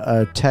send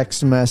a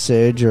text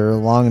message or a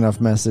long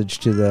enough message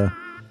to the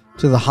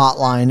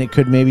hotline, it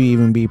could maybe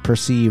even be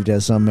perceived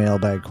as a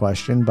mailbag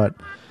question. But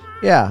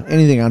yeah,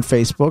 anything on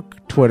Facebook,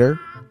 Twitter,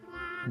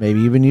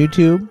 maybe even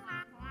YouTube,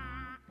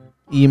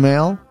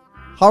 email,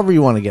 however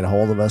you want to get a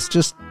hold of us.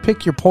 Just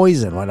pick your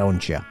poison, why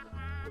don't you?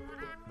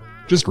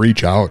 Just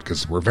reach out,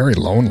 because we're very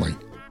lonely.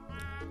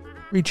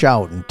 Reach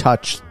out and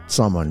touch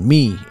someone.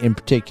 Me, in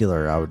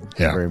particular, I would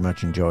very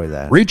much enjoy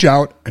that. Reach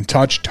out and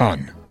touch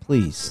Ton.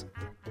 Please.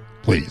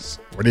 Please.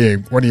 What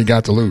do you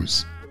got to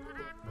lose?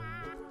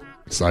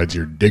 Besides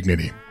your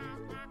dignity.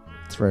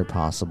 It's very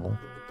possible.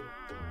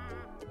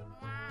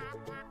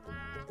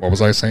 What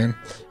was I saying?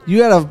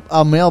 You had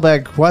a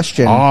mailbag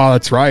question. Oh,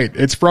 that's right.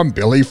 It's from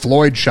Billy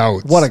Floyd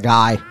Shouts. What a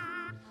guy.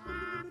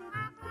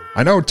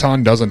 I know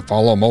Ton doesn't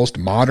follow most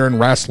modern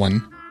wrestling,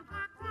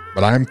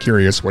 but I'm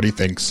curious what he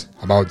thinks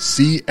about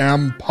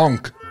CM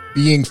Punk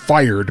being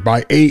fired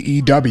by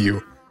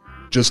AEW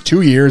just 2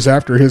 years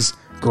after his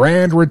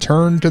grand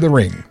return to the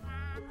ring.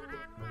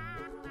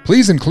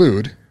 Please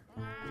include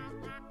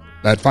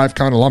that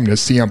 5-count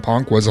alumnus CM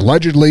Punk was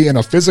allegedly in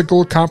a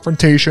physical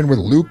confrontation with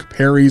Luke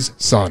Perry's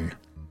son,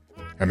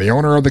 and the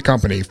owner of the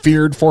company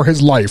feared for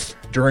his life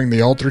during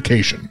the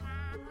altercation.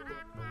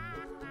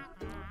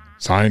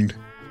 Signed,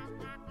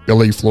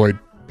 Billy Floyd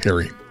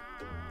Perry.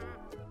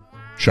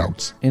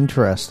 Shouts.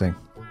 Interesting.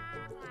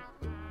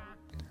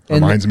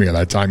 Reminds me of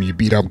that time you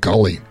beat up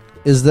Gully.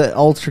 Is the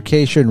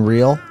altercation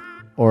real,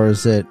 or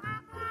is it...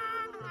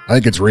 I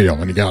think it's real,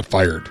 and he got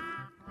fired.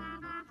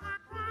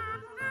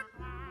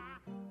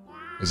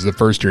 This is the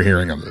first you're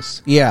hearing of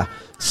this. Yeah.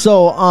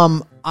 So,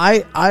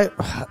 I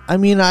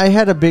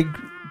had a big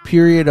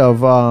period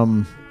of,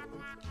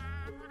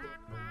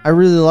 I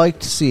really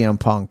liked CM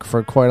Punk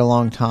for quite a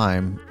long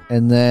time.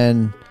 And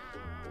then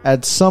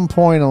at some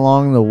point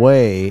along the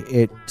way,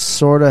 it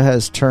sort of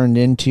has turned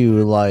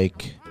into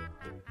like,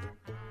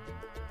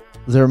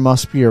 there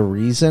must be a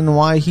reason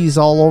why he's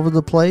all over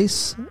the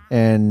place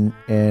and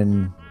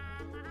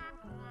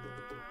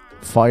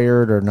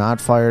fired or not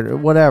fired or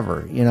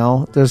whatever,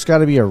 there's got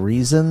to be a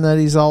reason that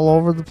he's all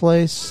over the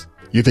place.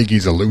 You think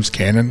he's a loose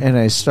cannon? And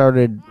I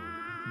started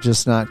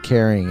just not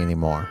caring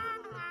anymore.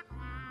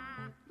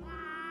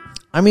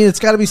 I mean, it's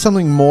got to be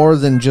something more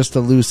than just a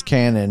loose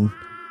cannon,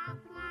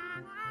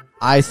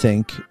 I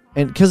think.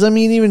 And because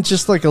even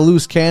just like a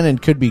loose cannon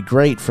could be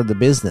great for the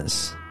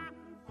business.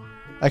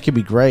 That could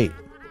be great.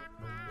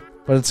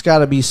 But it's got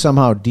to be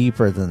somehow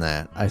deeper than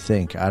that, I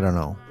think. I don't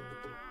know.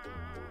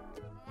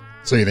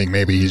 So you think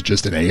maybe he's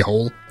just an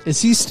a-hole?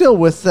 Is he still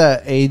with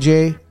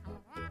AJ?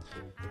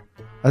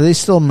 Are they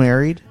still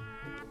married?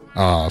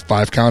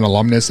 5-count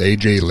alumnus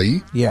AJ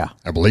Lee? Yeah.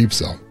 I believe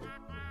so.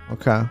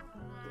 Okay.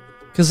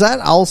 Because that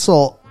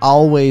also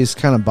always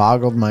kind of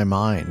boggled my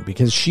mind,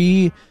 because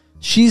she's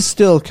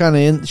still kind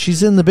of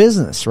she's in the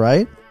business,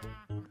 right?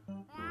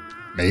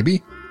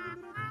 Maybe.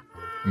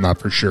 I'm not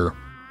for sure.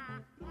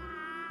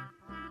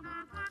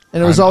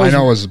 And it was always, I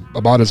know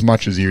about as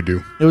much as you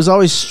do. It was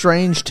always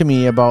strange to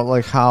me about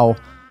like how,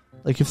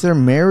 like if they're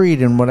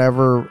married and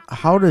whatever,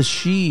 how does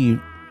she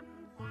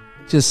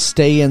just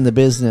stay in the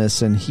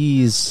business and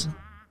he's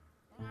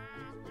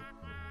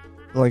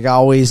like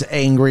always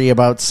angry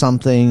about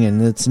something,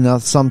 and it's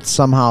not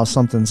somehow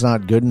something's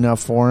not good enough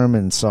for him,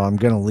 and so I'm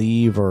gonna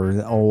leave,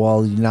 or oh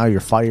well, now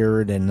you're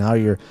fired, and now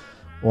you're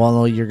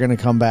no, you're gonna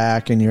come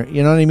back, and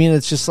you know what I mean?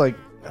 It's just like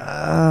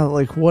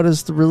what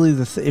is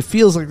it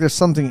feels like there's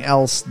something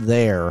else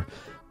there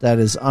that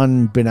is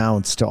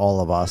unbeknownst to all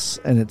of us,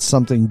 and it's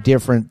something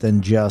different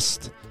than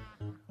just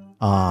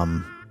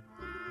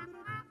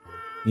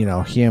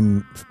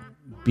him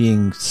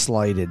being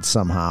slighted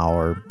somehow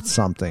or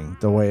something,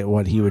 the way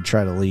what he would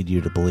try to lead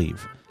you to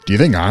believe. Do you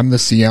think I'm the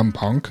CM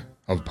Punk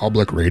of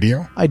public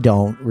radio? I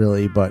don't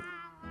really, but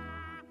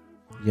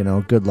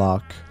good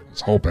luck. I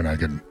was hoping I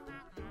could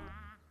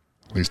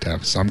at least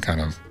have some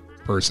kind of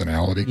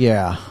personality.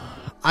 Yeah.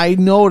 I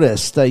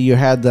noticed that you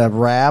had the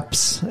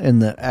wraps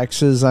and the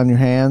X's on your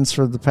hands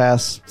for the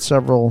past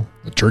several...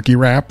 The turkey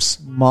wraps?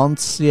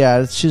 Months. Yeah,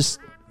 it's just...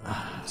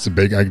 It's a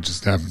big... I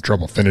just have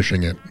trouble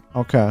finishing it.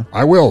 Okay.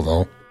 I will,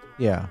 though.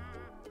 Yeah.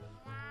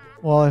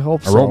 Well, I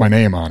hope so. I wrote my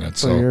name on it, for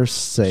so your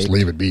sake. Just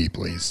leave it be,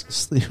 please.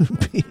 Just leave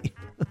it be.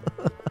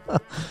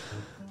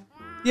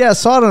 Yeah,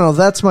 so I don't know.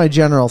 That's my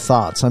general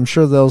thoughts. I'm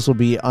sure those will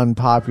be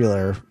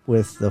unpopular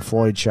with the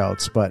Floyd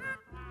shouts, but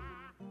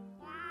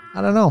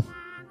I don't know.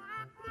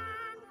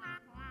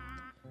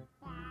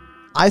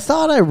 I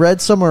thought I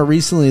read somewhere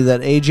recently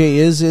that AJ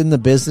is in the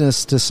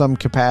business to some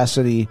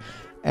capacity,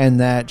 and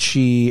that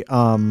she,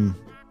 from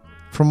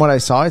what I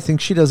saw, I think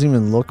she doesn't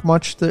even look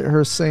much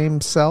her same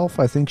self.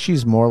 I think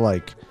she's more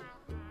like,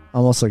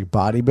 almost like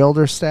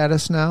bodybuilder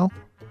status now.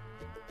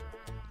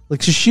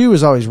 Like, so she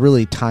was always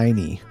really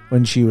tiny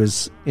when she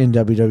was in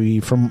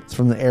WWE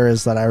from the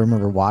eras that I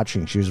remember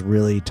watching. She was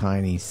really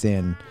tiny,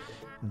 thin.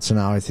 And so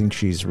now I think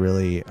she's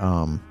really,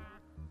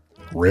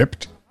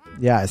 ripped?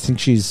 Yeah, I think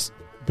she's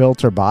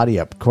built her body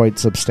up quite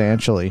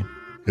substantially.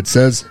 It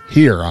says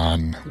here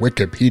on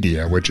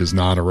Wikipedia, which is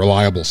not a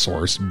reliable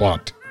source,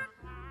 but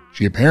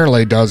she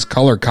apparently does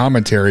color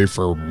commentary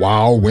for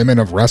WOW Women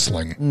of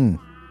Wrestling.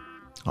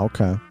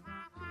 Okay.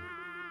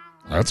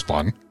 That's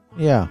fun.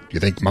 Yeah. Do you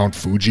think Mount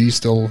Fuji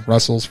still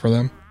wrestles for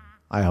them?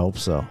 I hope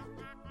so.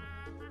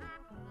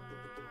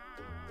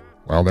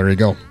 Well, there you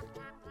go.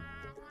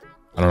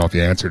 I don't know if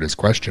you answered his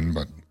question,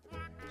 but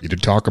you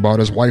did talk about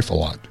his wife a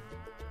lot.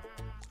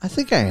 I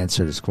think I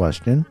answered his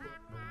question.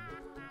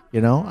 I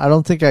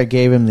don't think I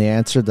gave him the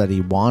answer that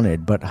he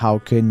wanted, but how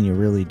can you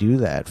really do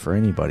that for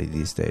anybody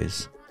these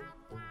days?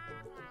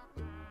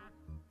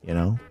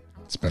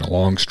 It's been a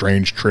long,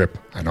 strange trip.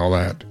 I know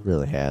that. It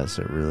really has.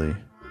 It really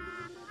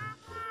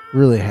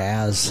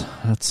has.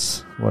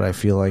 That's what I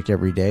feel like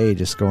every day,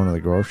 just going to the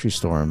grocery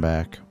store and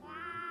back.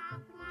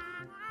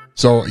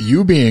 So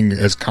you being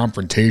as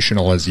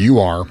confrontational as you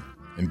are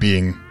and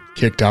being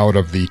kicked out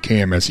of the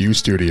KMSU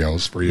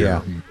studios for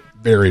your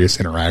various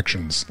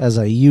interactions. As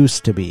I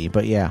used to be,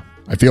 but yeah.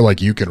 I feel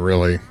like you can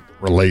really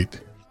relate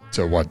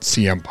to what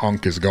CM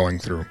Punk is going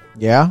through.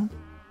 Yeah?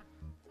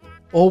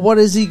 Well, what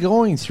is he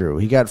going through?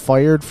 He got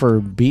fired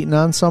for beating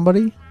on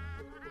somebody?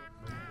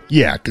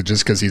 Yeah,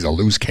 just because he's a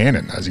loose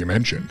cannon, as you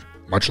mentioned.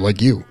 Much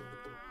like you.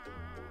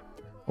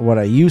 What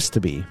I used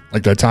to be.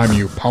 Like that time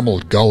you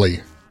pummeled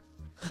Gully.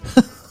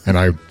 And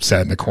I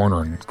sat in the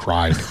corner and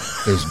cried.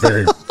 It was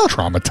very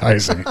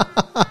traumatizing.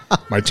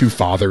 My two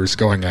fathers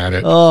going at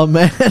it. Oh,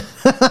 man.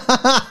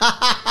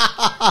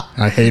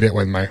 I hate it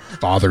when my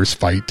fathers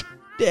fight.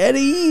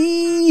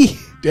 Daddy!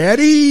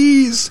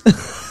 Daddies!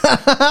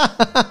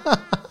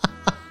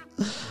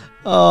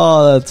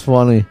 Oh, that's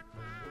funny.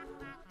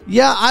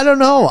 Yeah, I don't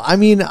know. I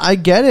mean, I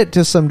get it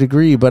to some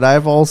degree, but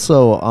I've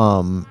also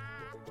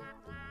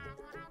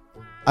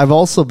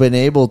been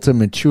able to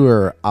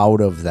mature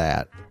out of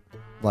that.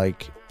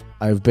 Like,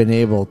 I've been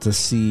able to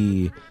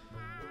see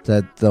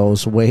that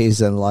those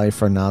ways in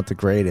life are not the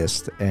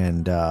greatest,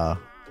 and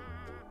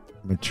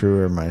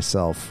mature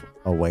myself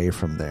away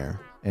from there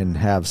and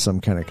have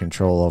some kind of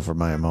control over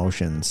my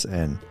emotions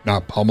and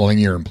not pummeling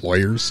your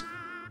employers.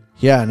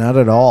 Yeah, not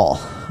at all.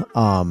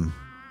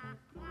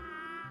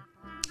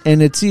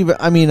 And it's even,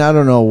 I mean, I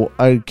don't know.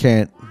 I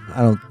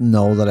don't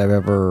know that I've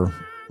ever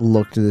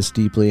looked this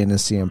deeply into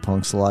CM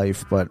Punk's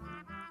life, but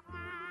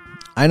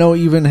I know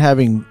even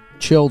having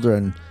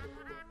children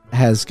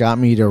has got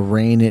me to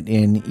rein it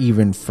in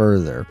even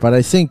further. But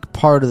I think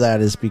part of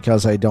that is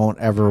because I don't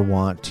ever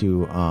want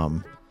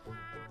to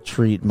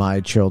treat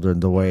my children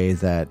the way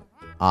that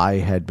I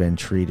had been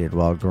treated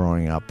while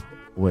growing up,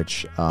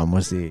 which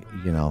was the,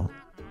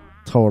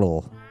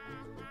 total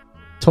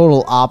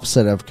total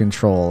opposite of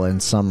control in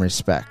some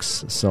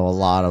respects. So a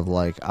lot of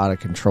like out of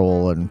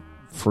control and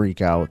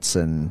freakouts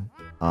and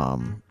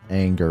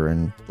anger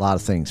and a lot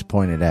of things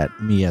pointed at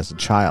me as a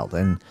child.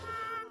 And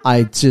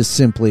I just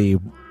simply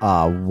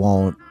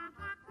won't.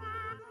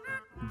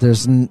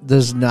 There's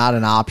not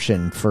an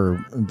option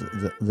for.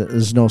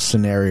 There's no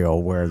scenario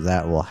where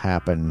that will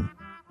happen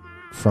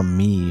from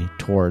me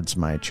towards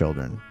my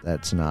children.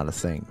 That's not a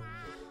thing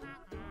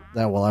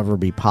that will ever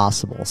be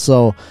possible.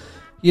 So,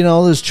 you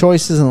know, there's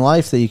choices in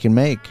life that you can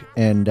make.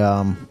 And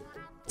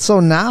so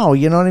now,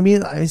 you know what I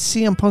mean?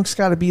 CM Punk's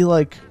got to be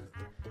like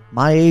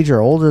my age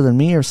or older than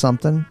me or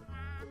something.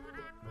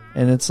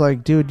 And it's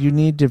like, dude, you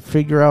need to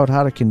figure out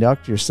how to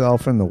conduct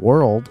yourself in the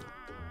world.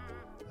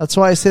 That's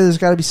why I say there's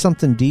got to be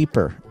something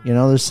deeper. You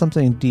know, there's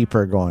something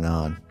deeper going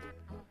on.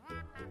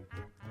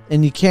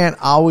 And you can't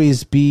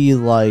always be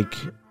like,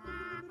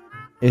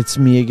 it's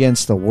me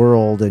against the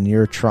world and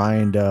you're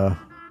trying to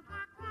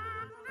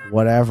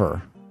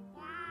whatever.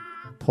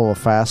 Pull a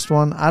fast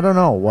one. I don't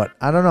know what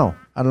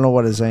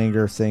his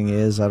anger thing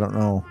is. I don't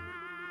know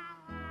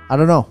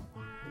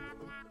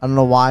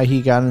why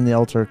he got in the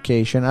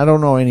altercation. I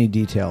don't know any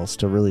details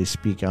to really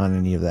speak on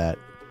any of that.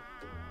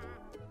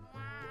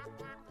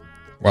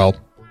 Well,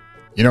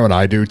 you know what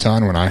I do,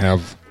 Ton, when I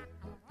have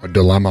a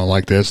dilemma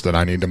like this that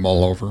I need to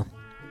mull over?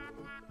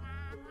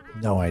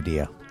 No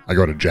idea. I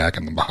go to Jack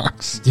in the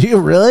Box. Do you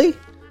really?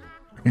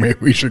 Maybe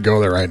we should go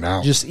there right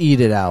now. Just eat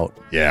it out.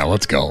 Yeah,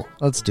 let's go.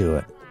 Let's do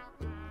it.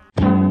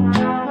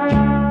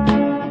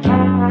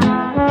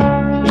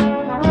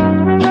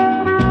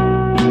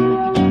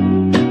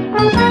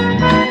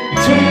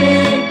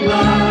 Take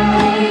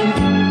life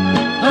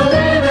a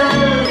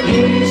little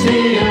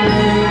easier.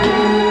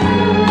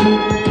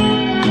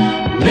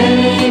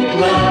 Make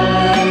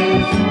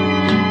life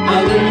a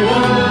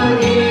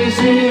little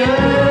easier.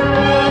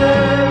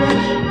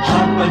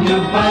 Hop on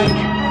your bike,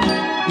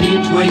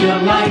 eat where you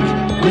like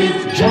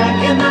with Jack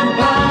in the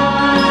Box.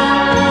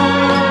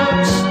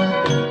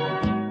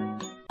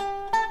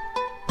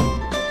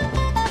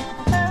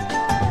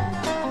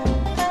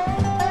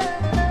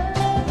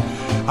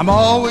 I'm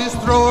always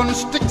throwing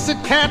sticks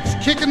at cats,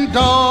 kicking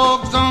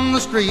dogs on the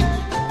street,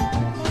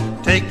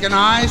 taking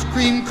ice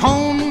cream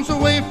cones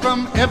away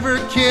from every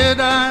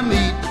kid I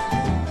meet.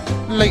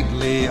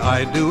 Lately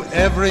I do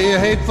every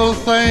hateful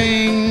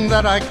thing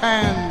that I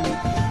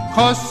can,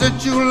 'cause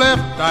since you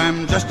left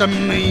I'm just a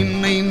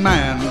mean, mean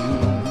man.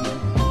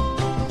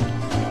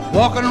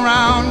 Walking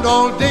around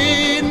all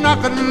day,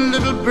 knocking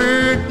little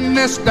bird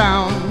nests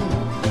down.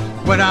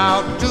 Went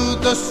out to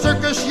the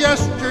circus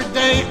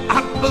yesterday,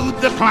 outbooed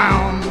the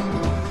clown.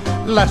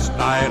 Last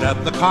night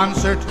at the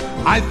concert,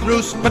 I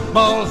threw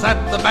spitballs at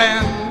the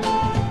band,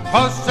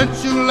 'cause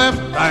since you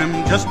left,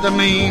 I'm just a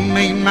mean,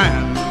 mean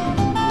man.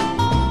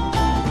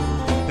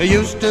 You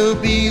used to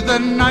be the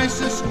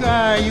nicest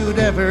guy you'd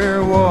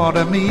ever want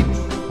to meet,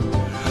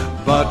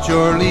 but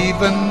your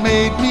leaving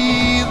made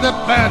me the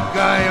bad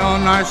guy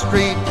on our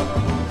street.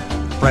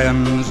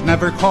 Friends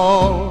never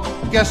call,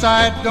 guess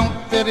I don't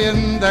fit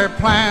in their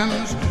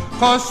plans,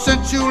 'cause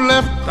since you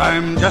left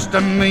I'm just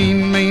a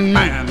mean, mean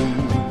man.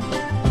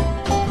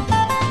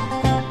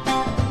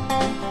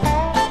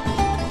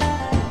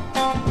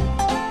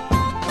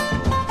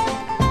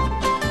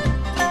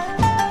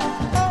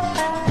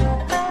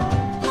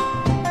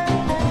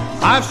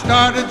 I've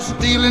started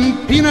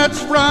stealing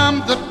peanuts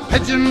from the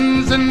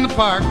pigeons in the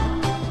park,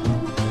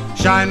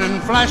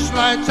 shining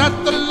flashlights at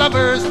the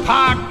lovers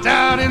parked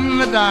out in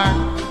the dark.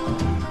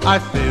 I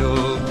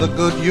filled the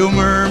good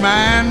humor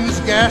man's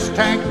gas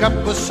tank up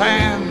with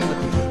sand,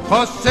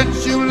 'cause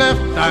since you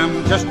left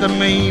I'm just a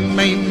mean,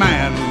 mean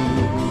man.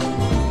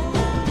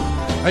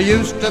 I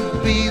used to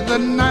be the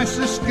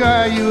nicest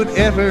guy you'd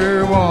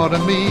ever want to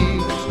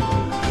meet,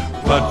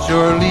 but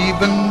your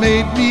leaving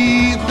made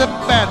me the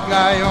bad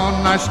guy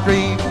on our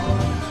street.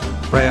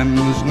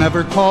 Friends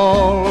never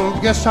call,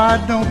 guess I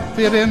don't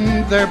fit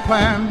in their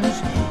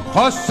plans,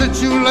 'cause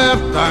since you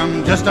left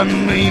I'm just a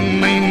mean,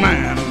 mean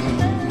man.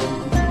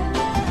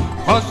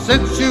 'Cause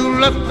since you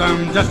left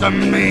I'm just a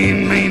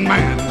mean, mean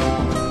man.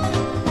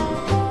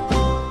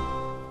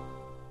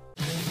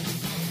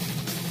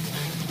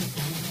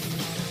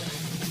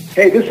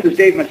 Hey, this is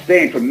Dave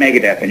Mustaine from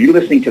Megadeth, and you're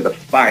listening to The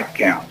 5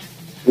 Count.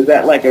 Was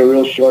that like a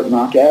real short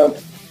knockout?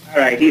 All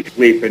right, he's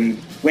sleeping.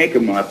 Wake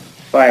him up.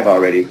 5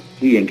 already.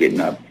 He ain't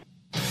getting up.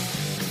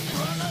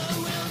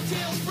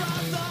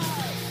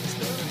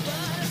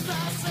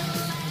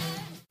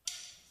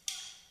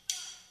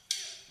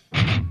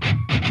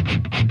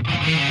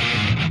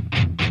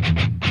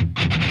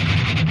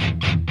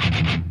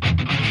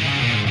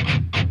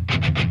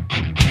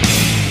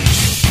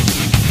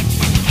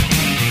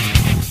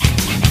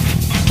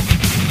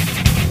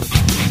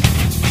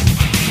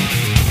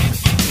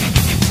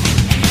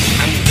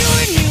 I'm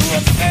doing you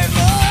a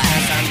favor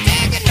as I'm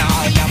taking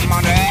all your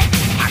money.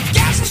 I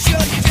guess I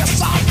should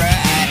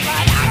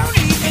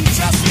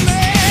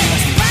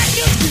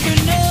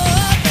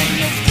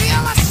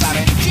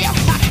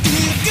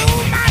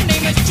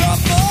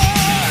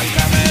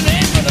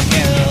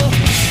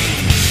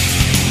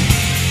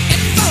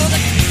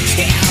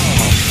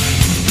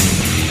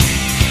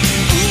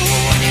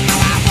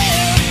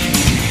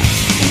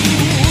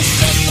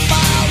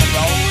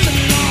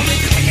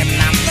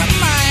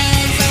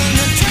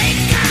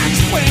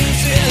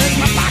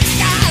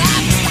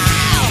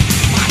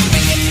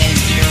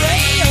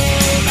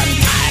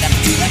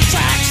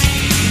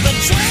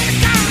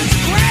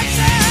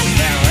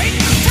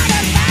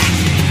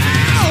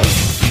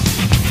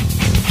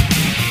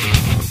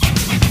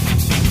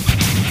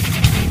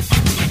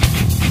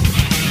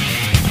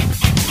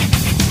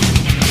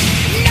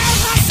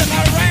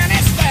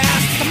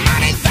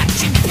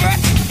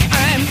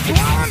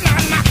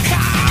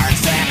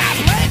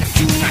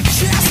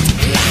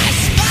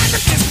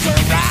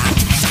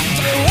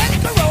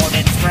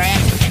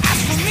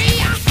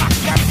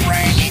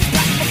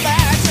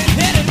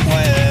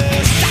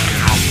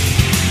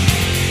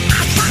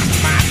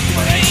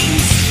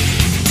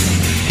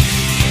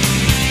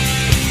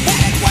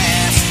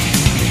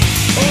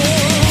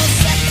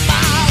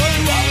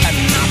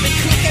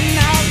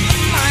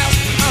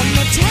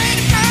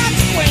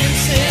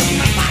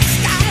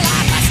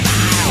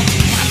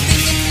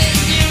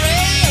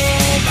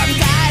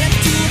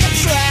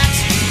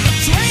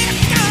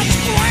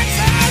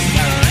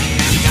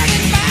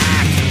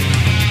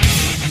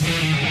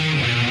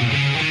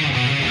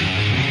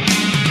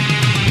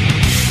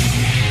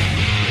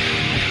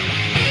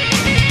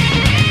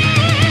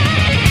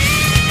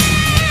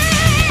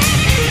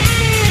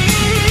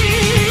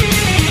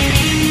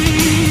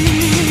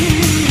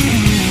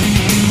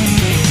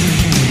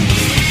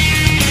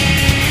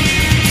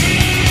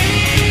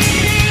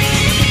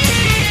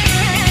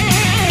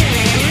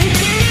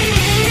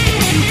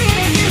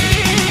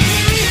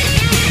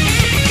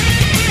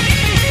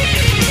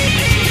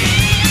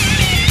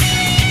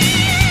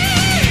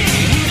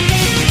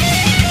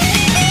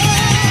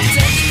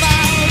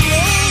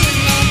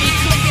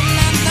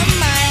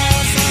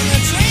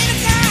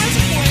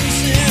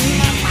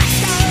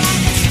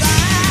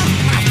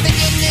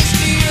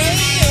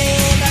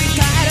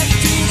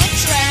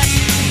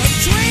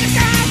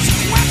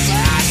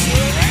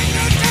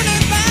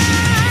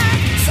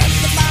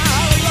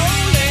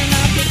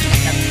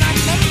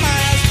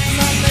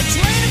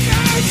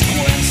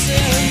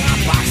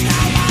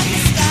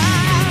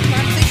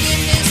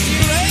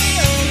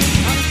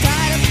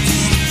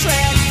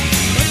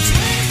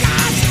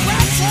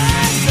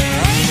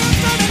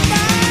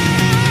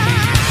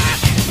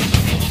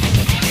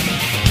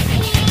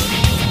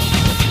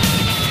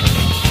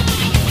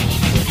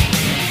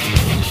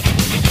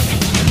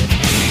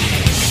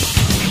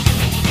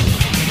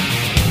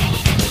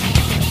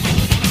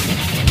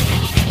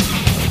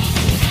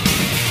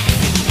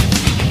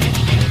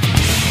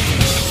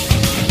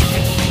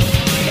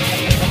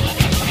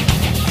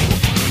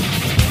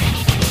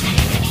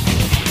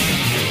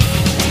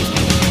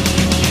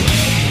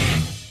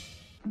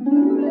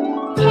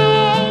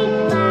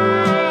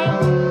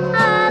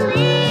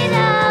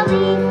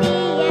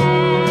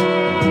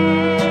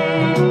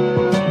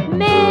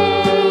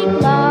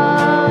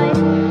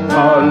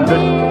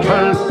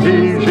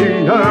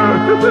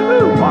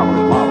Woohoo!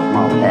 Marvelous, marvelous,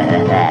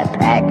 marvelous.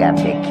 Pack up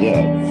the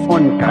kids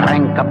and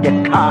crank up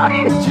the car.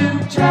 To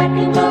Jack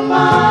in the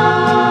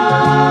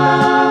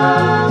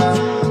Box.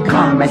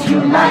 Come as you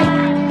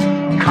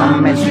like,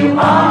 come as you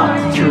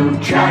are, to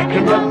Jack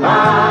in the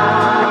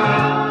Box.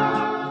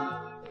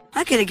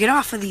 I gotta get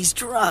off of these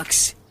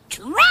drugs.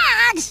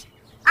 Drugs?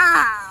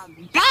 Oh,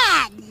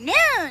 bad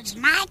news,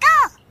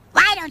 Michael.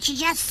 Why don't you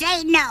just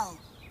say no?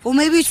 Well,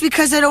 maybe it's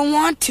because I don't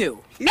want to.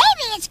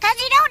 Maybe it's because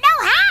you don't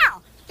know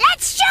how.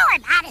 Let's show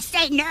him how to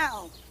say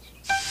no.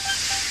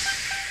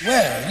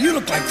 Well, you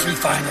look like three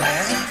fine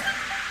lads.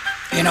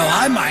 You know,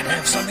 I might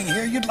have something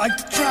here you'd like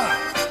to try.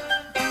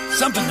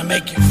 Something to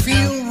make you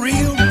feel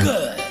real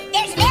good.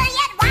 There's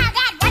myriad wild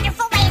and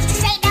wonderful ways to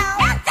say no.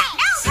 No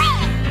thanks. No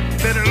way.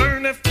 Better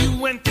learn a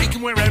few and take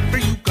them wherever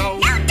you go.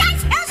 No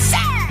thanks, no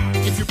sir.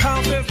 If your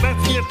pal says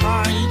let's get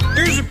high,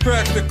 Here's a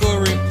practical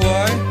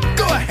reply.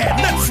 Go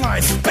ahead, let's fly,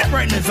 spit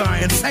right in his eye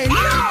and say no.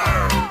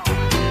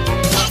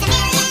 There's a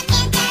million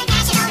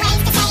international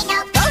ways to say no.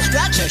 Those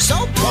drugs are so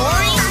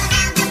boring. All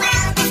around the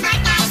world, the smart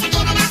guys are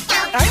giving us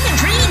dope. I've been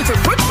training for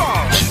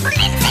football. People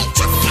didn't say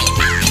just say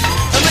no.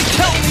 And they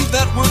tell me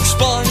that works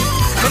fine.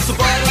 Cause the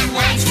bottom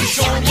line's to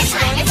show me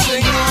trying to say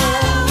no.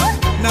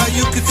 Now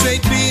you could say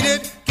beat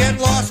it, get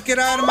lost, get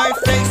out of my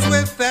face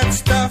with that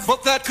stuff.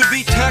 But that could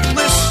be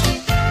tactless.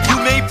 You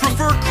may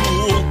prefer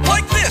cool.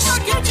 Like this. I'll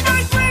catch you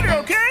guys later,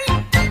 okay?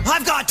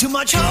 I've got too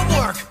much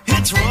homework.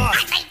 It's rough.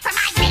 I'm late for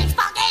my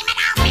baseball game and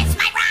I'll miss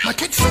my ride. My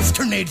kid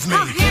sister needs me.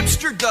 Her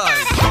hamster died.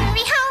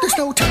 Hurry home. There's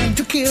no time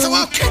to kill, so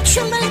I'll catch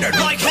you later.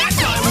 Like that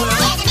guy will.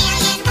 There's a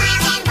million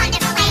wild and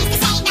wonderful ways to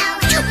say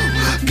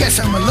no. Guess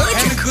I'm And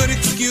allergic. a good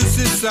excuse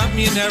is something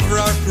you never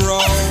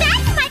outgrow.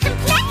 That's my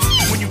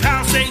complexion. When your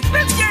pal say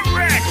let's get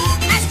wrecked,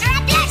 Muster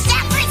up your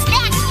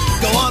self-respect.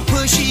 Go on,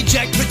 push,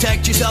 eject,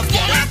 protect yourself,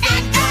 get Get up. up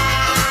and go.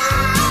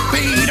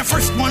 Be the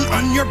first one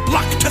on your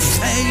block to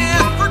say.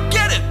 Yeah,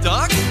 forget it,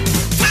 Doc.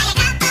 Try a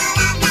couple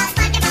of those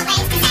wonderful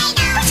ways to say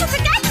no. But you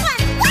forgot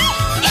one.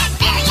 What? There's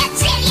million,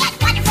 zillion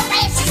wonderful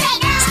ways to say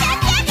no. Stop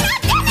that, no,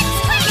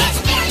 demonstrate. There's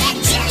million,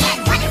 zillion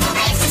wonderful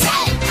ways to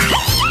say no.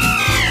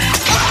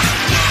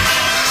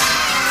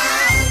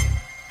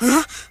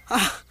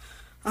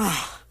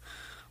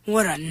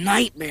 What a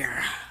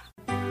nightmare.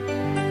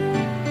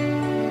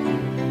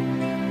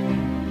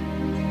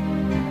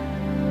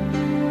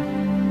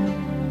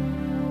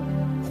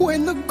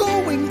 When the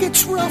going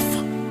gets rough,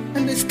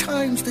 and there's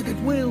times that it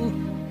will,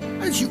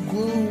 as you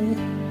grow.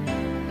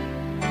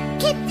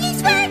 Keep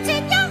these words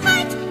in your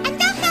heart, and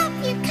they'll help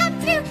you come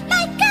through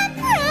like a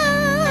pro.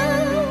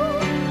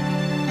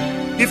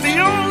 if the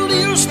old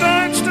you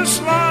starts to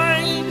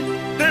slide,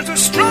 there's a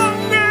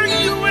stronger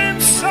you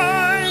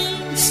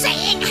inside.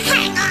 Saying,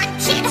 hang on,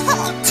 kid,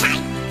 hold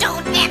tight,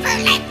 don't ever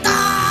let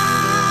go.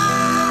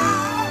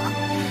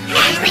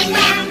 And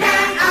remember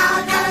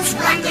all those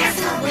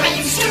wonderful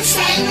ways to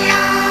say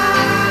no.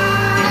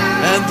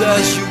 And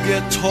as you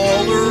get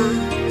taller,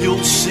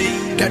 you'll see.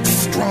 Get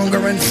stronger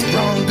and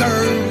stronger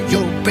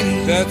you'll be.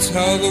 That's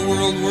how the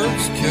world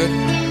works, kid.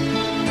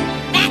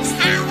 That's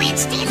how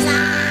it's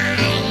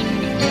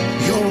designed.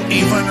 You'll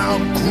even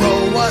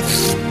outgrow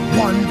us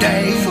one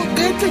day.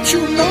 Forget that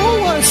you know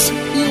us,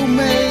 you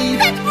may.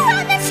 But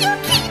promise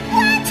you'll keep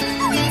what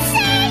we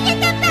say in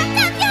the back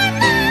of your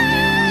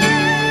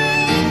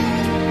mind.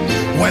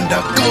 When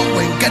the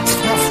going gets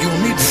rough,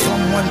 you'll need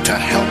someone to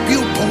help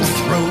you pull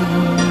through.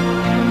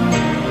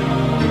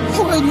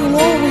 Well, you'll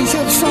always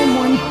have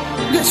someone.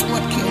 Guess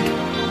what, kid?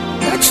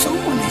 That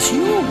someone is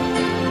you.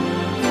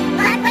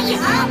 But we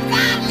hope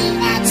that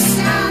even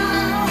so,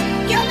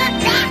 you'll look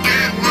back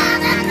on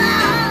long ago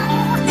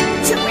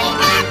to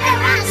remember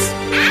us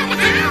and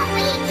how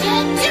we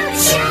came to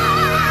show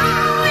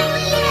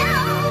you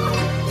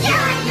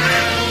your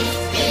life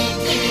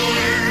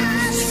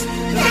begins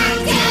the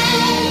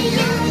day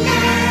you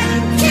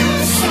learn to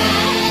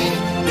say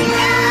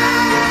no.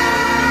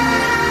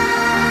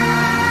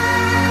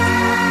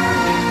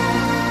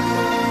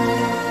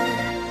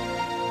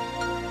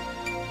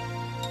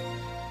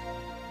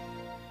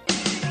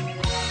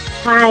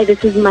 Hi,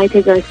 this is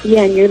Maite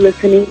Garcia, and you're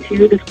listening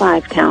to The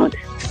 5 Count.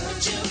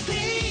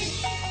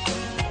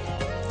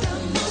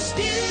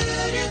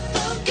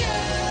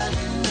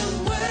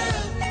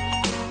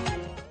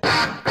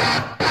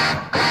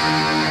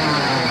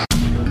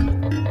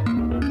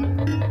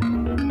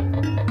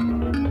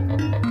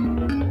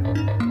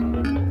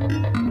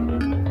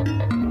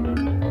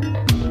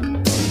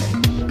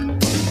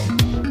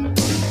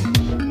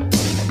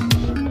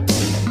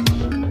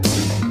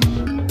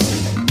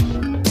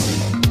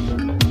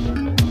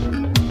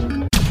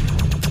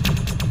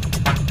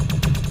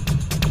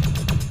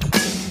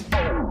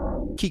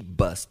 Keep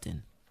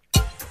busting.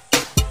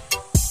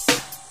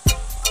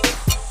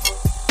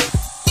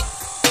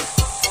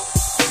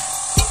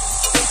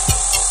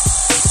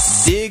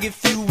 Dig, if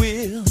you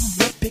will,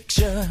 the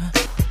picture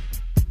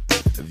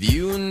of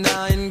you and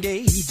I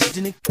engaged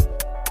in a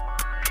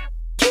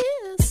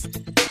kiss.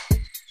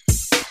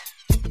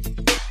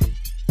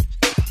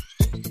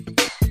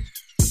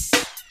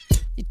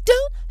 You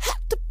don't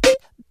have to be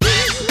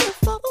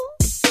beautiful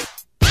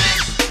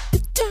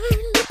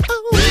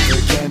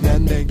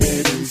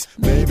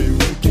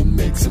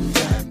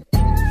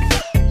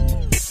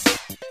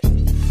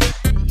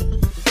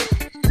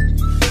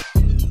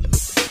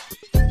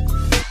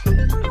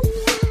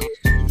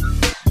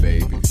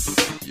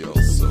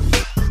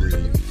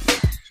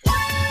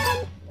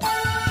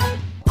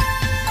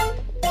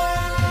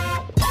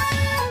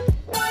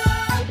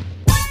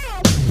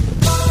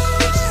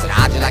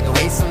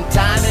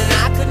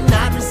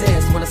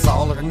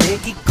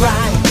Nikki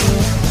grind.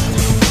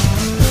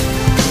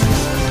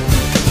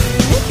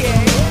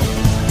 Okay.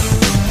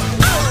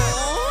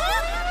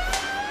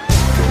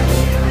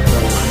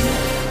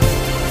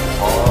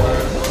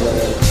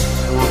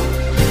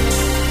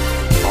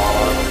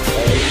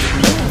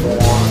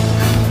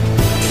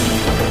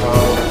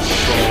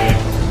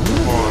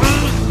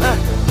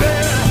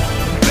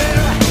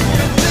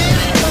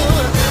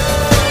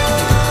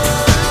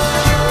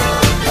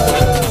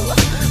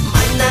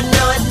 Might not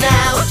know it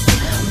now,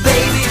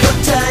 baby, but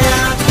tell you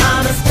I'm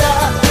honest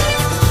up.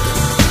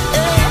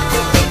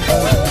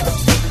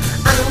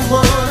 I don't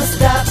wanna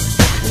stop.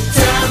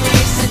 Time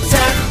is the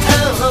time.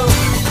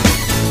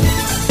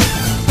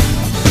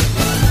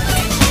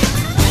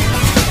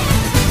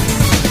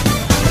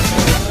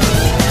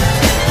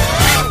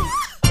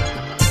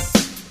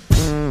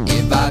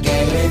 If I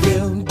gave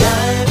you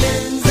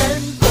diamonds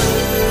and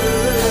pearls,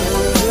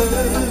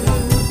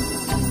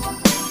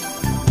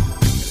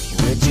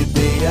 would you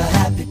be a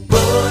happy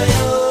boy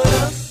or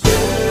a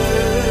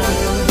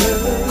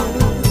girl?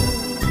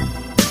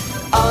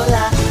 All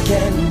I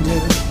can do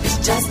is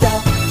just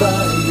offer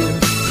you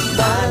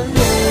my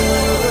love.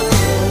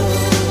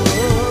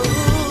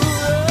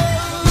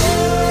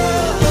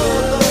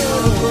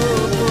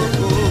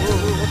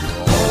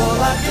 All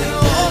I can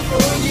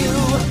offer you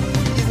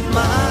is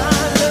my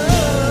love.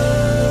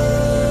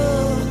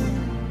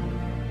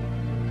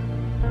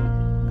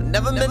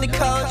 Never meant to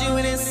cause you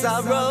any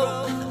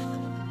sorrow.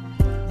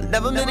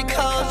 Never meant to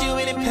cause you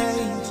any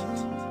pain.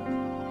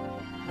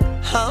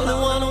 Only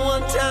wanna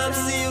one time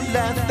see you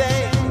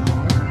laughing.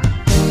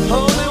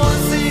 Only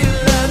wanna see you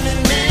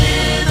laughing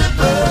in the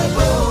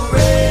purple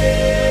rain.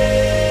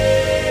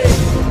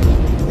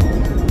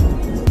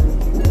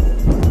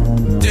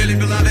 Dearly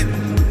beloved,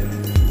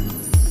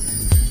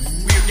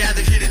 we are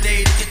gathered here today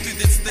to get through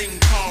this thing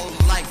called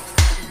life.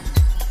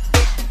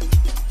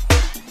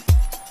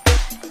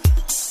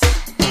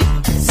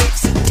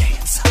 Sexy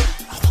dancer,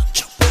 I want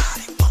your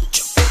body, want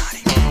your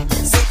body.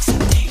 Sexy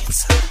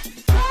dancer,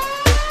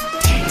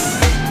 dance.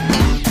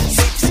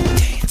 Sexy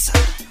dancer,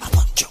 I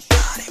want your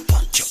body,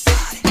 want your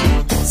body.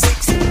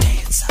 Sexy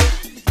dancer,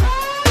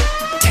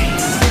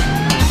 dance.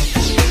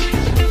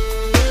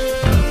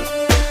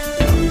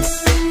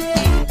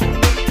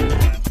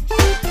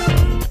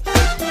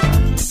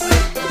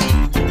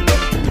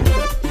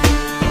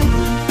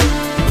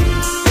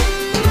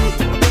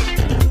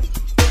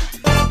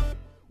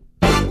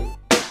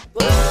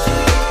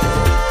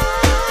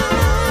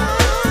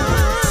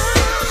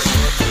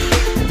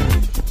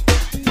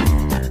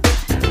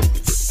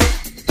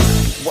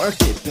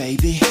 Work it,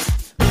 baby.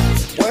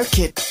 Work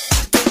it.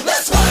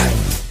 Let's work.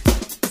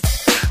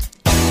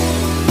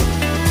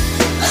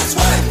 Let's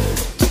work.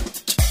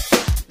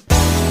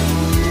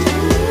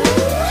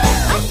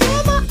 I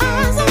got my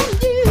eyes on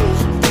you.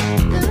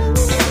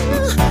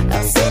 I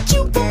said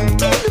you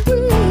walked in the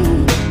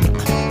room.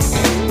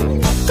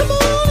 Come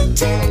on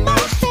into my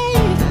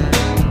head.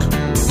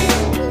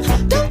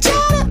 Don't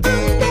try to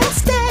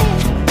understand.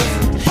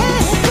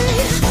 Hey,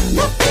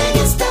 nothing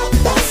can stop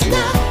us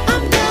now.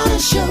 I'm gonna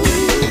show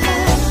you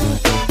how.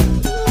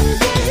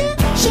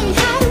 Show you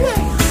how to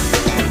work.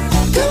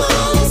 Come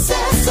on and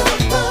sass up.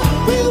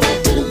 We'll wait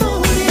till the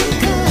morning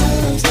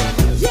comes.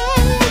 Yeah,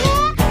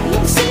 let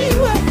me see you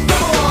work.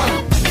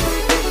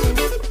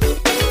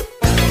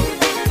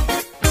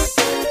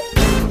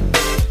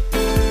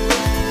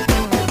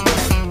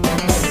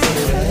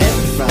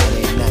 Every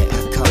Friday night I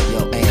call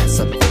your ass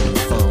up on the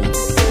phone.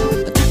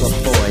 A typical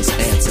voice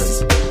answers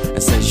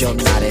and says you're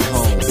not at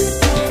home.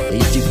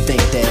 If you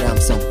think that I'm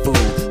some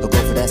fool, I'll go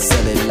for that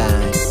silly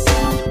line.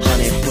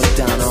 Honey, put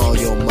down all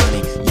your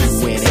money, you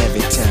win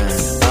every time.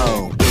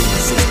 Oh,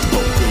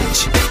 irresistible bitch,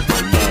 I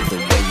love the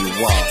way you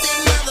walk.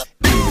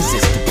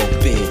 Irresistible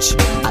bitch,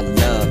 I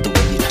love the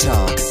way you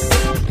talk.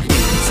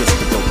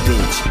 Irresistible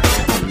bitch,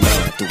 I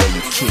love the way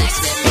you kiss.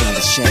 Ain't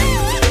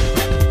ashamed.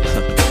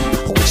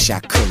 I wish I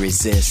could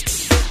resist.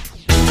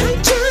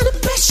 I'm trying to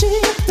pressure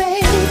you,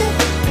 baby.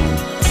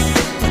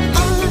 But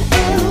all I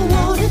ever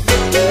wanted to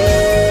do,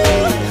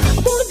 I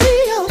wanna be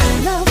your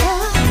lover.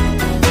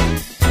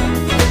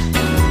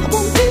 I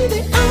wanna be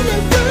the only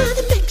one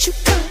that makes you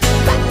come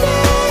right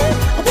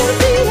now. I wanna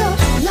be your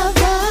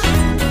lover.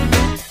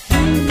 I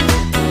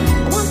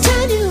wanna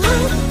turn you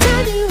on,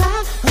 turn you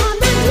out. I wanna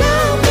make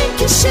love, make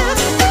you shout.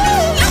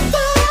 Ooh,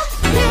 lover,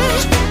 yeah.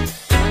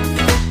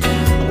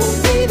 I wanna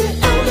be the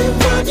only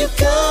one you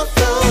come for.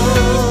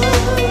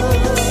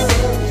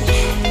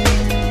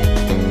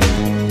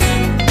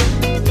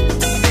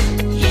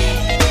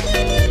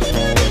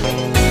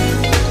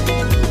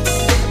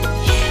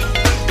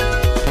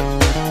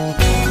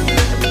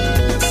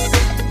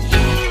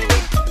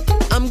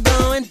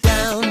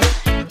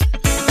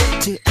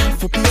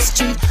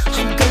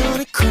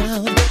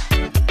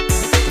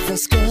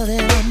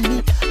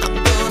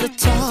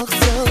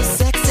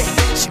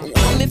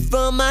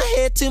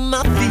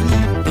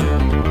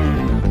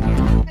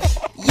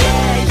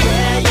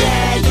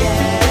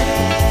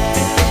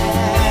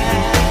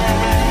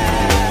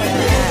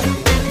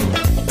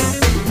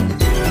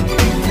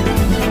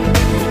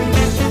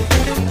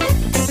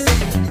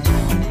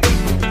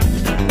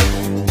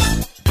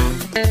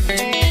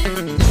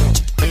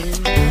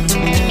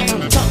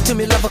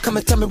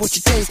 me what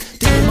you taste.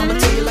 Did your mama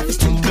tell you life is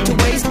too good to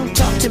waste?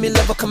 Talk to me,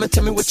 lover, come and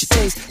tell me what you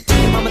taste.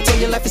 Did your mama tell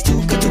you life is too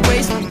good to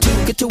waste?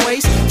 Too good to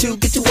waste, too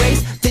good to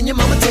waste. Then your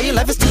mama tell you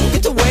life is too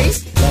good to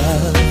waste.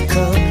 Love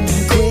come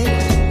quick.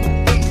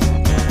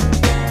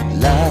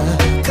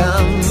 Love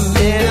come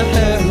in a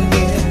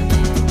hurry.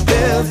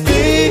 There are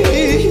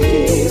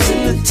thieves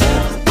in the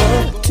town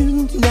of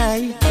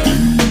tonight.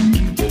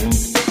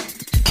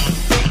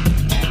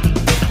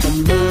 The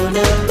moon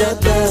up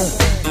above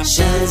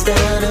shines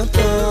down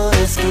upon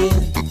her skin,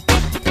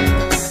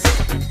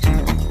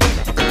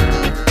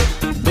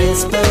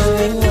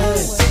 whispering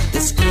words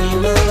that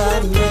scream of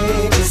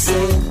outrageous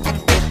sin.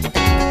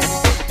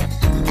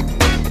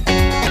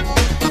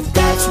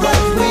 That's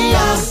what we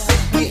are.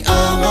 We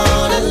all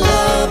wanna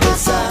love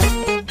inside.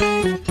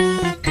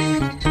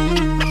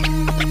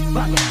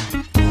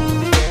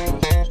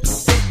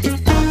 If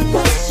I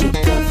was your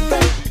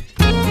girlfriend,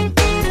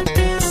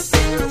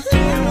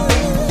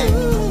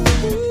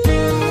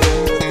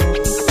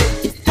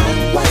 if I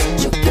was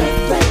your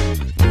girlfriend,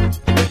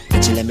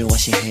 would you let me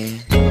wash your hair?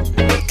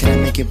 Can I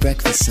make your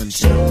breakfast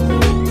sometime?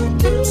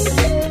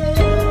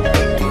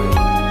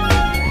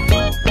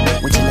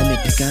 Would you let me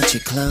pick out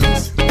your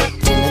clothes?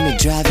 Would you let me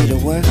drive you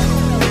to work?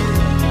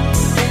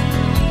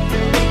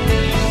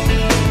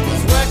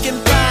 Working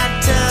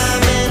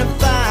part-time and a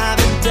 5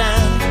 and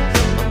dime.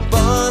 My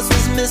boss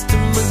was Mr.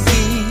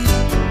 McGee.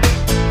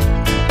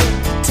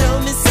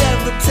 Told me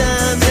several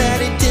times that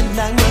he didn't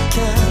like my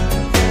kind.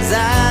 His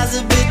eyes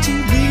a bit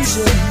too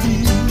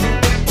leisurely.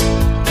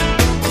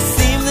 It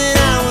seemed that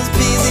I was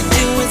busy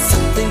doing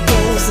something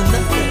close to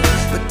nothing,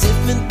 but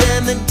different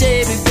than the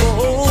day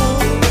before.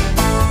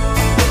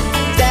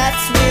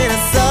 That's when I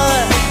saw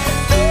her.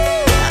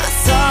 I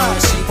saw her.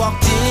 She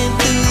walked in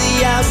through the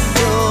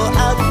outdoor.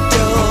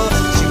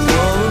 She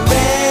wore a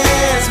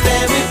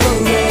raspberry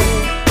beret,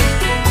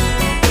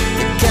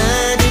 the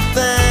kind you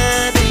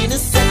find in a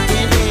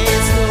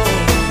second-hand store.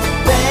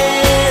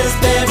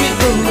 Raspberry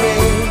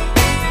beret.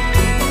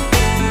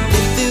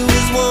 If it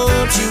was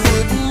warm, she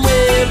wouldn't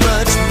wear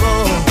much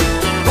more.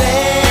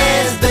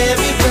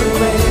 Raspberry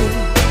beret.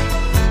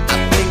 I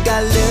think I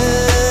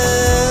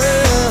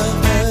love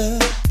her.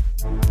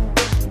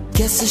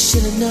 Guess I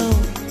should've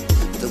known.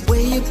 The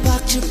way you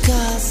parked your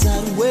car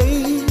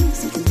sideways,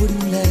 it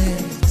wouldn't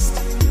last.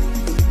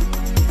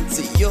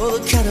 See, you're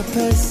the kind of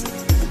person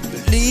who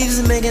believes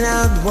in making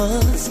out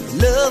once,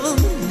 love them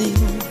and leave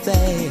them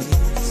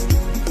fast.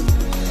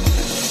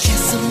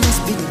 Guess I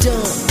must be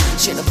dumb.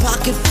 She had a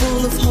pocket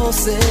full of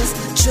horses,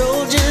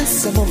 Trojans,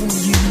 some of them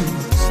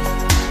used.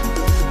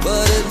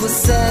 But it was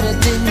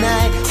Saturday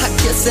night, I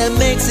guess that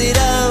makes it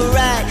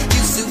alright.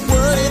 You said,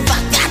 what if I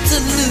got to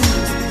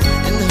lose?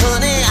 And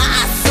honey,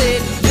 I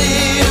said,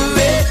 little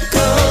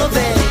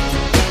Corvette.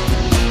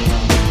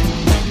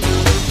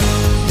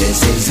 This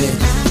is it.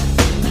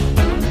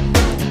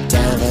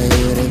 Time for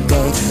you to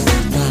go to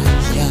my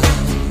yard.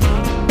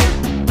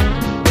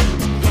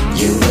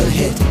 You will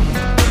hit,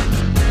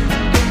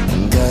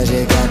 'cause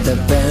you got the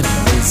brand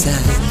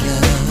desire.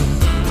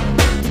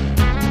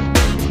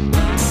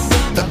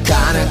 The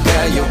kind of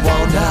girl you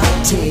wanna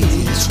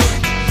teach.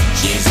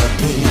 She's a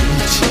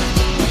peach.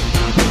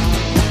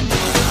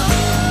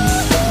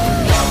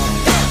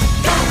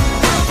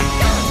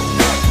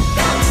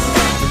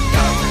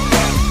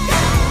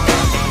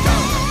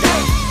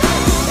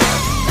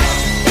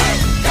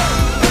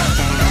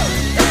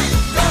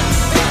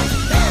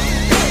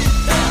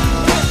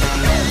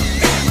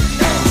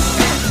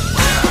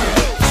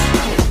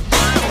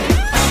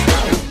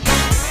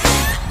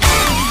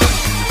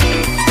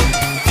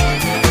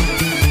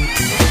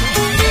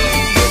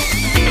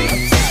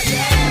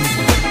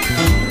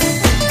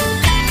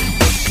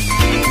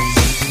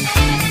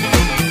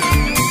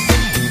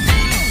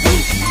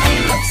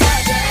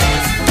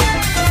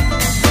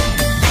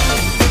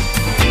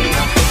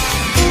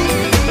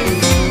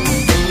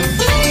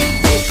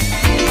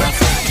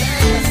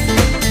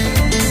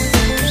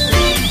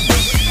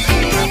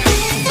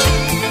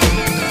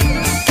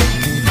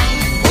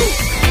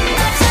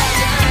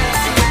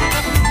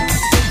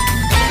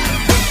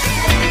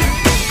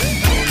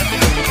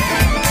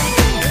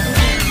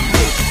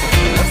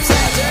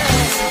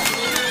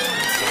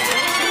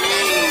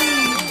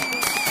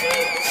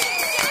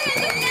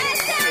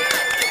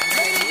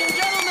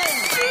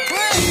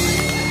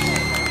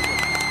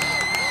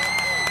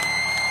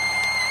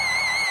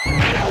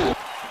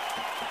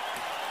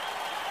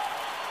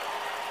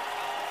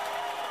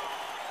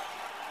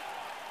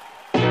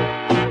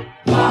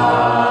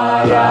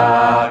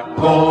 Para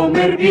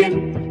comer bien,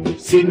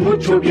 sin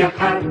mucho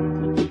viajar,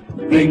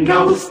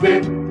 venga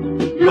usted,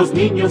 los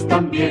niños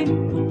también.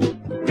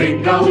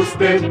 Venga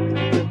usted,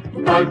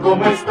 tal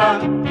como está,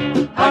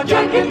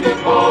 allá en The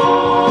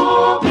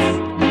Box.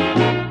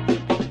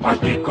 ¿Para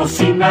qué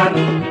cocinar?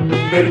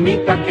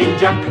 Permita que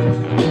Jack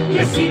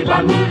le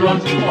sirvan un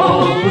lunch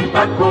o un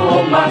taco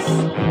o más.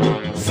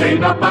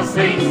 Cena pa'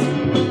 6,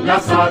 la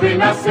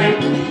saben hacer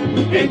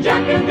en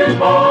Jack in the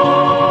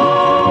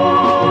Box.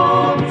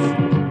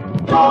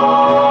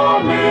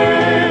 Come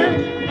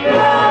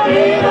la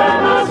vida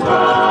más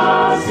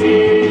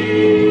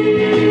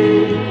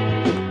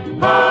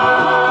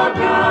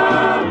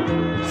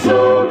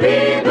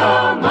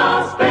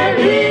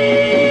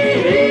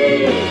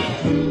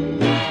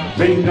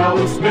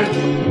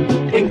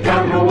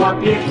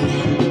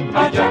aquí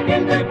a Jack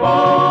in the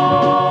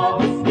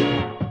Box.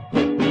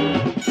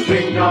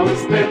 Venga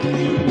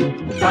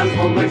usted, tal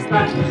como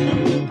está,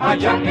 a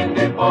Jack in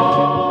the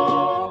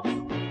Box.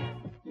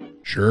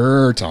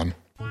 Sure, Ton.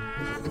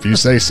 If you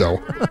say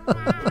so.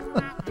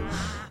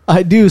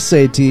 I do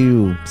say to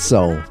you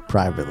so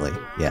privately,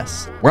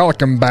 yes.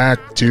 Welcome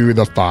back to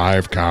the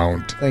 5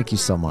 Count. Thank you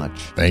so much.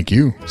 Thank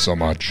you so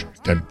much,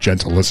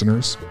 gentle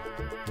listeners.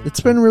 It's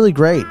been really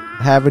great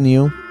having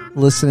you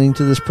listening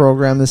to this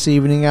program this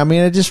evening. I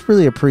mean, I just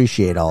really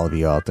appreciate all of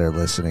you out there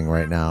listening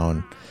right now,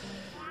 and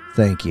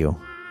thank you.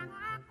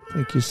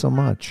 Thank you so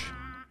much.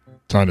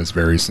 Ton is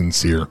very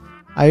sincere.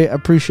 I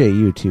appreciate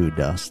you too,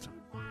 Dust.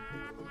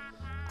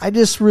 I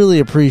just really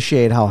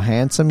appreciate how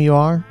handsome you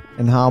are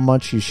and how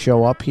much you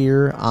show up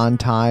here on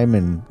time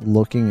and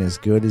looking as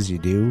good as you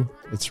do.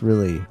 It's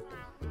really...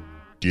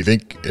 Do you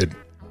think it...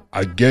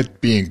 I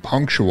get being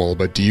punctual,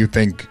 but do you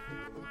think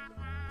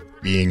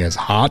being as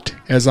hot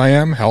as I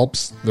am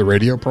helps the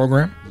radio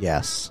program?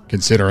 Yes.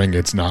 Considering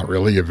it's not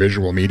really a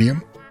visual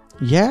medium?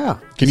 Yeah.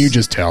 Can you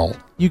just tell?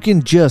 You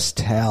can just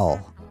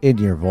tell in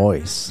your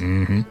voice.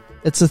 Mm-hmm.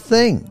 It's a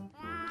thing.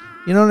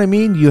 You know what I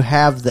mean? You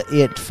have the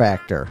it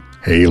factor.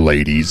 Hey,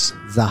 ladies.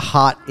 The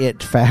hot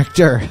it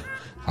factor.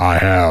 I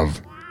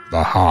have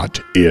the hot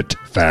it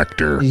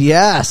factor.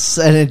 Yes,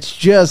 and it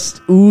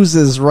just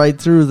oozes right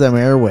through them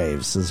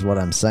airwaves, is what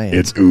I'm saying.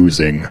 It's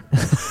oozing.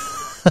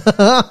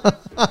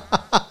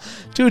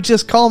 Dude,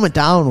 just calm it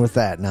down with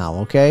that now,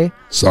 okay?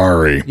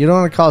 Sorry. You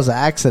don't want to cause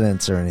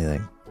accidents or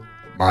anything.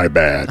 My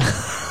bad.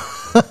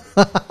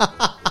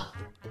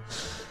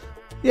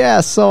 Yeah,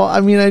 so, I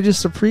mean, I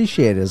just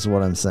appreciate it, is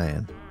what I'm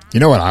saying.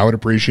 You know what I would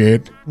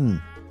appreciate?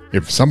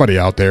 If somebody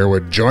out there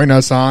would join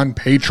us on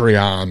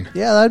Patreon.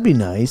 Yeah, that'd be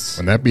nice.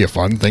 Wouldn't that be a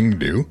fun thing to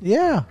do?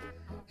 Yeah.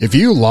 If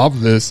you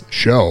love this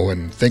show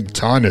and think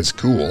Ton is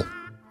cool,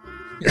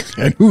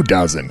 and who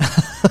doesn't,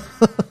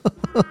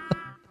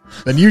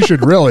 then you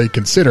should really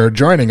consider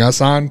joining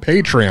us on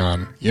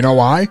Patreon. You know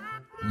why?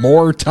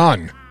 More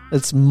Ton.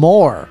 It's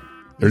more.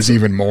 There's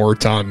even more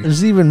Ton.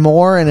 There's even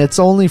more, and it's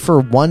only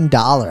for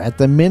 $1. At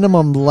the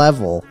minimum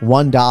level,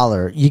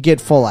 $1, you get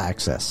full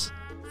access.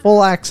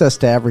 Full access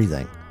to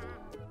everything.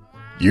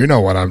 You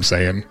know what I'm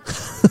saying.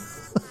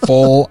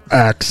 Full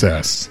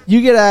access.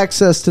 You get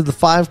access to the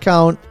 5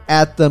 Count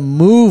at the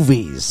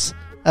movies.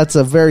 That's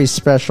a very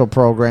special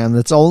program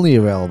that's only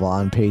available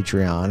on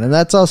Patreon. And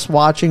that's us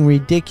watching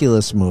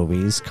ridiculous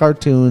movies,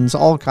 cartoons,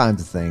 all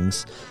kinds of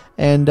things,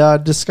 and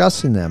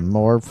discussing them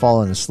or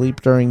falling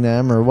asleep during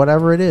them or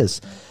whatever it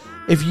is.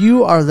 If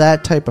you are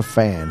that type of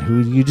fan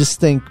who you just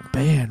think,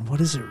 man,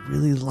 what is it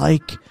really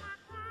like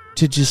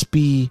to just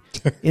be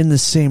in the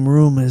same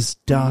room as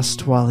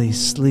Dust while he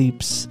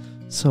sleeps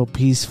so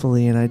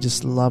peacefully, and I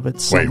just love it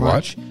so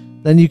much.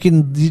 What? Then you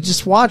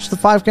just watch the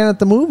 5 Count at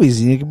the movies,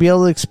 and you can be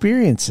able to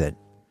experience it.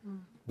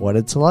 What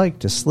it's like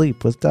to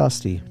sleep with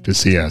Dusty. To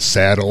see a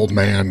sad old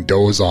man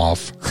doze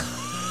off.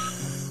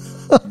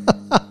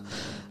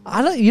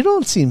 You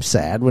don't seem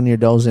sad when you're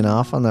dozing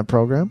off on that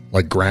program.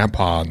 Like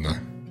Grandpa on the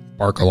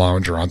Barca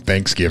Lounger on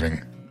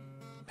Thanksgiving.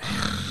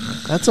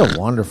 That's a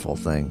wonderful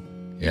thing.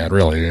 Yeah, it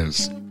really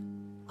is.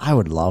 I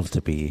would love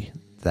to be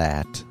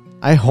that.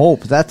 I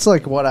hope. That's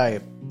like what I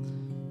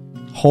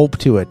hope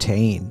to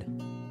attain.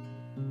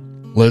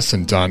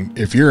 Listen, Ton,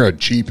 if you're a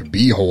cheap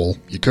beehole,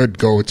 you could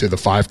go to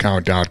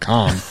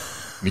the5count.com and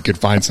you could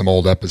find some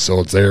old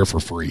episodes there for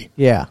free.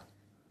 Yeah.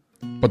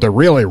 But the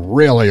really,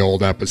 really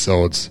old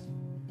episodes,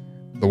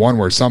 the one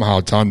where somehow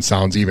Ton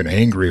sounds even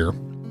angrier,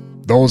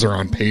 those are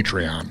on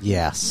Patreon.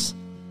 Yes.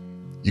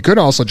 You could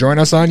also join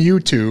us on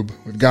YouTube.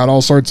 We've got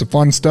all sorts of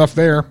fun stuff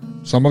there.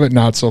 Some of it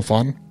not so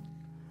fun.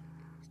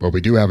 But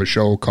we do have a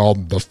show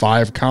called The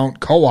 5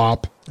 Count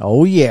Co-op.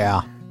 Oh,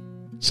 yeah.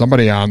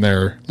 Somebody on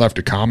there left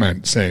a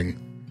comment saying,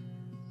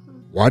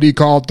 why do you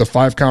call it The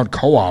 5 Count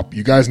Co-op?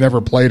 You guys never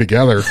play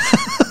together.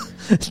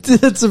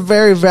 It's a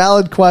very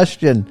valid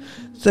question.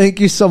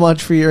 Thank you so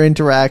much for your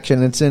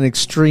interaction. It's an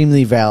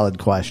extremely valid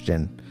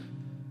question.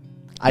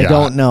 I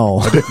don't know.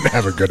 I didn't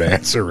have a good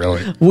answer,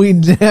 really. We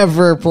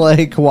never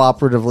play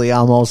cooperatively,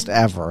 almost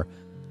ever.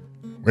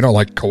 We don't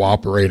like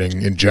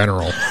cooperating in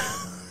general.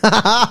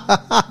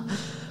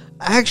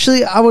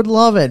 Actually, I would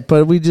love it,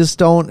 but we just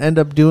don't end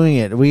up doing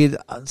it. A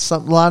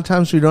lot of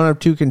times we don't have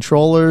 2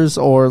 controllers,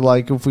 or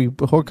like if we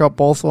hook up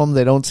both of them,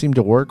 they don't seem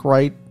to work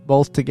right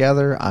both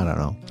together. I don't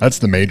know. That's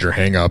the major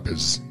hang up,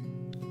 is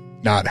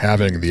not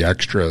having the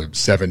extra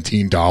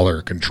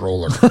 $17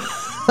 controller.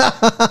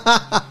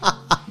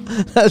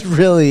 That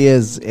really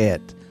is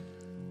it.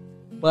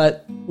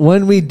 But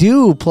when we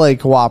do play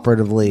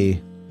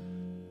cooperatively,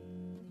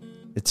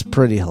 it's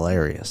pretty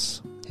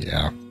hilarious.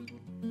 Yeah.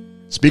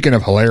 Speaking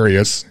of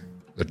hilarious,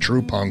 the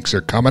True Punks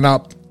are coming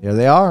up. Here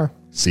they are.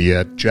 See you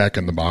at Jack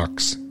in the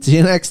Box. See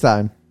you next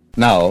time.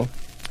 Now,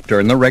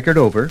 turn the record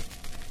over,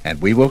 and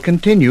we will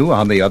continue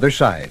on the other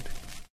side.